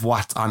lot of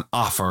what's on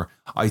offer.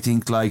 I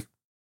think, like,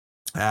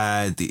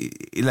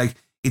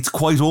 it's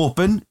quite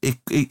open.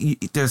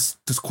 There's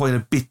quite a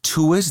bit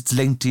to it. It's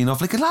lengthy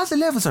enough. Like, a lot of the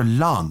levels are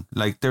long.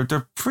 Like, they're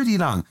pretty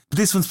long. But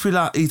this one's pretty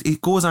long.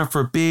 It goes on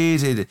for a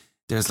bit.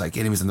 There's like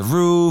enemies on the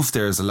roof.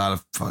 There's a lot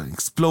of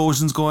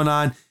explosions going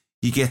on.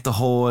 You get the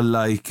whole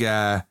like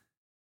the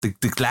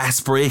glass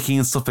breaking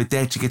and stuff like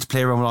that. You get to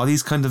play around with all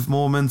these kind of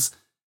moments,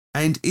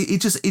 and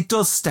it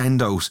does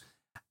stand out.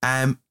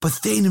 But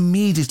then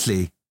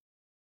immediately,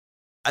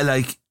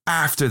 like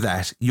after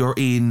that, you're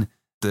in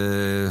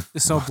the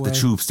subway, the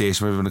tube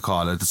station, whatever you want to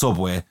call it, the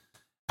subway,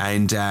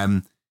 and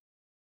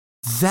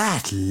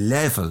that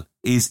level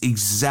is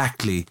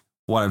exactly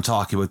what I'm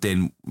talking about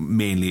then,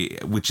 mainly,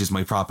 which is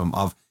my problem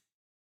of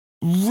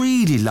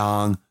really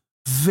long,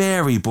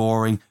 very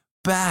boring,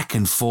 back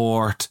and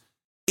forth.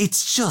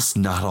 It's just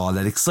not all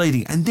that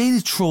exciting. And then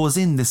it throws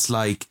in this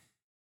like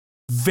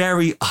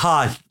very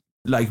odd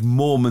like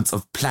moments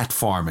of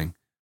platforming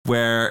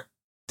where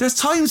there's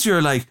times where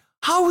you're like,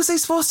 how was I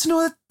supposed to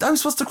know that I was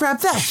supposed to grab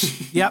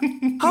that? Yep.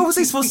 How was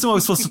I supposed to know I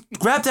was supposed to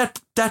grab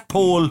that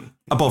pole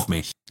above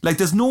me? Like,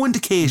 there's no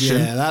indication.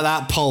 Yeah,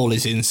 that pole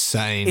is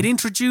insane. It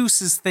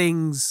introduces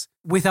things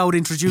without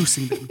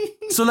introducing them.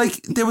 So,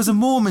 like, there was a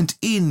moment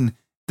in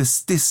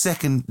this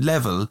second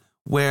level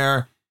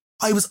where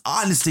I was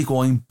honestly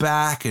going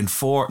back and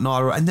forth and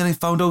all, and then I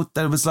found out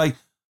that it was like,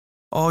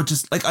 oh,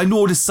 just like, I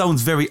know this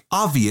sounds very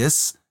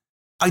obvious.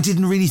 I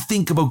didn't really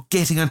think about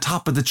getting on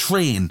top of the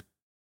train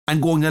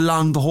and going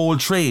along the whole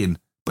train.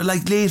 But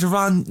like later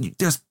on,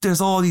 there's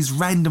all these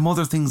random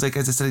other things, like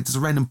as I said, there's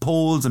random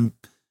poles and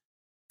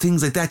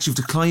things like that you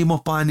have to climb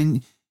up on,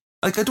 and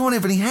like I don't want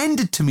everything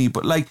handed to me,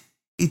 but like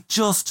it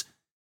just,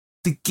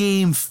 the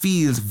game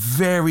feels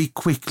very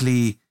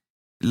quickly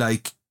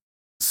like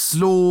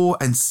slow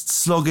and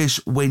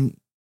sluggish when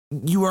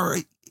you are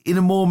in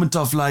a moment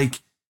of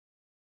like,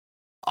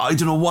 I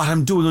don't know what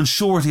I'm doing on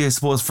shorty, I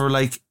suppose, for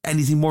like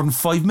anything more than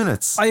 5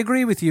 minutes. I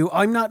agree with you.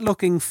 I'm not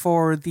looking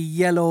for the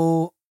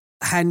yellow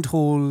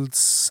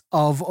handholds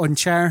of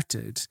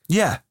Uncharted.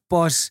 Yeah.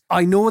 But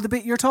I know the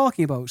bit you're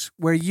talking about,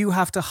 where you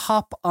have to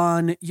hop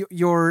on,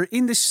 you're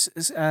in this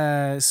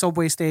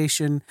subway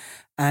station,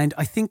 and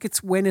I think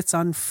it's when it's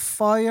on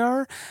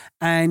fire,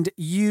 and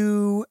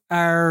you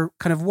are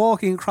kind of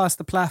walking across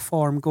the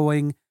platform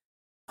going,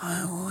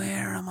 oh,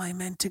 where am I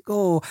meant to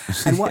go?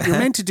 And what you're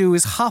meant to do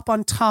is hop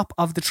on top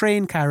of the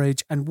train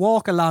carriage and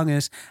walk along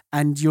it,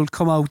 and you'll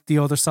come out the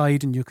other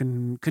side and you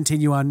can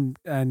continue on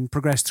and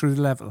progress through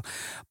the level.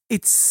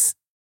 It's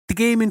the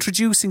game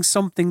introducing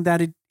something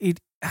that it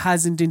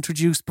hasn't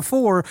introduced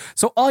before,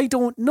 so I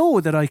don't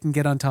know that I can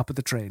get on top of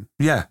the train.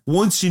 Yeah,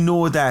 once you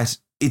know that,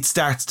 it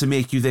starts to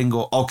make you then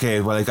go,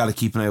 okay, well, I got to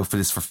keep an eye out for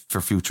this for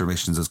future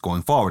missions as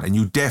going forward. And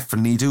you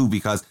definitely do,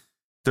 because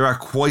there are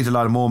quite a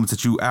lot of moments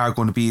that you are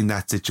going to be in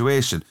that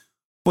situation.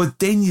 But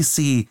then you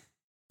see,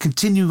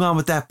 continuing on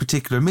with that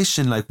particular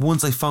mission, like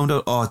once I found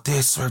out, oh,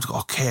 this,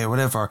 okay,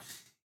 whatever,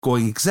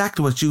 going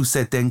exactly what you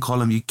said then,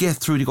 Colm, you get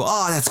through, you go,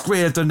 oh, that's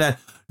great, I've done that.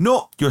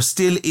 No, you're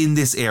still in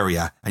this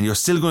area, and you're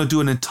still going to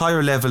do an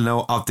entire level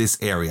now of this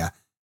area.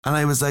 And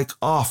I was like,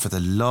 oh, for the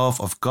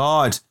love of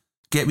God,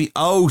 get me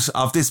out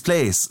of this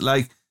place.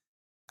 Like,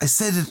 I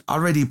said it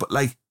already, but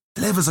like,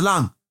 the levels are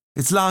long.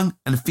 It's long,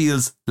 and it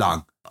feels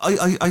long.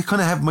 I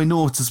kind of have my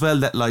notes as well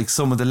that like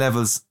some of the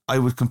levels I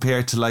would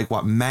compare to like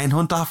what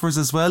Manhunt offers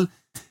as well.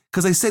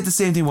 Because I said the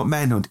same thing with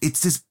Manhunt.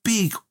 It's this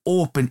big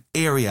open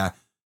area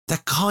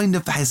that kind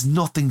of has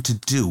nothing to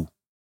do.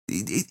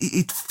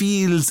 It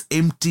feels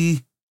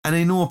empty. And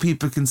I know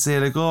people can say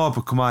like, oh,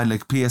 but come on,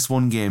 like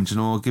PS1 games, you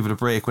know, give it a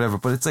break, whatever.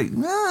 But it's like,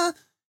 nah,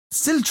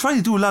 still trying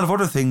to do a lot of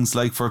other things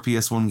like for a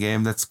PS1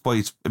 game. That's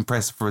quite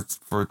impressive for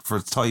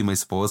its time, I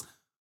suppose.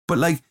 But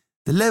like,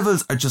 the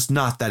levels are just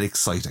not that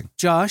exciting.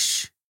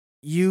 Josh,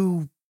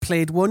 you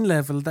played one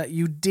level that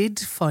you did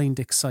find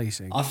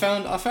exciting. I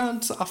found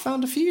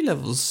a few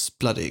levels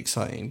bloody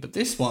exciting, but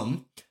this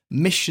one,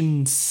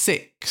 Mission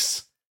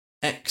 6,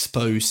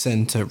 Expo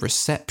Center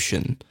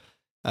Reception,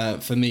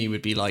 for me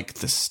would be like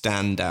the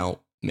standout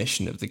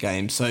mission of the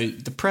game. So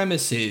the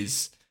premise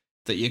is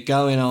that you're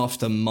going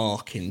after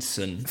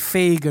Markinson.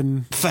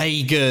 Fagan.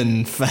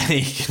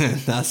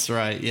 That's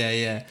right.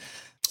 Yeah.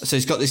 So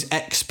it's got this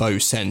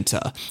expo center,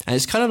 and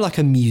it's kind of like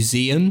a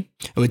museum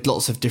with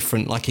lots of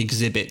different like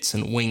exhibits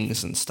and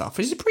wings and stuff,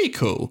 which is pretty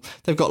cool.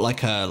 They've got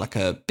like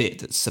a bit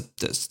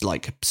that's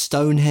like a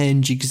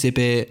Stonehenge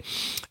exhibit,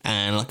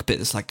 and like a bit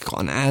that's like got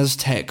an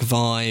Aztec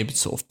vibe,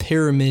 sort of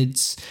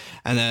pyramids,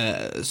 and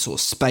a sort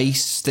of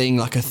space thing,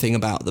 like a thing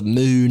about the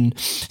moon.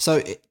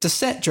 So the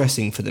set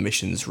dressing for the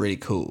mission is really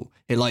cool.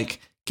 It like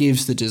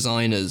gives the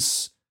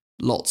designers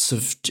lots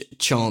of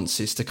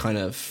chances to kind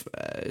of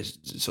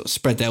sort of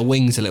spread their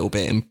wings a little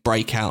bit and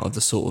break out of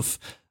the sort of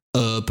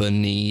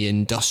urban-y,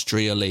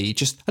 industrially,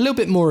 just a little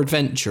bit more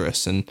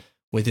adventurous. And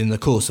within the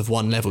course of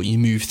one level, you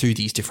move through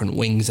these different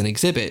wings and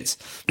exhibits,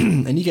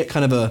 and you get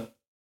kind of a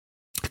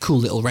cool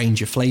little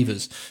range of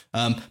flavours.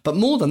 But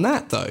more than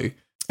that, though,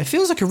 it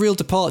feels like a real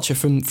departure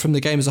from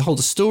the game as a whole.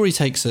 The story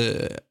takes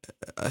a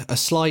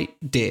slight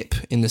dip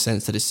in the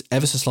sense that it's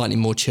ever so slightly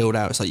more chilled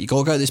out. It's like, you got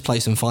to go to this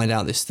place and find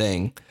out this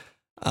thing.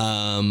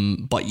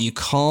 But you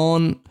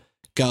can't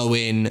go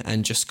in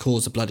and just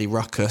cause a bloody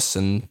ruckus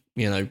and,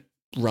 you know,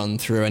 run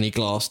through any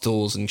glass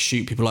doors and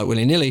shoot people like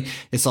willy-nilly.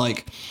 It's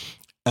like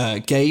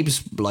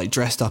Gabe's like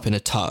dressed up in a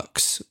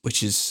tux,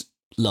 which is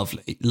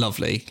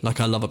lovely.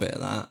 Like, I love a bit of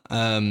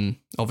that.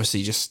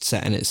 Obviously just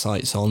setting its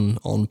sights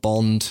on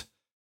Bond.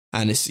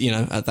 And it's, you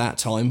know, at that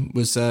time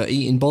was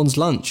eating Bond's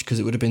lunch, because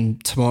it would have been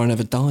Tomorrow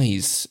Never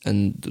Dies,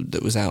 and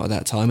that was out at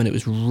that time, and it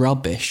was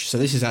rubbish. So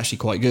this is actually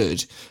quite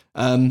good.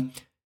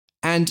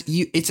 And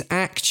it's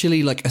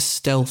actually like a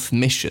stealth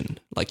mission.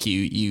 Like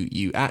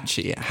you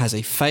actually, it has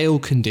a fail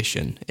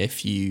condition.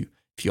 If you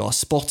are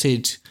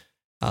spotted,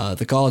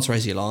 the guards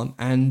raise the alarm,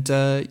 and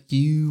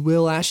you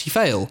will actually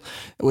fail.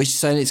 Which is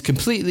saying it's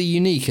completely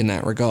unique in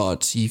that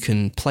regard. You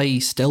can play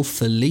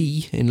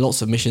stealthily in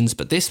lots of missions,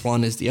 but this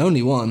one is the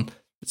only one.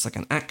 It's like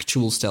an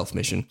actual stealth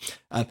mission.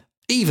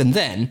 Even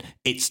then,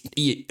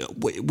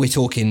 we're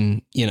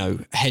talking, you know,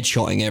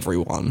 headshotting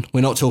everyone. We're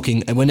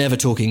never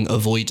talking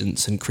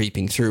avoidance and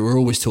creeping through. We're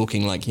always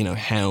talking like, you know,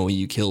 how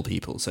you kill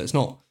people. So it's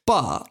not.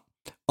 But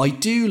I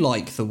do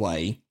like the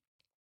way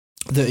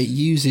that it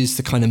uses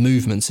the kind of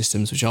movement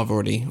systems, which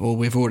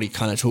we've already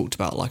kind of talked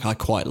about. Like, I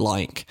quite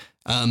like.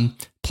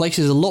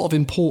 Places a lot of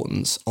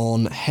importance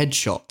on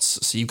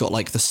headshots. So you've got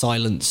like the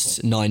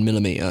silenced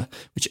 9mm,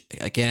 which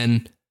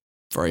again,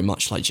 very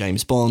much like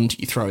James Bond,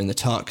 you throw in the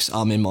tux,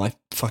 I'm in my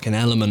fucking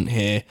element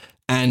here,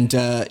 and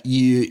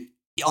you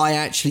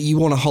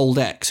want to hold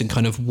X and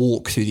kind of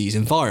walk through these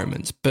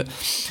environments. But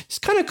it's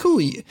kind of cool.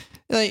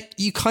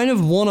 You kind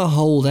of want to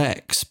hold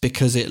X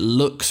because it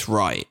looks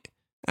right.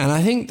 And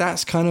I think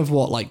that's kind of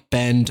what like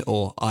Bend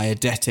or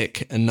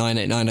Eidetic and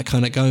 989 are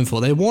kind of going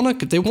for. They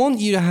want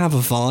you to have a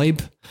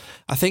vibe.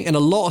 I think in a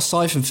lot of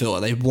Syphon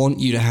Filter, they want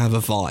you to have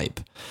a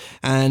vibe.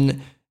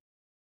 And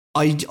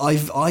I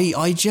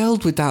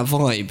gelled with that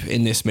vibe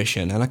in this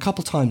mission, and a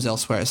couple times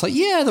elsewhere. It's like,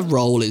 yeah, the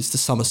roll is the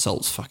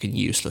somersault's fucking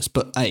useless,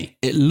 but hey,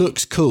 it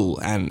looks cool,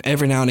 and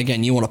every now and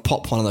again you want to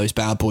pop one of those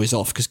bad boys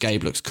off because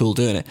Gabe looks cool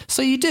doing it.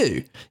 So you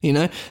do, you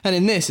know. And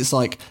in this, it's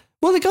like,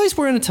 well, the guy's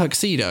wearing a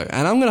tuxedo,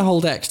 and I'm going to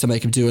hold X to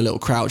make him do a little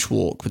crouch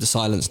walk with the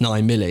silenced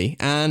 9mm,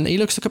 and he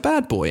looks like a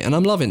bad boy, and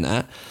I'm loving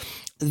that.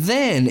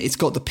 Then it's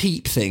got the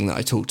peep thing that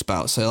I talked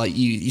about. So like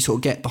you sort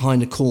of get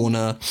behind a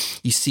corner,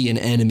 you see an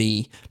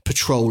enemy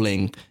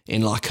patrolling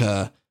in like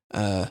an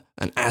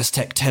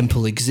Aztec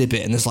temple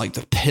exhibit, and there's like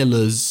the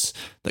pillars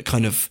that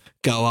kind of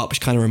go up, which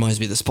kind of reminds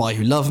me of The Spy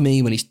Who Loved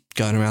Me when he's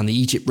going around the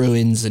Egypt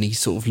ruins and he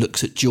sort of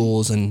looks at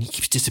Jaws and he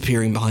keeps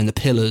disappearing behind the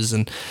pillars,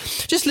 and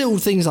just little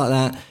things like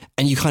that.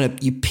 And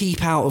you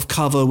peep out of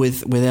cover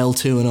with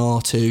L2 and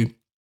R2,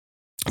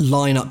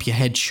 line up your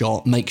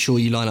headshot, make sure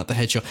you line up the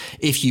headshot.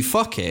 If you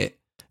fuck it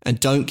and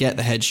don't get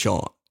the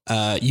headshot,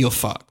 you're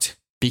fucked,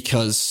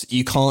 because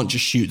you can't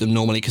just shoot them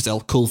normally because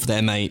they'll call for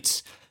their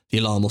mates, the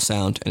alarm will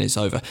sound, and it's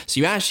over. So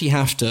you actually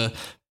have to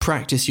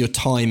practice your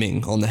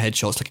timing on the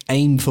headshots, like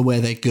aim for where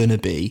they're gonna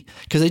be,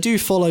 because they do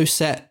follow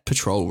set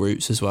patrol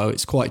routes as well.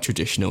 It's quite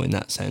traditional in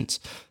that sense.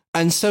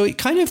 And so it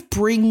kind of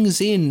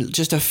brings in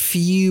just a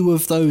few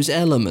of those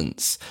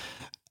elements.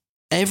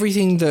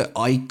 Everything that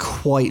I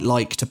quite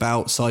liked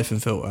about Syphon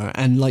Filter,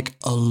 and like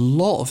a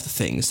lot of the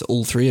things that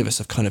all three of us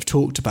have kind of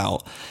talked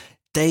about,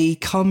 they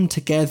come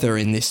together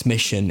in this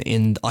mission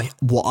in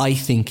what I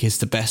think is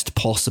the best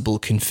possible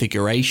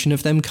configuration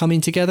of them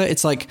coming together.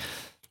 It's like,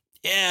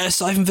 yeah,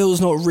 Syphon Filter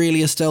is not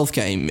really a stealth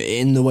game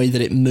in the way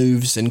that it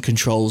moves and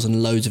controls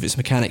and loads of its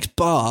mechanics,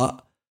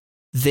 but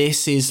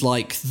this is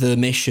like the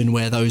mission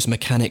where those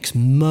mechanics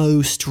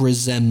most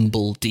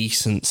resemble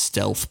decent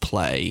stealth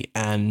play,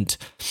 and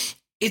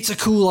it's a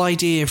cool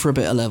idea for a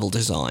bit of level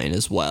design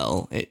as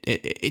well.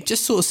 It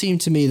just sort of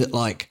seemed to me that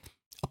like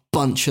a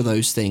bunch of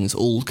those things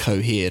all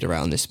cohered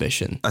around this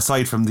mission.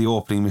 Aside from the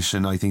opening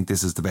mission, I think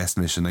this is the best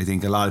mission. I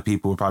think a lot of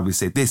people would probably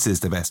say this is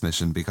the best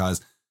mission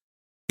because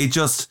it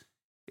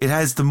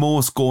has the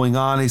most going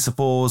on, I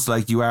suppose.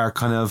 Like, you are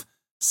kind of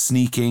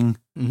sneaking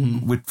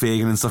with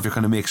Fagin and stuff. You're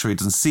kind of make sure he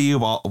doesn't see you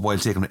while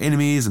taking out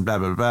enemies and blah,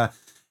 blah, blah.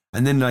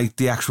 And then like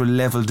the actual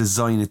level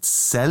design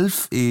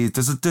itself,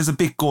 there's a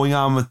bit going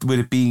on with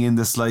it being in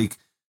this like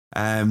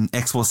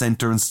expo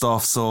centre and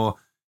stuff. So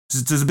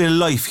there's a bit of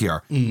life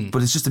here,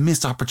 but it's just a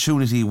missed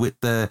opportunity with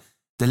the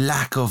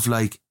lack of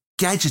like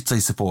gadgets, I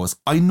suppose.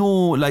 I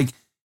know, like,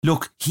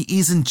 look, he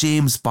isn't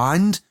James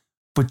Bond,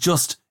 but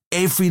just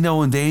every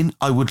now and then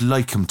I would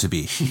like him to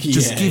be.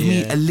 Just give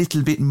me a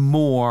little bit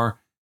more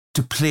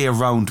to play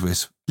around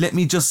with. Let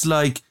me just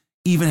like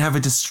even have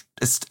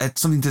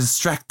something to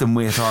distract them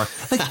with, or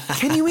like,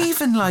 can you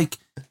even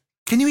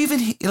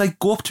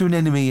go up to an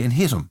enemy and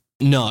hit him?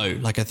 No,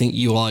 like I think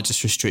you are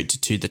just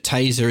restricted to the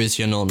taser is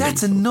your non-lethal.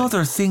 That's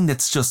another thing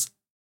that's just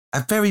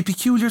a very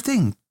peculiar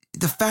thing.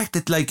 The fact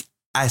that like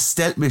a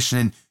stealth mission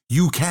and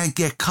you can't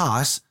get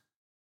caught,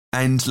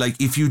 and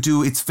like if you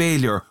do, it's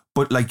failure,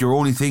 but like your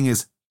only thing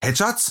is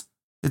headshots.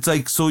 It's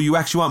like, so you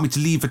actually want me to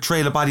leave a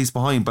trail of bodies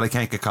behind, but I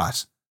can't get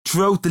caught.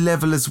 Throughout the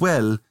level as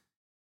well,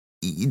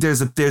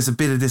 there's a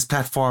bit of this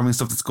platforming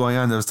stuff that's going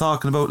on that I was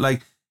talking about.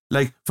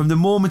 Like from the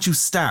moment you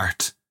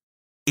start,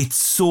 it's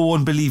so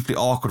unbelievably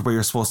awkward where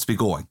you're supposed to be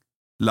going.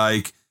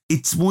 Like,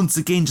 it's once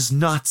again just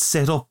not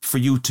set up for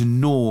you to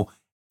know,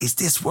 is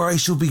this where I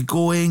should be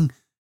going?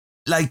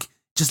 Like,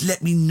 just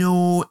let me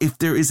know if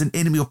there is an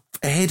enemy up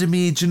ahead of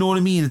me. Do you know what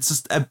I mean? It's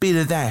just a bit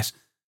of that.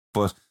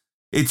 But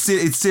it's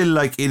still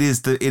like, it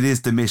is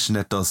the mission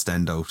that does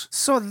stand out.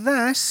 So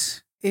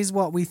that is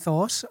what we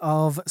thought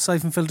of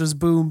Syphon Filter's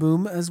Boom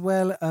Boom, as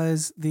well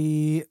as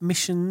the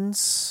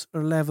missions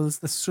or levels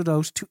that stood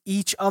out to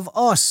each of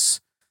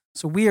us.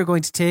 So we are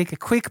going to take a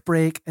quick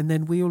break, and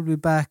then we will be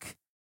back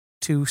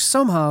to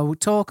somehow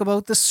talk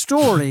about the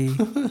story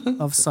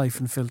of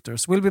Syphon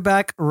Filters. We'll be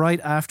back right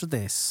after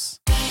this.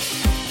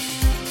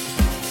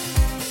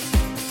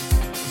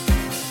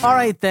 All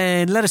right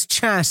then, let us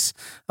chat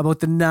about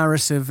the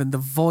narrative and the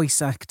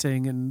voice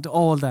acting and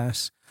all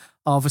that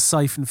of a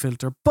Syphon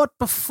Filter. But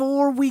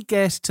before we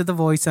get to the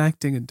voice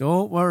acting, and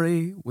don't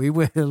worry, we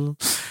will,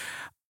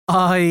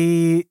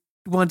 I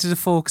wanted to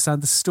focus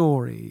on the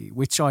story,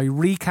 which I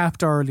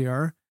recapped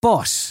earlier.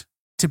 But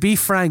to be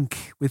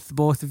frank with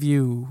both of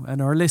you and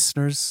our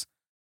listeners,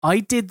 I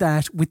did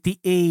that with the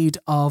aid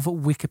of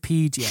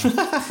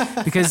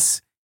Wikipedia.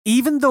 Because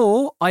even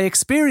though I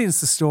experienced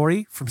the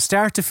story from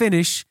start to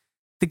finish,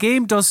 the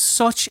game does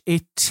such a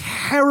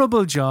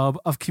terrible job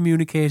of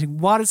communicating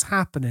what is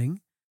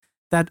happening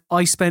that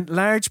I spent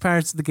large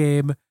parts of the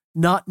game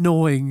not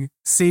knowing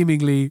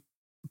seemingly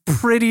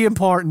pretty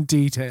important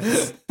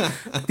details.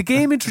 The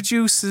game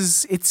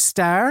introduces its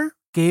star,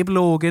 Gabe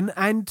Logan,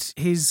 and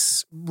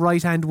his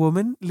right-hand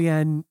woman,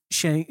 Lian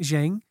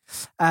Zheng,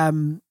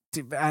 and,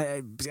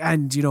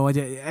 you know,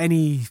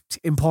 any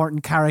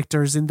important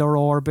characters in their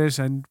orbit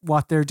and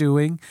what they're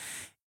doing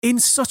in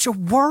such a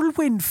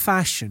whirlwind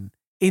fashion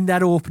in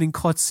that opening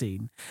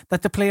cutscene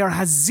that the player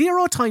has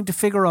zero time to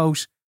figure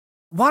out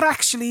what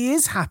actually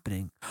is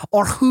happening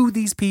or who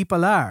these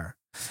people are.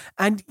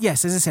 And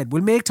yes, as I said,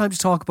 we'll make time to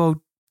talk about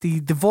the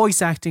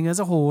voice acting as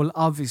a whole,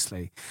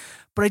 obviously.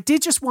 But I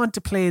did just want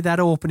to play that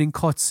opening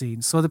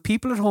cutscene so the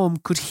people at home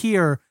could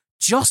hear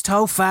just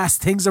how fast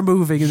things are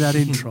moving in that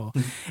intro.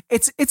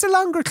 It's a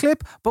longer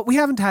clip, but we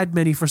haven't had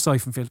many for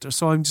Syphon Filter,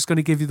 so I'm just going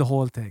to give you the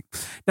whole thing.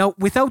 Now,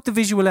 without the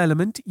visual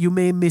element, you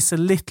may miss a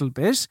little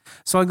bit.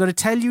 So I'm going to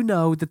tell you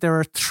now that there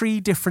are 3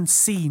 different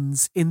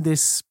scenes in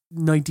this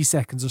 90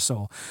 seconds or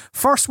so.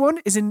 First one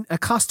is in a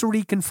Costa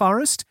Rican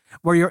forest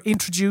where you're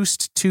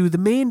introduced to the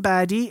main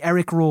baddie,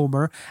 Eric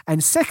Romer,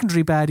 and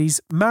secondary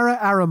baddies, Mara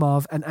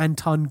Aramov and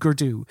Anton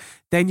Gurdu.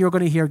 Then you're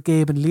going to hear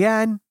Gabe and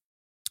Lian.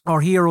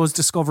 Our heroes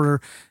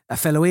discover a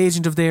fellow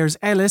agent of theirs,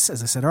 Ellis,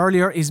 as I said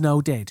earlier, is now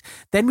dead.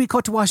 Then we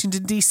cut to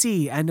Washington,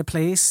 D.C. and a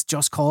place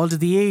just called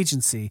The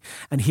Agency.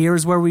 And here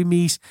is where we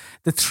meet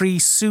the 3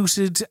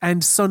 suited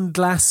and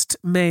sunglassed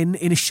men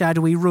in a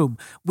shadowy room.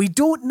 We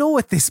don't know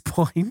at this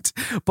point,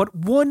 but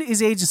one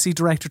is Agency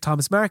Director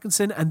Thomas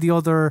Markinson and the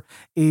other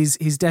is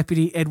his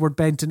deputy, Edward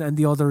Benton, and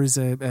the other is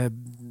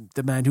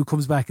the man who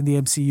comes back in the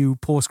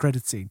MCU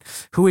post-credit scene,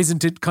 who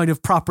isn't kind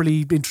of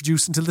properly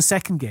introduced until the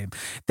second game.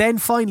 Then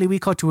finally we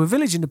cut to a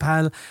village in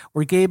Nepal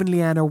where Gabe and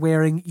Lian are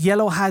wearing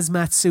yellow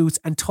hazmat suits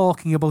and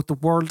talking about the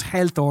World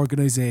Health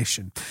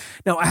Organization.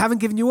 Now, I haven't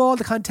given you all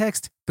the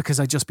context because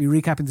I'd just be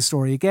recapping the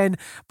story again,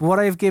 but what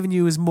I have given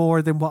you is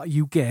more than what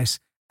you get,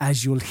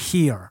 as you'll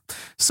hear.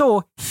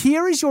 So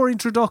here is your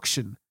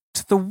introduction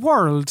to the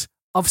world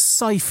of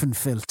Syphon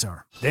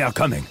Filter. They are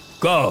coming.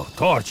 Go,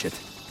 torch it.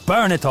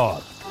 Burn it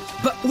all.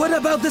 But what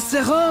about the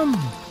serum?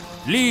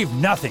 Leave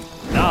nothing.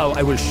 Now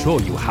I will show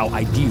you how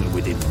I deal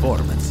with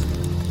informants.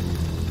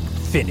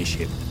 Finish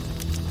him.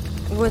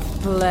 With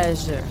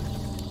pleasure.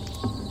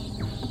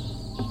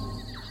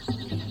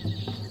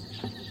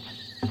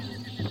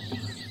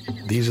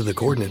 These are the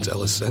coordinates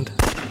Ellis sent.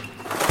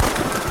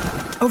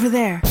 Over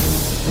there.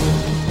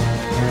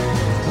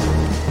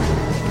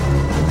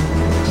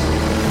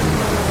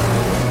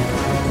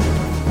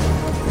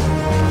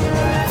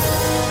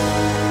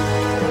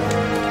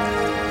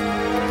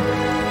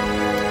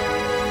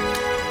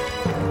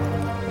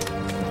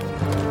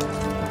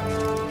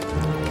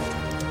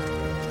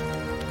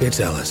 It's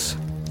Ellis.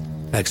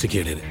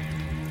 Executed.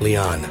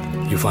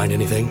 Leon, you find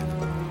anything?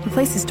 The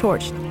place is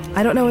torched.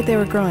 I don't know what they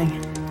were growing,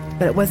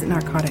 but it wasn't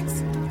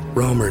narcotics.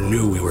 Romer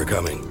knew we were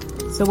coming.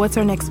 So what's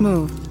our next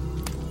move?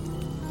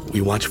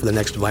 We watch for the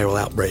next viral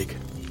outbreak.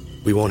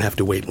 We won't have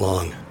to wait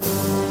long.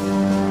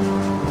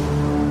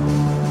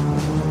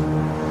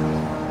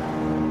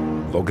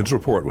 Logan's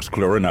report was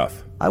clear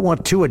enough. I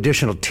want 2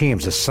 additional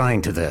teams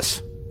assigned to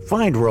this.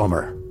 Find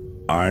Romer.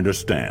 I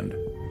understand.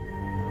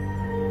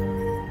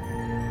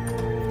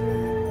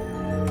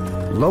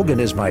 Logan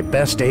is my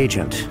best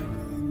agent.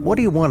 What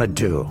do you want to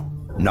do?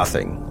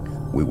 Nothing.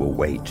 We will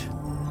wait.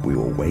 We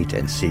will wait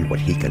and see what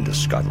he can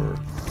discover.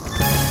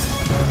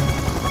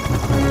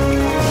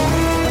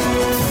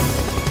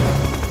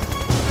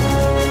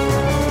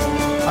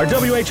 Our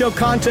WHO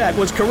contact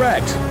was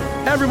correct.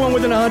 Everyone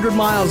within 100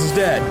 miles is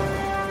dead.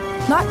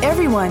 Not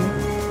everyone.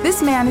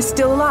 This man is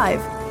still alive.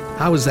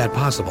 How is that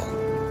possible?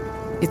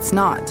 It's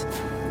not.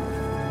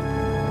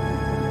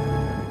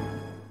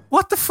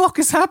 What the fuck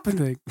is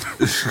happening?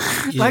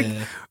 Like,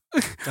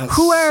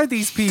 who are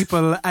these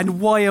people and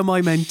why am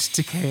I meant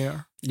to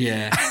care?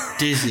 Yeah,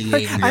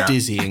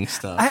 dizzying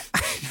stuff.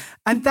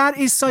 And that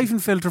is Syphon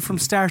Filter from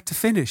start to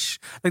finish.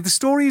 Like, the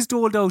story is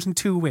doled out in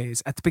 2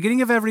 ways. At the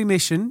beginning of every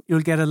mission,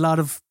 you'll get a lot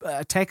of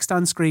text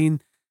on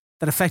screen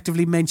that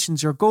effectively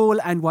mentions your goal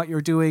and what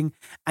you're doing.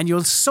 And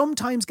you'll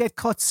sometimes get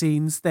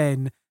cutscenes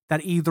then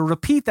that either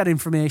repeat that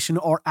information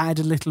or add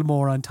a little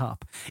more on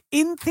top.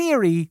 In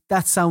theory,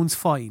 that sounds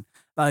fine.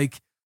 Like,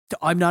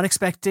 I'm not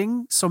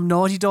expecting some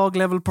Naughty Dog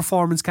level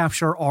performance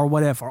capture or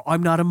whatever.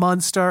 I'm not a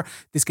monster.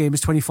 This game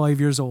is 25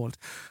 years old.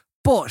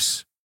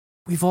 But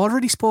we've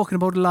already spoken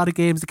about a lot of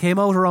games that came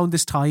out around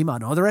this time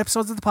on other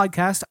episodes of the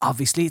podcast.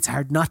 Obviously, it's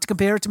hard not to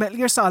compare it to Metal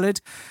Gear Solid,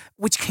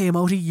 which came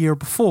out a year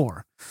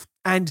before.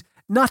 And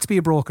not to be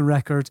a broken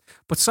record,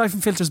 but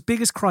Syphon Filter's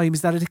biggest crime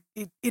is that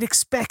it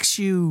expects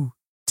you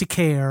to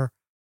care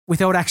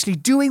without actually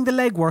doing the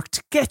legwork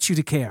to get you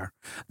to care.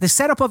 The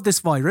setup of this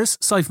virus,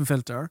 Syphon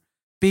Filter,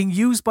 being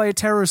used by a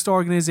terrorist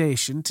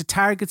organisation to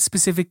target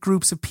specific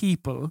groups of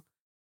people,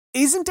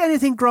 isn't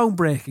anything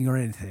groundbreaking or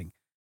anything.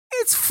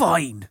 It's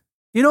fine.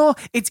 You know,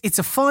 it's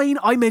a fine.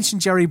 I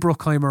mentioned Jerry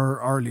Bruckheimer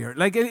earlier.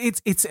 Like,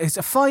 it's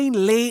a fine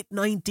late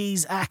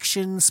 90s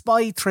action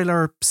spy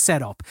thriller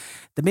setup.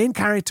 The main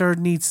character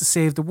needs to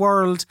save the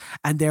world,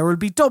 and there will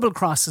be double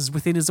crosses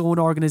within his own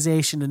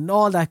organisation and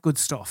all that good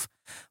stuff.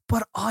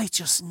 But I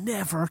just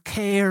never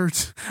cared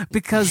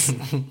because,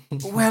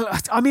 well,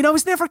 I mean, I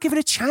was never given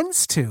a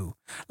chance to.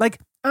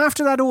 Like,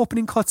 after that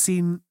opening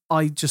cutscene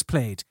I just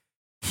played,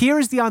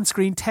 here's the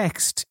on-screen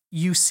text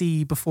you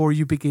see before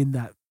you begin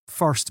that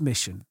first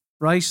mission.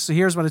 Right? So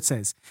here's what it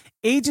says.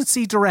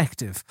 Agency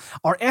directive.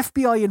 Our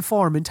FBI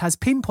informant has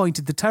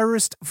pinpointed the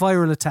terrorist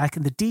viral attack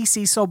in the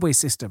DC subway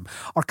system.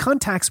 Our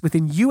contacts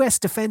within US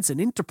Defense and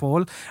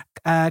Interpol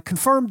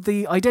confirmed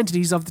the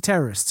identities of the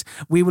terrorists.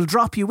 We will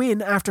drop you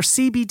in after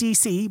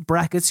CBDC,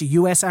 brackets,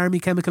 US Army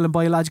Chemical and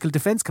Biological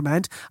Defense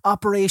Command,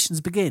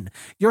 operations begin.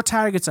 Your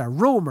targets are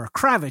Romer,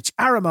 Kravich,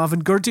 Aramov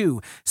and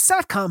Gurdu.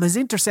 SATCOM has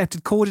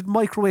intercepted coded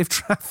microwave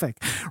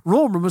traffic.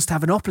 Romer must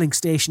have an uplink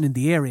station in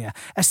the area.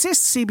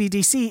 Assist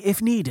CBDC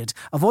if needed.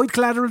 Avoid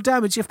collateral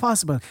damage if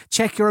possible.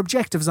 Check your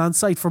objectives on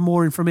site for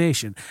more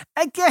information.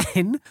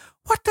 Again,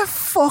 what the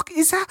fuck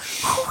is that?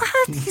 Who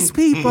are these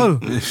people?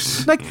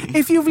 Like,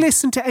 if you've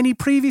listened to any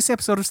previous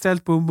episode of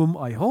Stealth Boom Boom,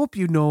 I hope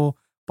you know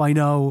by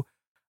now,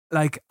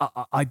 like,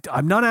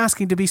 I'm not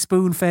asking to be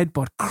spoon-fed,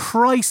 but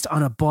Christ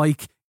on a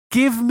bike,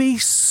 give me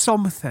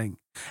something.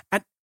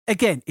 And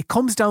again, it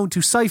comes down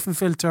to Syphon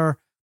Filter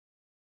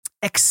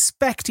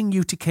expecting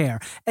you to care,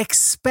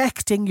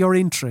 expecting your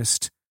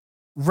interest,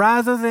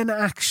 rather than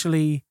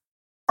actually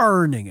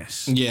earning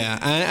it. Yeah,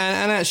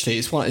 and actually,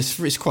 it's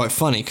quite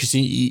funny because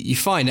you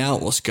find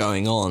out what's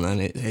going on,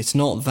 and it's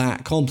not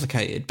that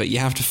complicated, but you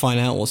have to find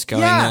out what's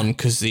going on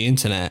because the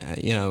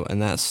internet, you know,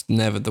 and that's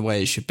never the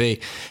way it should be.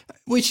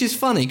 Which is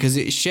funny because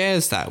it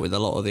shares that with a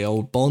lot of the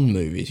old Bond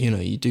movies. You know,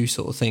 you do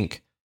sort of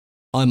think,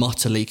 I'm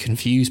utterly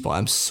confused by it.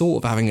 I'm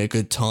sort of having a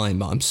good time,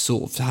 but I'm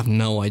sort of have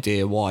no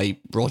idea why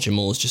Roger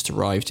Moore's just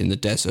arrived in the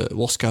desert.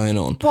 What's going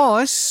on?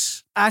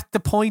 But at the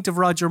point of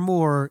Roger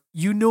Moore,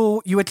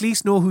 you at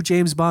least know who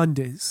James Bond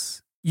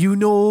is. You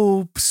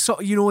know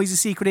he's a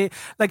secret.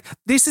 Like,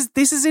 this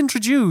is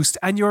introduced,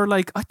 and you're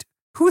like,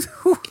 who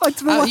I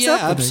don't know what's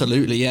happening.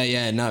 Absolutely,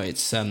 yeah. No, it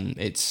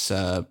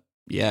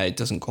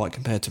doesn't quite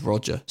compare to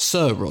Roger,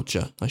 Sir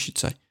Roger, I should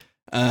say.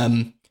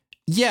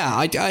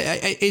 Yeah,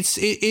 it's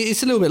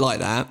a little bit like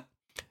that.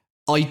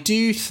 I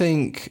do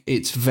think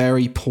it's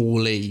very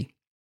poorly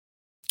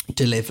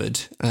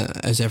delivered,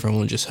 as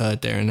everyone just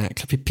heard there in that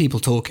clip. People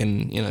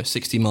talking,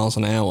 60 miles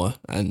an hour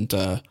and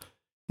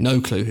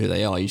no clue who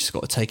they are. You just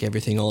got to take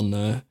everything on,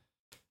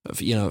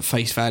 at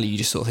face value. You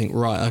just sort of think,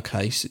 right,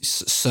 okay,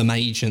 some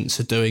agents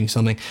are doing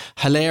something.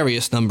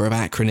 Hilarious number of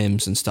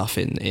acronyms and stuff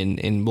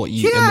in what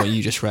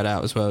you just read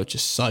out as well.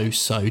 Just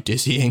so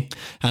dizzying.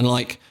 And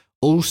like,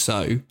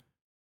 also,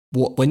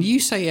 when you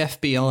say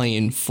FBI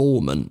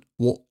informant,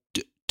 what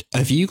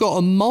Have you got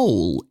a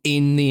mole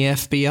in the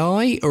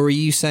FBI, or are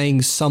you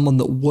saying someone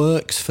that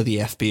works for the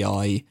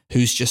FBI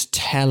who's just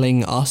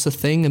telling us a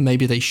thing and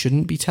maybe they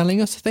shouldn't be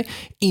telling us a thing?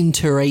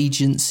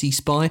 Interagency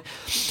spy.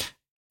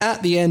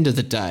 At the end of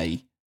the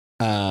day,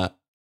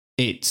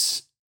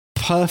 it's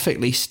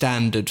perfectly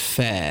standard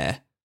fare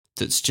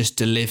that's just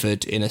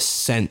delivered in a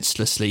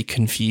senselessly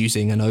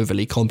confusing and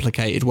overly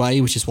complicated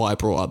way, which is why I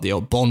brought up the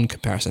old Bond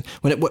comparison.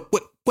 When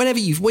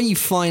you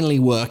finally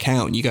work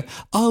out and you go,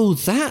 oh,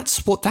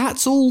 that's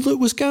all that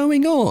was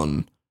going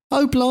on.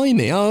 Oh,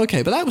 blimey. Oh,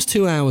 okay. But that was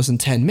 2 hours and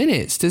 10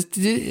 minutes.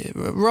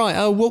 Right.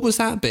 Oh, what was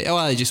that bit? Oh,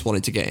 I just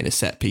wanted to get in a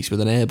set piece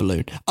with an air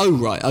balloon. Oh,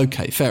 right.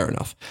 Okay. Fair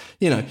enough.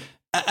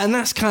 And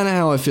that's kind of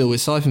how I feel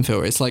with Syphon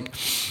Filter. It's like,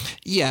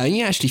 yeah,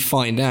 you actually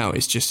find out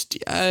it's just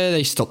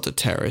they stopped a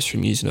terrorist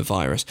from using a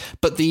virus.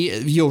 But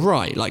you're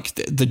right. Like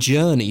the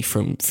journey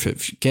from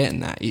getting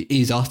that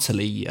is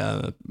utterly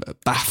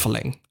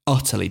baffling.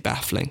 Utterly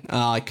baffling.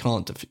 I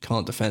can't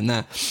defend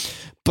that.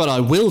 But I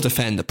will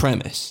defend the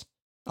premise.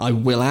 I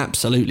will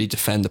absolutely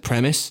defend the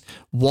premise.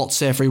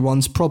 What's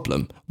everyone's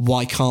problem?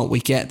 Why can't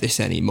we get this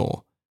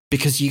anymore?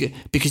 Because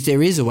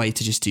there is a way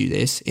to just do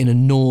this in a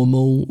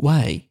normal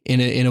way,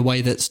 in a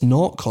way that's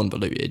not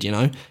convoluted,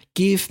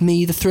 Give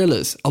me the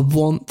thrillers. I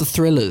want the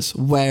thrillers.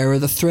 Where are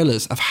the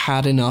thrillers? I've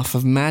had enough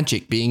of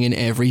magic being in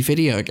every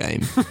video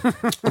game.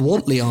 I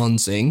want Leon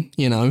Zing,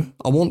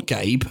 I want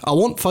Gabe. I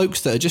want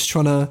folks that are just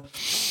trying to,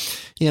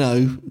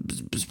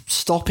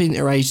 stop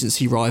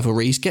interagency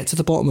rivalries, get to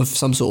the bottom of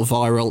some sort of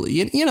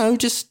viral,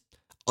 just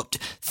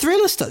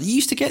thriller stuff. You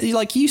used to get,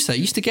 like you say,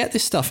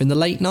 this stuff in the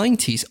late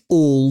 90s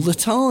all the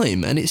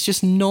time, and it's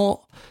just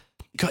not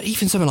got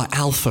even something like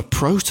Alpha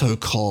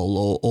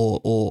Protocol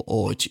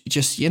or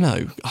just,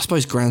 I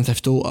suppose Grand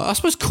Theft Auto. I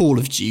suppose Call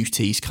of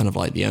Duty is kind of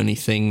like the only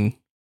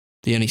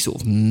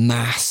sort of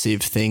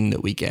massive thing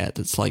that we get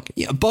that's like,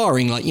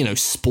 barring like,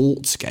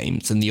 sports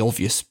games and the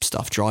obvious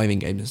stuff, driving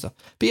games and stuff.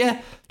 But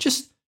yeah,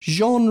 just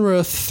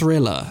genre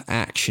thriller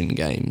action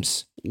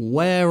games.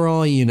 Where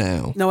are you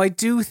now? Now, I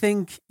do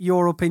think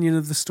your opinion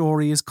of the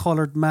story is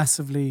coloured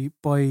massively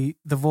by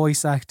the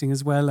voice acting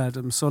as well,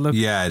 Adam. So look,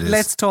 yeah, it is.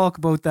 Let's talk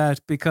about that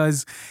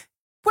because,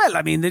 well,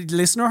 I mean, the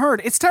listener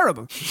heard, it's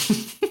terrible.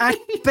 At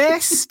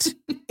best,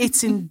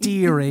 it's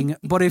endearing.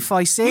 But if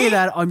I say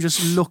that, I'm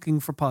just looking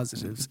for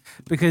positives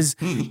because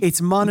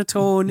it's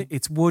monotone,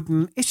 it's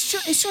wooden,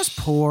 it's just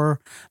poor.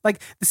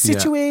 Like the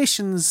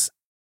situations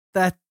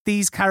that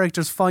these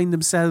characters find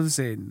themselves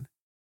in,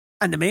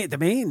 and the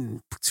main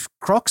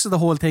crux of the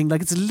whole thing,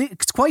 like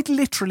it's quite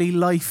literally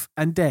life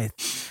and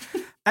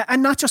death.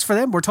 And not just for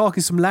them, we're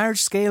talking some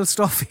large scale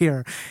stuff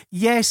here.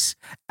 Yes,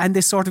 and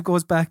this sort of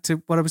goes back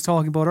to what I was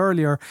talking about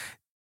earlier.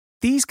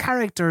 These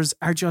characters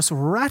are just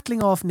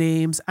rattling off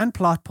names and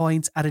plot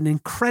points at an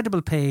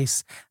incredible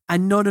pace,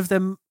 and none of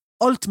them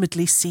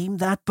ultimately seem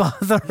that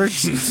bothered.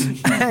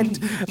 And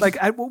like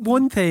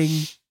one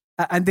thing,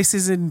 and this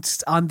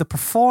isn't on the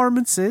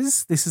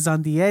performances, this is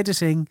on the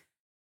editing,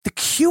 the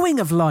queuing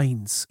of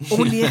lines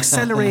only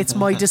accelerates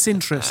my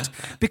disinterest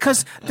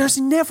because there's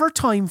never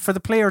time for the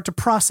player to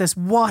process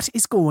what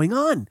is going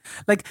on.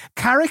 Like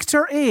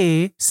character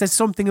A says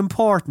something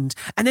important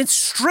and then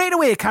straight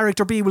away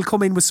character B will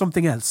come in with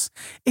something else.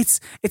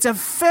 It's a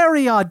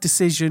very odd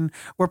decision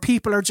where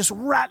people are just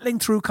rattling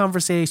through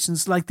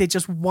conversations like they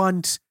just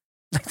want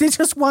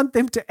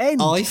them to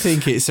end. I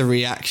think it's a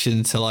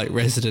reaction to like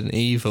Resident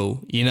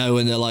Evil,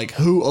 when they're like,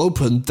 who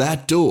opened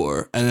that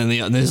door? And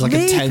then there's like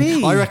Maybe. a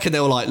 10. I reckon they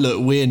were like, look,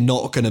 we're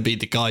not going to be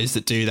the guys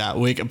that do that.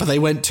 But they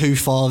went too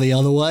far the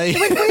other way. They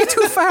went way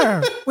too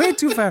far. Way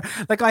too far.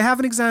 Like I have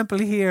an example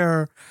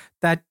here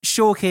that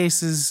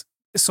showcases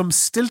some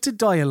stilted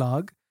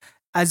dialogue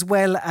as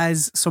well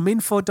as some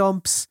info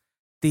dumps,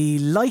 the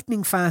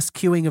lightning fast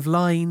queuing of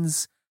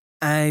lines,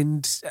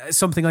 and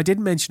something I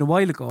didn't mention a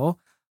while ago,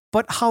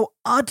 but how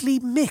oddly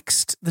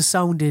mixed the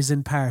sound is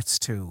in parts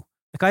too.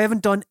 Like I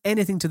haven't done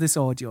anything to this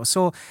audio.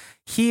 So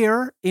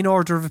here, in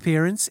order of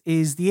appearance,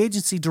 is the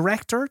agency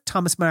director,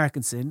 Thomas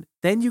Markinson.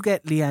 Then you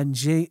get Lian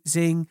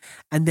Zing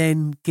and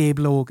then Gabe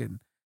Logan.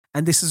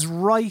 And this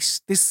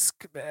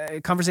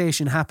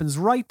conversation happens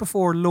right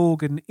before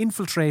Logan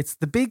infiltrates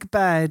the big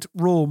bad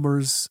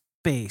Romer's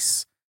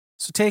base.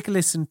 So take a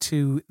listen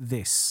to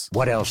this.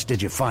 What else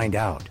did you find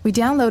out? We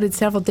downloaded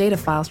several data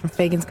files from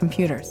Fagan's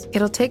computers.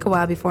 It'll take a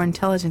while before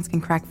intelligence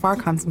can crack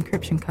Farcom's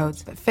encryption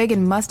codes, but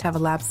Fagan must have a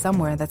lab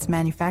somewhere that's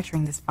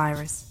manufacturing this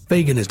virus.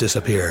 Fagan has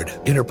disappeared.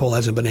 Interpol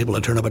hasn't been able to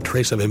turn up a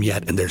trace of him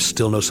yet, and there's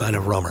still no sign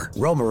of Romer.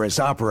 Romer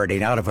is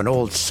operating out of an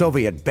old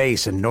Soviet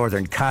base in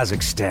northern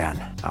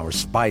Kazakhstan. Our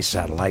spy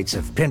satellites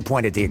have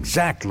pinpointed the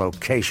exact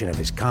location of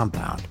his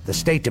compound. The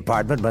State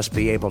Department must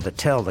be able to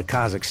tell the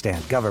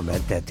Kazakhstan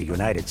government that the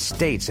United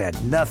States had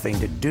nothing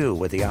to do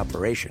with the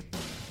operation.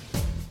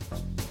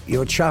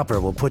 Your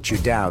chopper will put you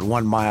down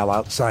 1 mile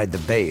outside the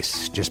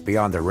base, just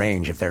beyond the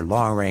range of their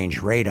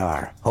long-range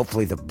radar.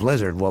 Hopefully the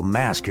blizzard will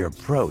mask your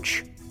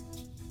approach.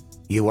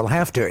 You will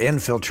have to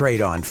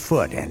infiltrate on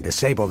foot and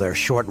disable their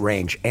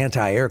short-range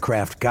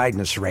anti-aircraft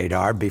guidance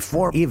radar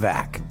before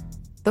evac.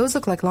 Those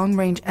look like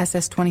long-range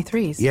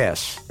SS-23s.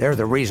 Yes, they're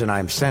the reason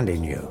I'm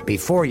sending you.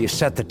 Before you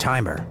set the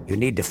timer, you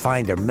need to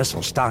find their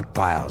missile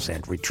stockpiles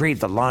and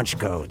retrieve the launch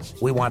codes.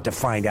 We want to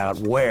find out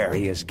where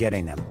he is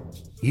getting them.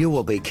 You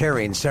will be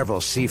carrying several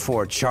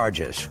C4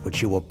 charges,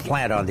 which you will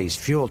plant on these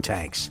fuel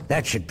tanks.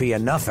 That should be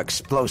enough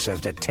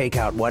explosive to take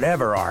out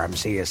whatever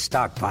arms he is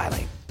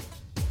stockpiling.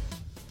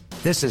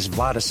 This is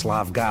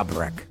Vladislav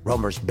Gabrek,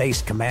 Romer's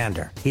base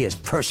commander. He is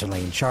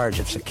personally in charge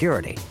of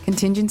security.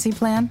 Contingency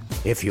plan?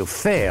 If you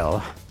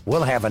fail,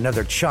 we'll have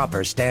another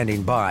chopper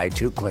standing by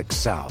 2 clicks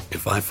south.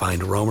 If I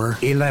find Romer,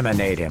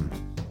 eliminate him.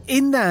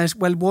 In that,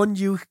 well, one,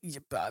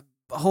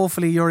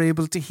 hopefully you're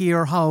able to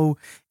hear how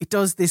it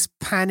does this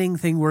panning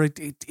thing where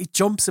it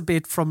jumps a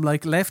bit from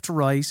like left to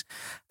right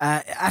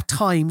at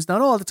times,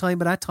 not all the time,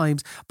 but at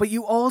times. But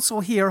you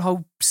also hear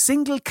how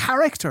single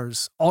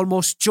characters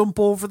almost jump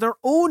over their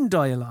own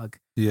dialogue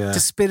to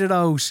spit it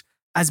out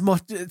as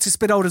much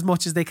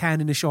as they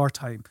can in a short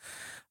time.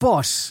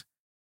 But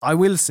I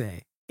will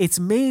say its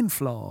main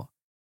flaw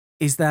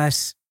is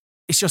that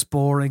it's just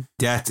boring.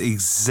 That's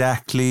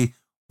exactly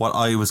what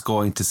I was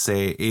going to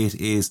say. It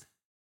is.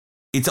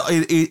 It's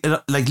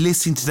like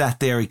listening to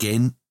that there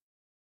again.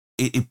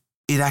 It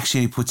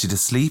actually puts you to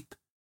sleep,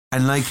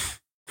 and like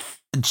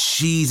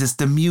Jesus,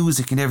 the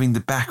music and everything in the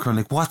background.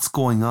 Like, what's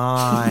going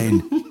on?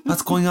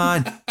 What's going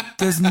on?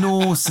 There's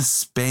no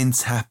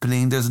suspense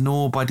happening. There's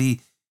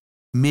nobody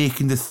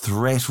making the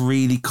threat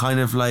really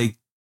kind of like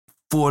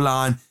full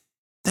on.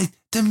 Like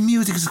the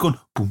music is going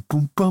boom,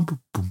 boom, boom, boom,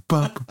 boom,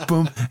 boom, boom,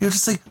 boom. You're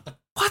just like,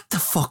 what the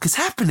fuck is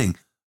happening?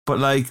 But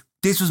like,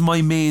 this was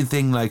my main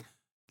thing. Like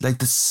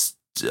the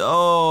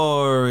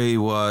story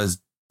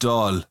was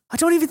dull. I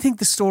don't even think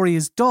the story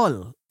is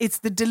dull. It's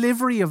the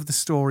delivery of the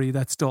story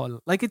that's dull.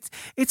 Like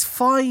it's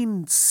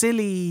fine,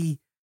 silly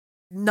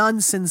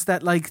nonsense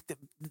that like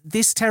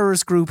this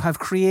terrorist group have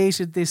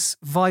created this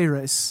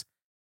virus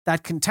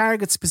that can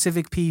target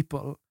specific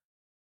people.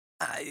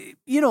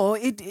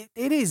 It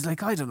is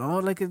like, I don't know,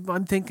 like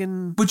I'm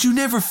thinking. But you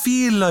never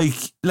feel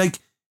like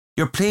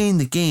you're playing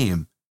the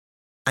game.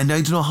 And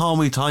I don't know how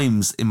many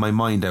times in my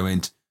mind I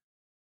went,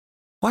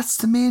 what's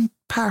the main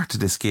part of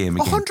this game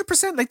again?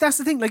 100%. Like, that's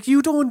the thing. Like,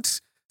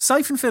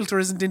 Syphon Filter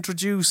isn't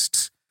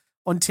introduced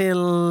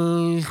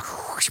until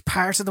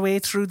part of the way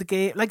through the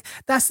game. Like,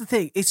 that's the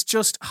thing. It's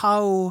just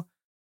how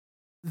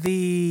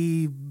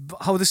the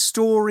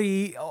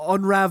story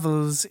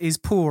unravels is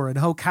poor, and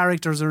how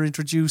characters are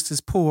introduced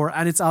is poor,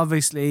 and it's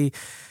obviously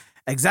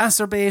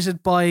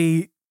exacerbated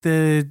by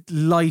the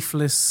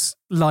lifeless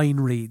line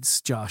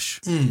reads, Josh.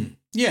 For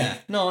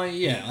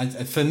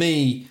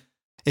me,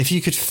 if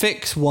you could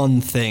fix one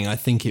thing, I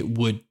think it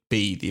would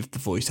be the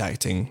voice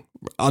acting.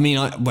 I mean,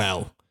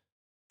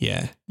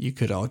 you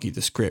could argue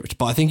the script,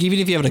 but I think even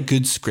if you had a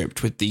good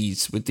script with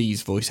these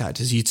voice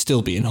actors, you'd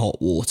still be in hot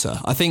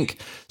water. I think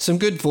some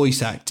good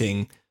voice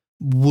acting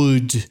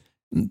would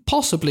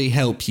possibly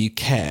help you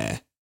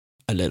care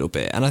a little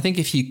bit. And I think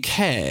if you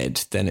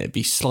cared, then it'd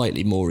be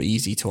slightly more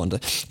easy to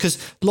because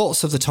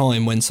lots of the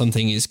time when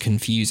something is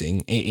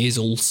confusing, it is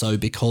also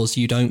because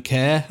you don't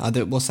care.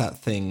 What's that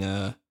thing?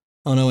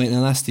 Oh no, wait,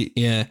 no, that's the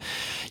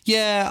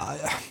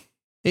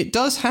it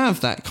does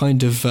have that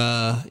kind of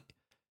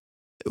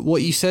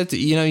what you said.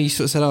 You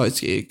sort of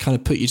said, it kind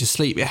of put you to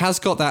sleep. It has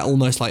got that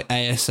almost like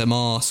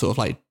ASMR sort of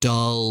like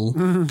dull,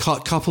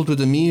 coupled with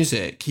the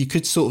music. You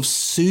could sort of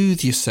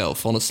soothe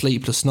yourself on a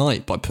sleepless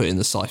night by putting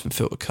the Syphon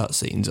Filter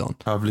cutscenes on.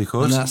 Probably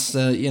could. And that's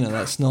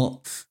that's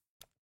not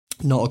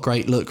a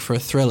great look for a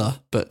thriller,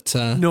 but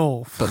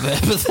no. But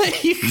there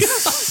you go.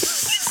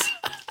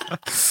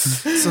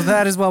 So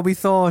that is what we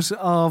thought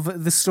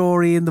of the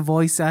story and the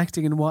voice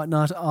acting and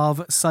whatnot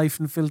of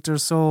Syphon Filter.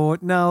 So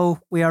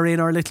now we are in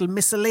our little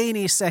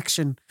miscellaneous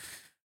section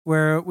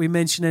where we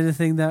mention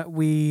anything that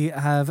we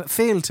have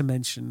failed to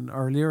mention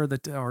earlier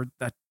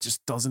that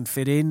just doesn't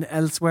fit in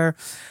elsewhere.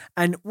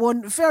 And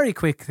one very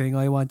quick thing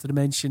I wanted to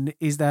mention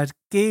is that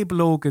Gabe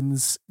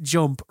Logan's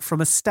jump from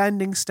a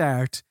standing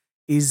start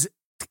is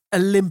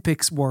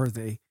Olympics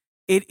worthy.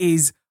 It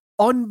is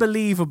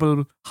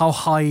unbelievable how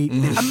high.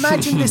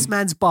 Imagine this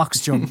man's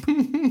box jump.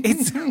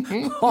 It's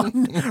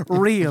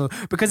unreal,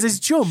 because his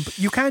jump,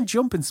 you can't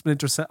jump in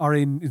Splinter Cell or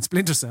in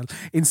Splinter Cell.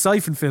 In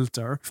Syphon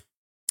Filter,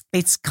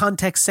 it's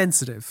context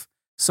sensitive.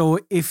 So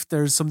if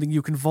there's something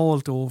you can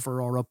vault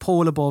over or a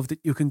pole above that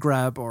you can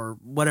grab or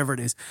whatever it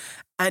is,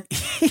 and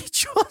he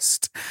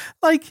just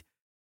like,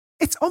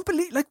 it's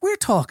unbelievable. Like, we're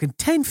talking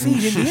 10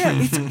 feet in the air.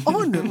 It's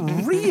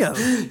unreal.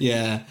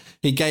 Yeah.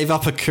 He gave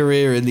up a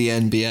career in the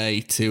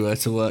NBA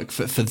to work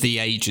for the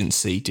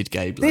agency, did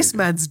Gabe Logan. This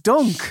man's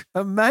dunk.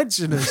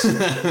 Imagine it.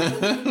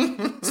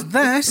 So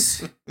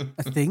that,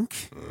 I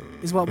think,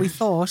 is what we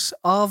thought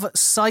of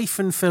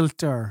Syphon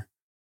Filter.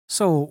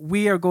 So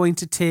we are going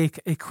to take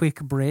a quick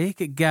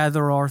break,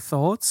 gather our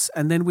thoughts,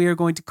 and then we are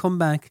going to come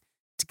back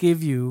to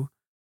give you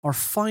our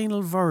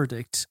final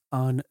verdict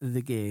on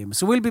the game.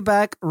 So we'll be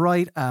back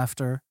right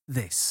after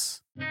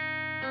this.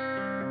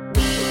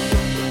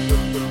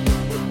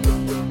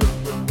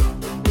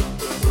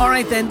 All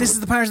right, then, this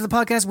is the part of the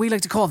podcast we like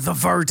to call The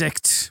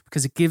Verdict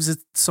because it gives it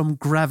some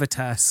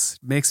gravitas,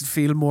 makes it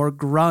feel more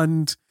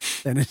grand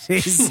than it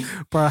is,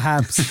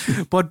 perhaps.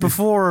 But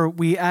before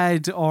we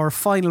add our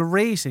final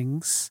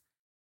ratings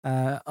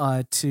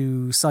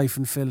to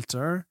Syphon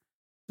Filter,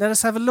 let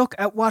us have a look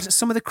at what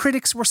some of the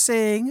critics were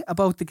saying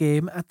about the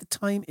game at the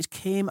time it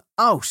came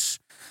out.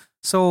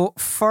 So,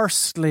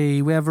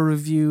 firstly, we have a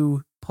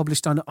review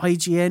published on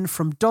IGN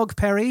from Doug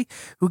Perry,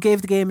 who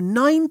gave the game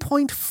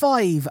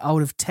 9.5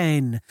 out of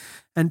 10.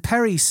 And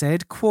Perry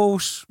said,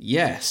 quote,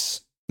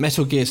 "Yes,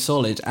 Metal Gear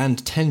Solid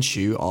and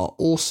Tenchu are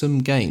awesome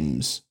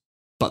games,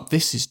 but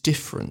this is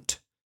different.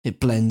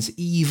 It blends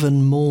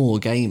even more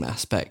game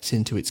aspects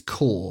into its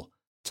core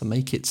to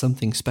make it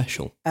something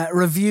special." A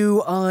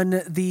review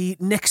on the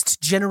Next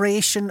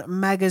Generation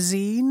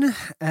magazine,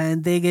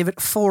 and they gave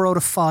it 4 out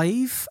of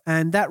 5.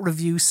 And that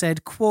review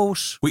said,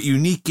 quote, "With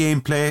unique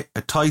gameplay,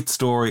 a tight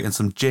story, and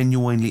some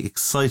genuinely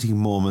exciting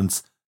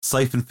moments,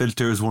 Syphon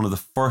Filter is one of the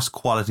first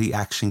quality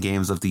action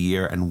games of the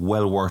year and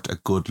well worth a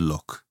good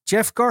look."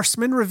 Jeff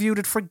Gerstmann reviewed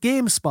it for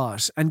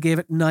GameSpot and gave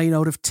it 9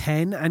 out of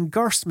 10. And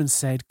Gerstmann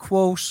said,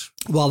 quote,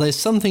 "While there's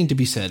something to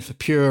be said for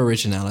pure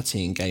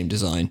originality in game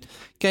design,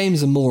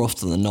 games are more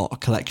often than not a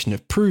collection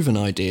of proven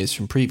ideas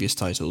from previous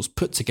titles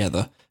put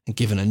together and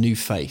given a new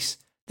face.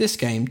 This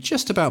game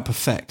just about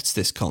perfects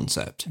this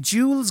concept."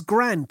 Jules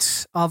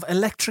Grant of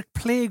Electric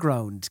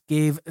Playground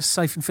gave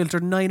Syphon Filter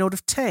 9 out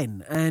of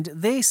 10. And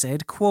they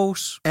said,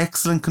 quote,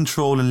 "Excellent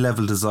control and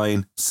level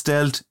design,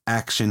 stealth,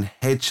 action,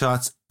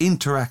 headshots,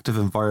 interactive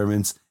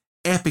environments,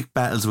 epic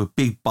battles with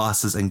big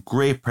bosses and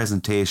great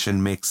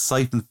presentation makes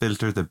Syphon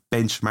Filter the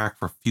benchmark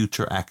for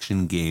future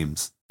action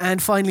games."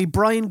 And finally,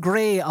 Brian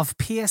Gray of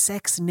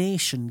PSX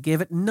Nation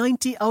gave it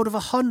 90 out of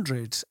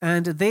 100.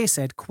 And they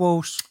said,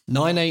 quote,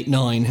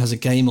 989 has a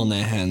game on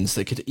their hands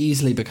that could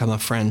easily become a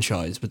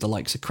franchise with the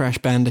likes of Crash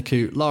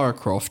Bandicoot, Lara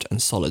Croft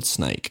and Solid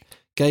Snake.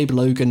 Gabe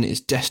Logan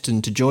is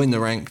destined to join the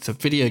ranks of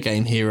video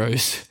game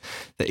heroes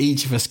that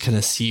each of us can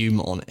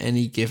assume on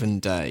any given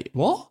day.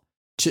 What?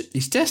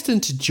 He's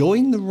destined to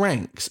join the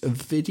ranks of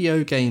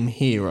video game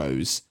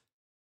heroes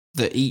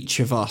that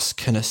each of us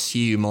can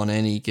assume on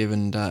any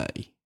given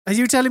day. Are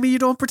you telling me you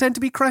don't pretend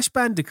to be Crash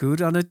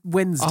Bandicoot on a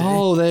Wednesday?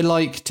 Oh, they're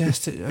like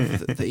destined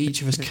that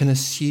each of us can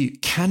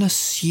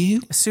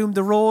assume. Assume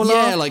the role of?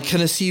 Yeah, like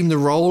can assume the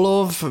role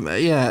of.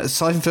 Yeah,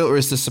 Syphon Filter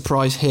is the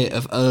surprise hit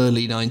of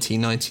early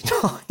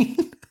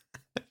 1999.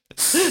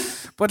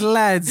 But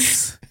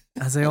lads,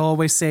 as I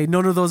always say,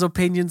 none of those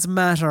opinions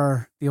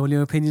matter. The only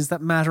opinions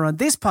that matter on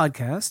this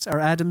podcast are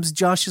Adam's,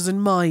 Josh's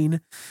and mine,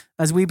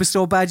 as we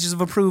bestow badges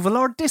of approval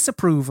or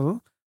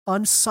disapproval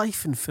on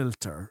Syphon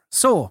Filter.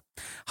 So,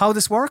 how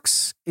this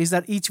works is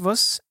that each of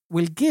us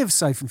will give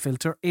Syphon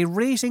Filter a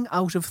rating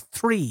out of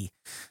 3.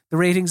 The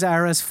ratings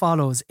are as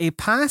follows: a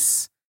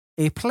pass,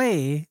 a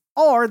play,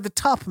 or the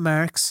top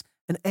marks,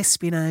 an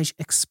espionage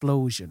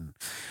explosion.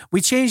 We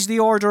change the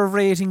order of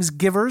ratings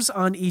givers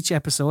on each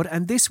episode,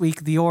 and this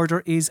week the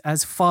order is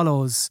as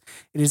follows.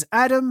 It is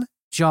Adam,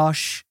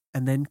 Josh,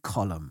 and then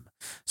Colm.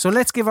 So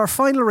let's give our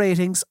final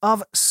ratings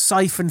of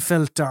Syphon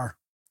Filter.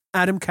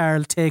 Adam,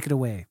 Carl, take it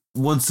away.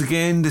 Once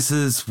again, this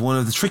is one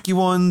of the tricky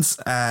ones.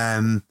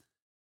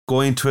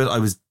 Going into it, I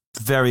was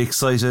very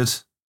excited.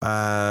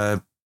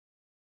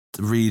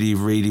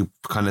 Really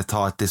kind of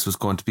thought this was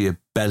going to be a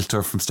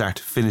belter from start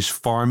to finish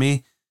for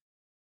me.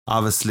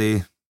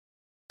 Obviously,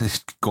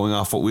 going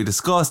off what we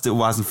discussed, it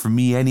wasn't for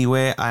me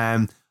anyway.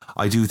 I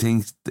do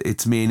think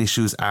its main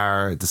issues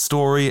are the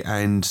story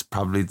and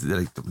probably,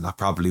 not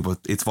probably, but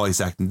its voice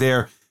acting.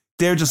 They're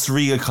just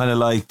real kind of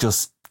like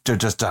it's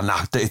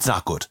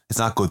not good. It's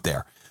not good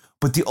there.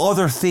 But the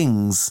other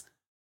things,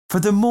 for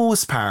the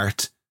most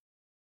part,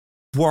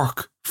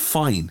 work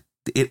fine.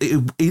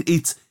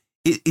 It's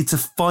a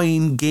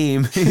fine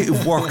game.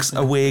 It works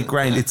away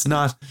grand. It's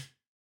not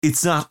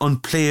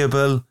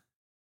unplayable.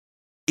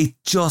 It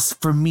just,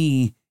 for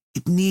me,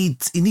 it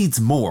needs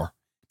more.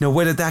 Now,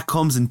 whether that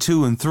comes in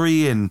 2 and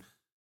 3 and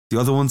the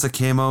other ones that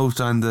came out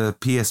on the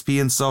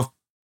PSP and stuff,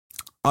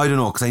 I don't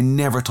know, because I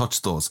never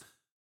touched those.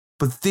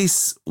 But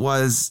this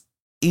was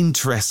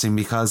interesting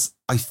because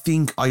I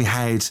think I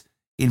had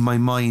in my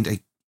mind,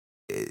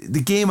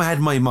 the game I had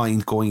in my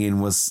mind going in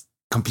was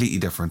completely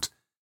different.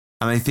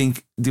 And I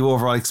think the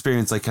overall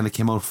experience, I kind of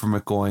came out from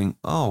it going,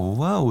 oh,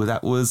 wow,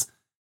 that was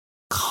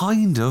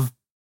kind of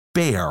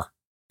bare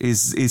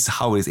is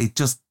how it is. It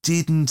just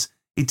didn't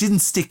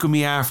stick with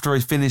me after I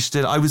finished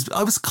it. I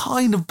was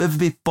kind of a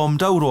bit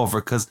bummed out over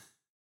it because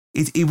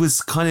it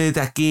was kind of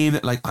that game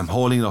that, like, I'm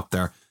holding it up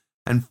there.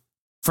 And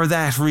for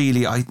that,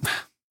 really,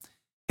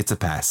 it's a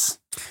pass.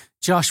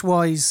 Josh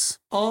Wise.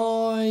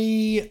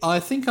 I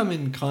think I'm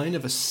in kind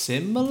of a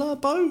similar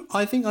boat.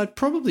 I think I'd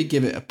probably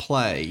give it a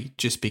play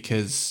just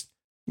because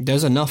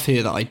there's enough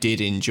here that I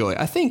did enjoy.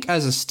 I think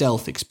as a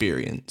stealth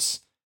experience,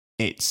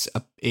 I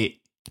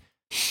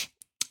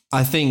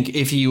think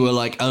if you were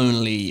like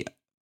only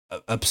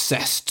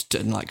obsessed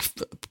and like,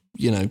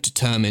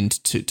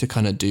 determined to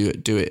kind of do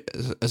it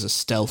as a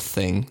stealth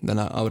thing, then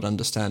I would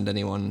understand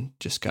anyone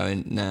just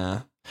going,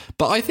 nah,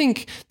 But I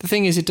think the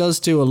thing is, it does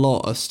do a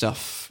lot of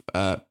stuff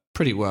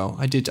pretty well.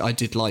 I did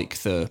like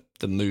the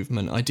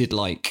movement. I did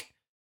like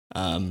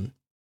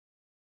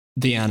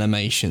the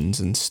animations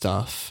and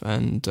stuff,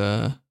 and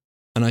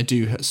I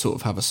do sort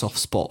of have a soft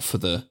spot for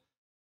the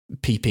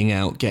peeping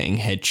out, getting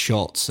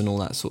headshots, and all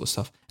that sort of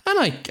stuff. And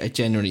I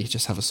generally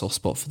just have a soft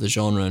spot for the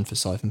genre and for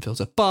Syphon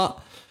Filter. But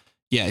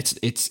yeah,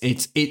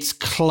 it's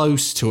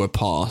close to a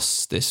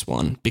pass, this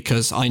one,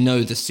 because I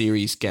know the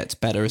series gets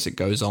better as it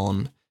goes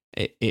on.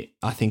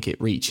 I think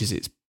it reaches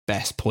its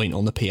best point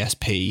on the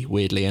PSP,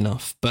 weirdly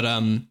enough. But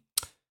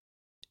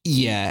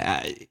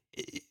yeah,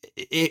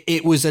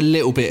 it was a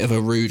little bit of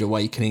a rude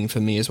awakening for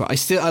me as well.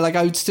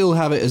 I would still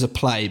have it as a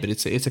play, but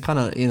it's a kind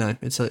of,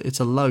 it's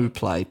a low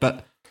play,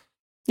 but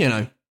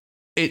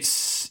it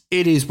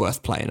is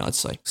worth playing, I'd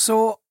say.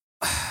 So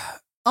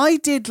I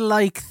did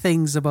like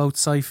things about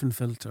Syphon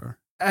Filter.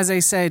 As I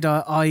said,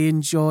 I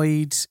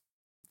enjoyed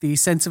the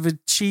sense of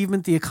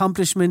achievement, the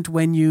accomplishment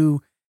when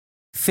you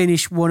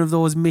finish one of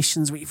those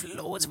missions where you've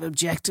loads of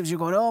objectives. You're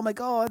going, oh my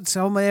God,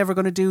 how am I ever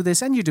going to do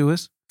this? And you do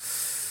it.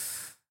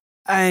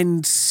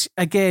 And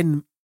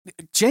again,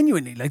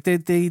 genuinely, like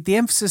the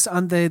emphasis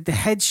on the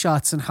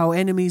headshots and how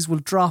enemies will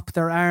drop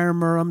their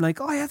armor. I'm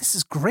like, oh yeah, this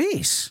is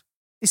great.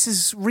 This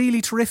is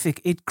really terrific.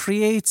 It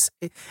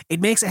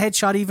makes a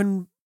headshot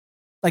even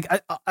like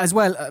as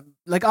well.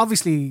 Like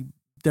obviously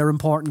they're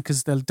important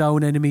because they'll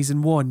down enemies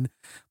in one,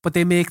 but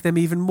they make them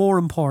even more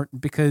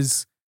important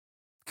because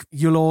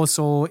you'll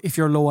also, if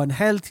you're low on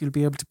health, you'll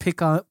be able to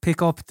pick up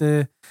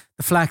the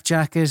flak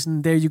jacket,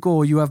 and there you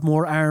go. You have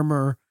more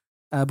armor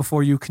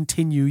before you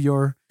continue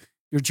your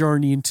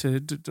journey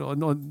into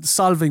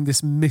solving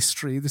this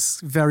mystery,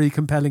 this very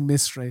compelling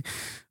mystery.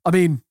 I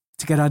mean,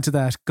 to get onto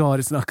that, God,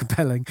 it's not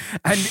compelling,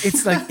 and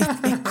it's like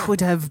it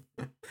could have.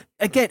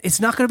 Again, it's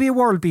not going to be a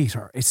world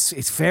beater.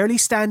 It's fairly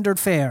standard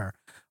fare,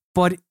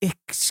 but if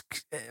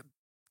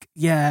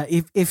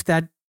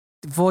that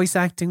voice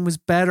acting was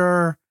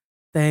better,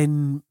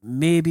 then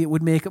maybe it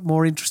would make it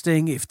more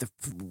interesting. If the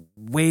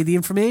way the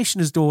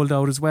information is doled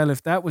out as well,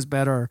 if that was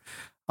better,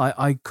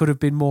 I could have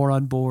been more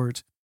on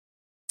board.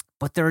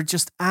 But there are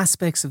just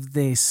aspects of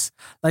this,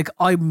 like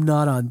I'm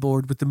not on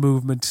board with the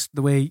movement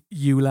the way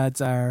you lads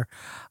are.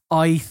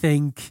 I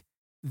think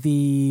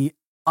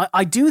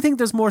I do think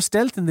there's more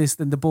stealth in this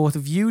than the both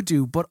of you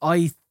do, but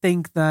I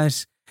think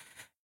that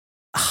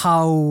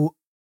how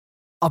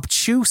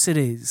obtuse it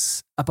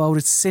is about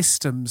its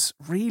systems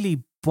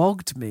really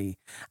bugged me,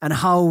 and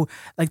how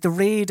like the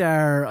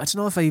radar, I don't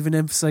know if I even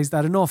emphasized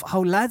that enough,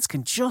 how lads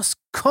can just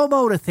come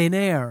out of thin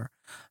air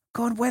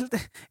going, well,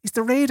 is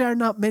the radar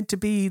not meant to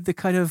be the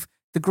kind of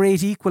the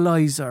great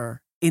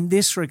equalizer in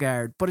this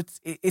regard? But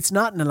it's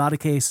not in a lot of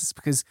cases,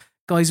 because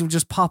guys will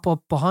just pop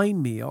up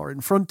behind me or in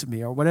front of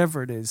me or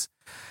whatever it is.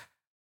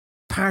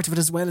 Part of it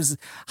as well is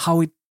how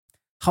it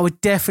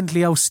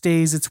definitely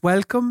outstays its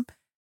welcome,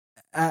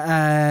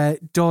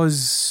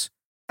 does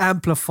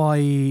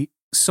amplify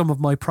some of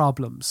my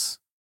problems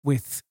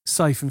with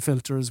Syphon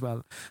Filter as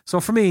well.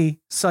 So for me,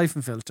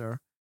 Syphon Filter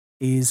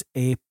is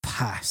a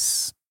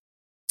pass.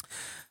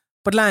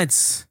 But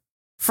lads,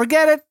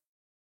 forget it.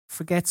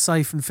 Forget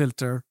Syphon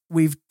Filter.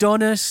 We've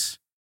done it.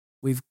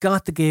 We've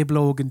got the Gabe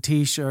Logan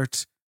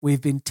t-shirt.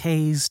 We've been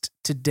tased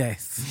to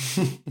death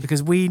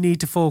because we need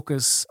to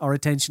focus our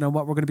attention on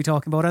what we're going to be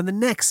talking about on the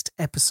next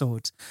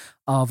episode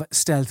of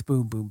Stealth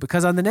Boom Boom.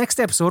 Because on the next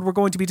episode, we're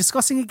going to be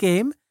discussing a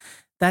game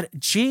that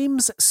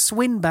James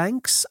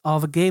Swinbanks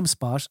of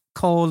GameSpot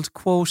called,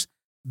 quote,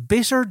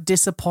 Bitter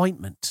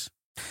Disappointment.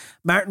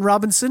 Martin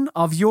Robinson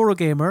of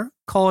Eurogamer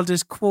called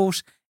it,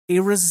 quote, a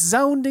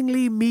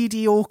resoundingly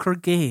mediocre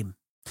game.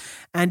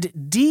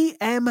 And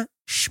D.M.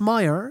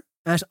 Schmeier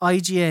at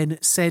IGN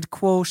said,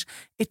 quote,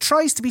 it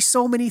tries to be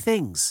so many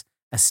things.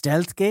 A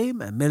stealth game,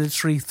 a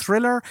military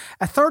thriller,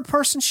 a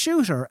third-person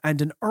shooter,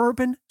 and an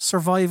urban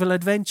survival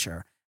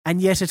adventure.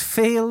 And yet it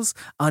fails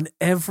on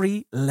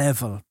every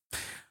level.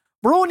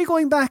 We're only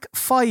going back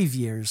 5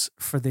 years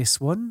for this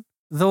one,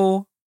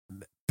 though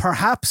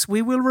perhaps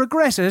we will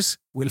regret it.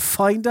 We'll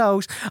find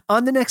out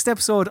on the next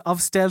episode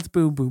of Stealth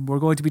Boom Boom. We're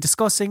going to be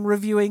discussing,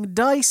 reviewing,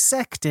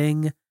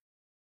 dissecting,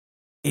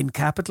 in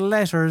capital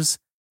letters,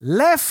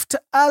 Left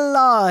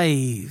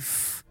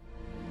Alive.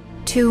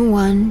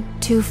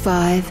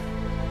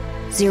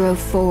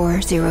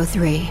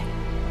 2125-0403.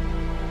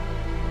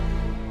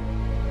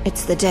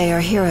 It's the day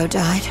our hero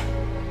died.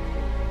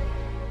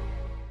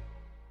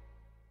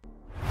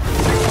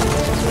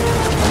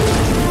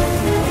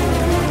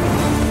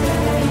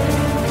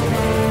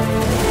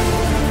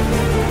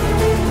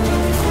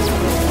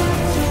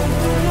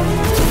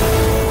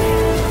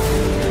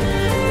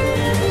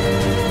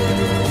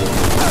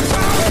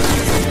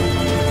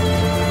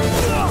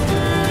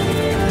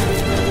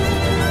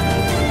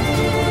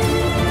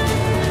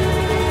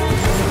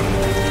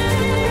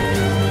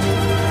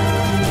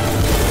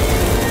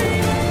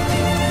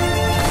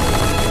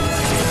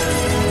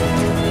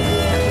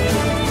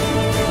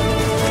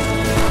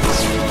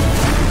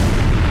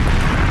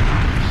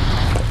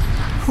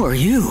 Who are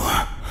you?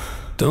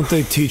 Don't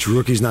they teach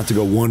rookies not to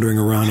go wandering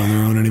around on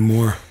their own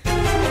anymore?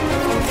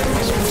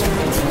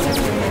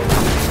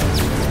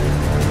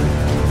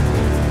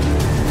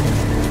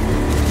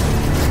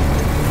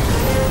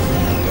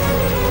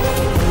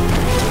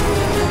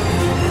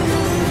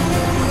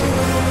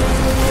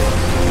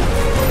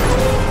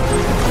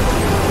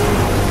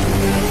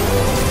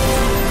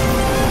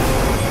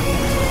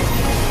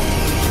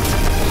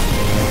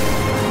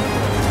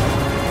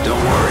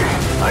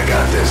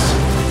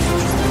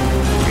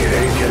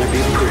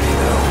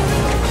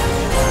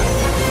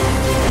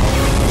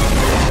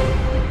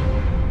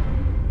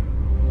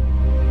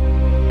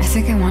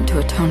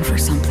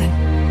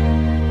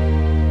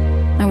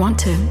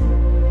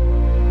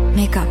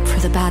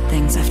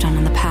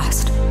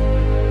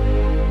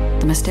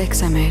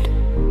 Mistakes I made.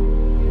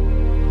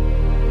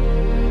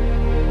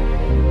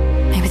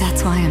 Maybe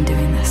that's why I'm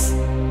doing this.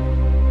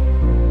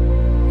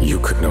 You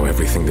could know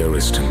everything there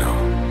is to know,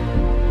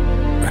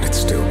 and it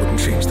still wouldn't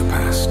change the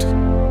past. No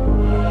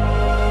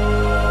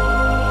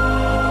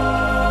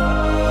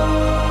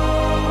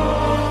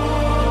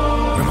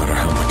matter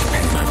how much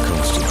pain I've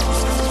caused you,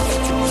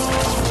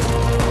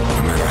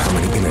 no matter how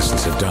many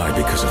innocents have died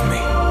because of me,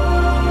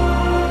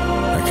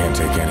 I can't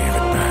take any of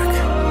it back,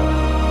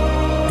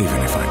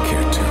 even if I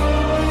cared to.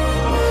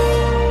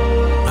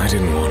 I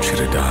didn't want you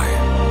to die,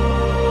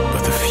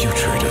 but the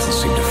future doesn't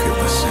seem to feel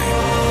the same.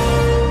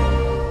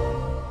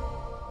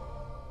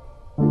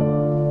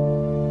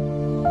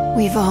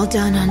 We've all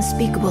done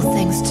unspeakable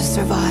things to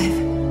survive.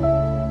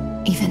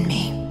 Even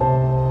me.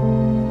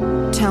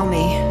 Tell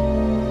me,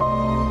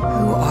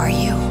 who are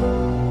you,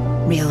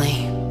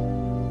 really?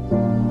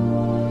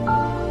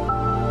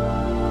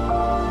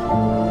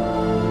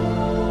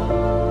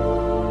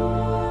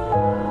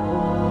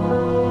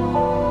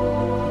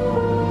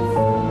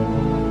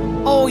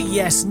 Oh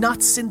yes,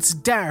 not since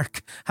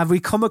dark have we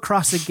come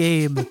across a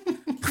game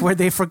where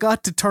they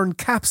forgot to turn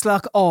caps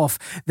lock off.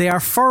 They are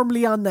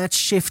firmly on that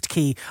shift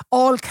key.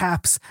 All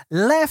caps,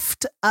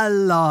 Left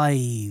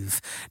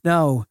Alive.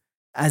 Now,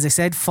 as I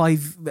said,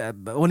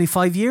 only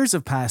 5 years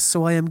have passed,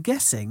 so I am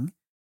guessing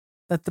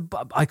that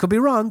I could be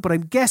wrong, but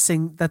I'm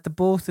guessing that the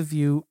both of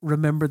you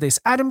remember this.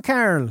 Adam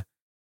Carroll,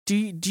 do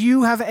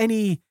you have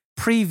any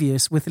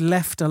previous with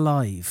Left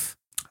Alive?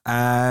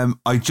 I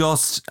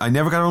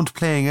never got around to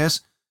playing it.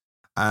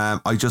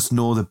 I just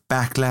know the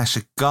backlash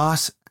it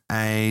got,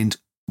 and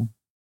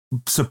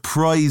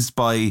surprised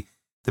by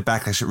the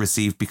backlash it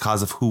received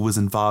because of who was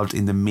involved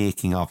in the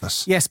making of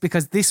it. Yes,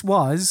 because this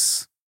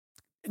was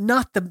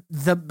not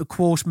the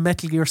quote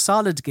Metal Gear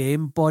Solid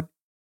game, but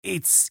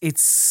it's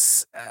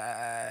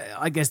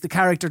I guess the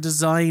character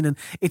design, and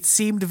it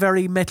seemed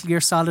very Metal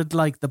Gear Solid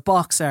like. The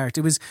box art.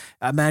 It was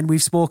a man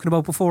we've spoken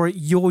about before,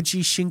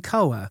 Yoji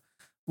Shinkawa,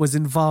 was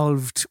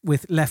involved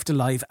with Left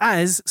Alive,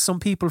 as some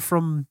people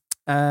from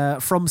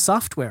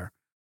Software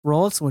were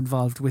also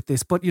involved with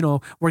this. But,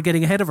 we're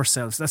getting ahead of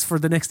ourselves. That's for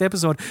the next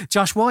episode.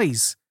 Josh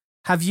Wise,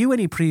 have you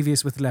any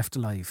previous with Left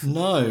Alive?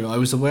 No, I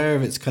was aware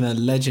of its kind of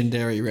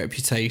legendary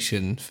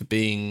reputation for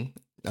being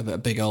a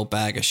big old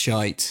bag of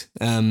shite.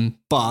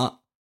 But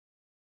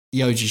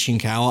Yoji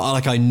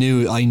Shinkawa,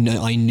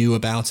 I knew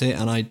about it,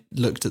 and I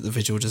looked at the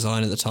visual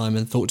design at the time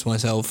and thought to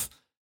myself,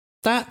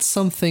 that's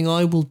something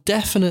I will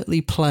definitely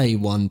play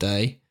one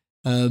day.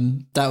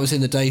 That was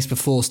in the days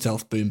before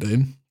Stealth Boom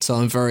Boom, so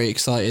I'm very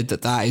excited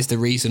that is the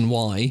reason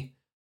why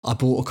I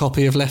bought a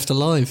copy of Left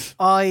Alive.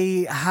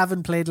 I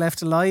haven't played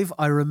Left Alive.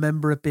 I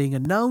remember it being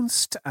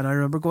announced, and I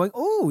remember going,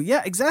 oh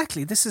yeah,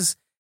 exactly, is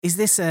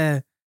this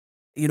a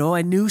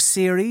new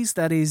series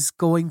that is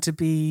going to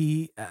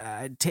be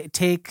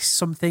take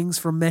some things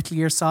from Metal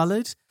Gear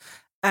Solid?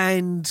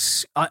 And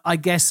I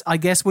guess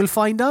we'll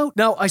find out.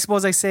 Now, I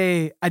suppose I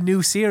say a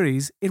new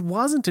series. It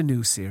wasn't a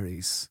new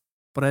series.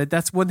 But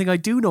that's one thing I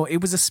do know.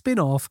 It was a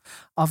spin-off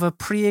of a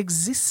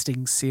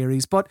pre-existing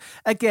series. But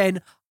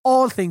again,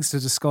 all things to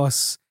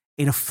discuss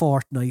in a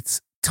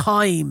fortnight's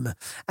time.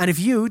 And if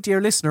you,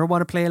 dear listener, want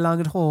to play along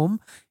at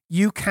home,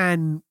 you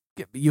can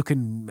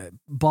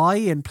buy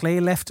and play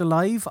Left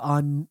Alive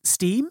on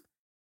Steam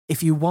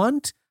if you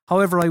want.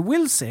 However, I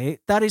will say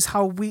that is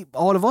how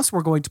all of us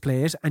were going to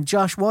play it. And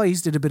Josh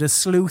Wise did a bit of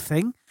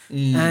sleuthing,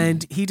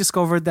 and he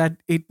discovered that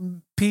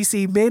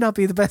PC may not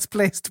be the best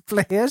place to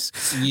play it.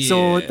 Yeah.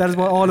 So that is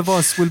why all of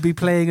us will be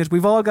playing it.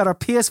 We've all got our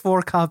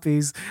PS4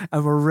 copies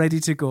and we're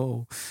ready to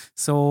go.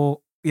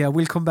 So yeah,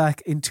 we'll come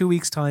back in 2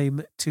 weeks'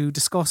 time to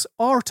discuss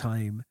our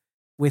time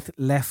with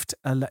Left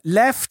Alive.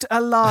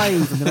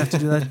 I'm going to have to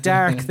do that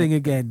dark thing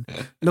again.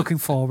 Looking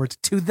forward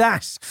to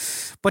that.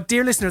 But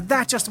dear listener,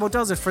 that just about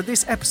does it for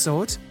this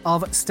episode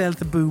of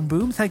Stealth Boom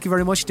Boom. Thank you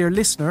very much, dear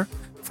listener,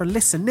 for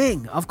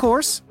listening. Of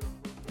course,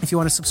 if you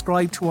want to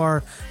subscribe to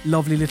our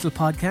lovely little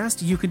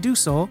podcast, you can do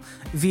so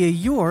via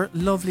your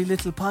lovely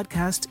little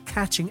podcast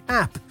catching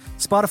app.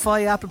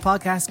 Spotify, Apple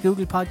Podcasts,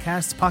 Google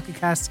Podcasts, Pocket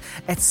Casts,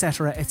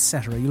 etc.,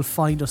 etc. You'll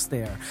find us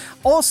there.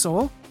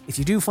 Also, if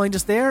you do find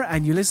us there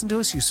and you listen to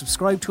us, you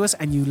subscribe to us,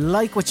 and you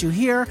like what you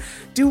hear,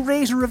 do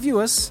rate and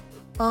review us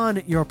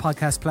on your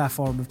podcast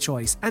platform of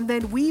choice, and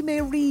then we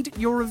may read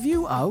your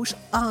review out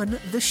on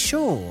the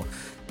show.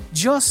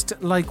 Just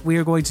like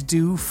we're going to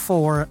do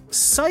for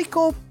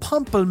Psycho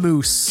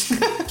Pomplemoose.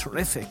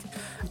 Terrific.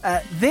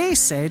 They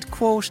said,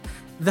 quote,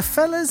 "The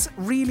fellas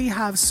really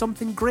have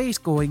something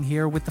great going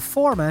here with the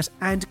format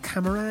and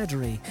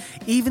camaraderie.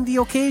 Even the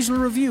occasional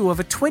review of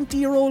a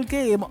 20-year-old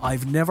game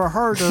I've never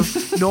heard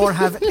of nor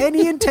have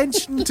any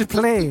intention to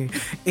play.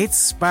 It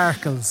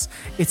sparkles.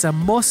 It's a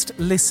must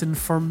listen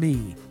for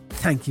me."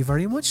 Thank you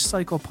very much,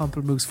 Psycho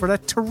Pomplemoose, for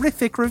that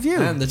terrific review.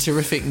 And the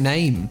terrific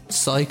name,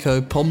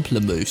 Psycho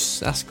Pomplemoose.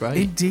 That's great.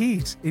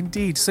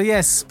 Indeed. So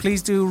yes,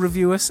 please do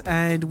review us,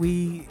 and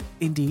we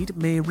indeed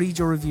may read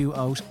your review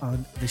out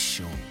on the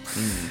show.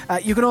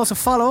 You can also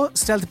follow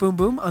Stealth Boom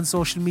Boom on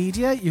social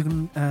media. You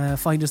can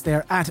find us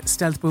there at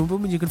Stealth Boom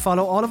Boom, and you can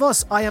follow all of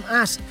us. I am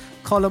at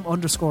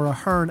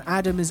Colum_Ahern.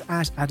 Adam is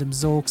at Adam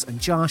Zokes, and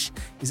Josh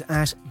is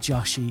at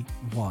Joshy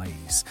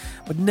Wise.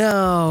 But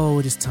now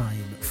it is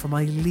time for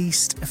my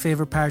least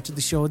favourite part of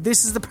the show.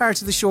 This is the part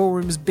of the show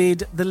where we must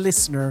bid the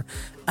listener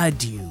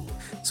adieu.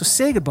 So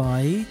say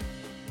goodbye,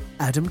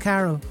 Adam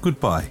Carroll.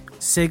 Goodbye.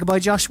 Say goodbye,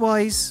 Josh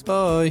Wise.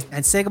 Bye.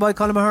 And say goodbye,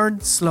 Colum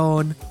Ahern.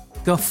 Sloan.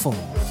 Go full.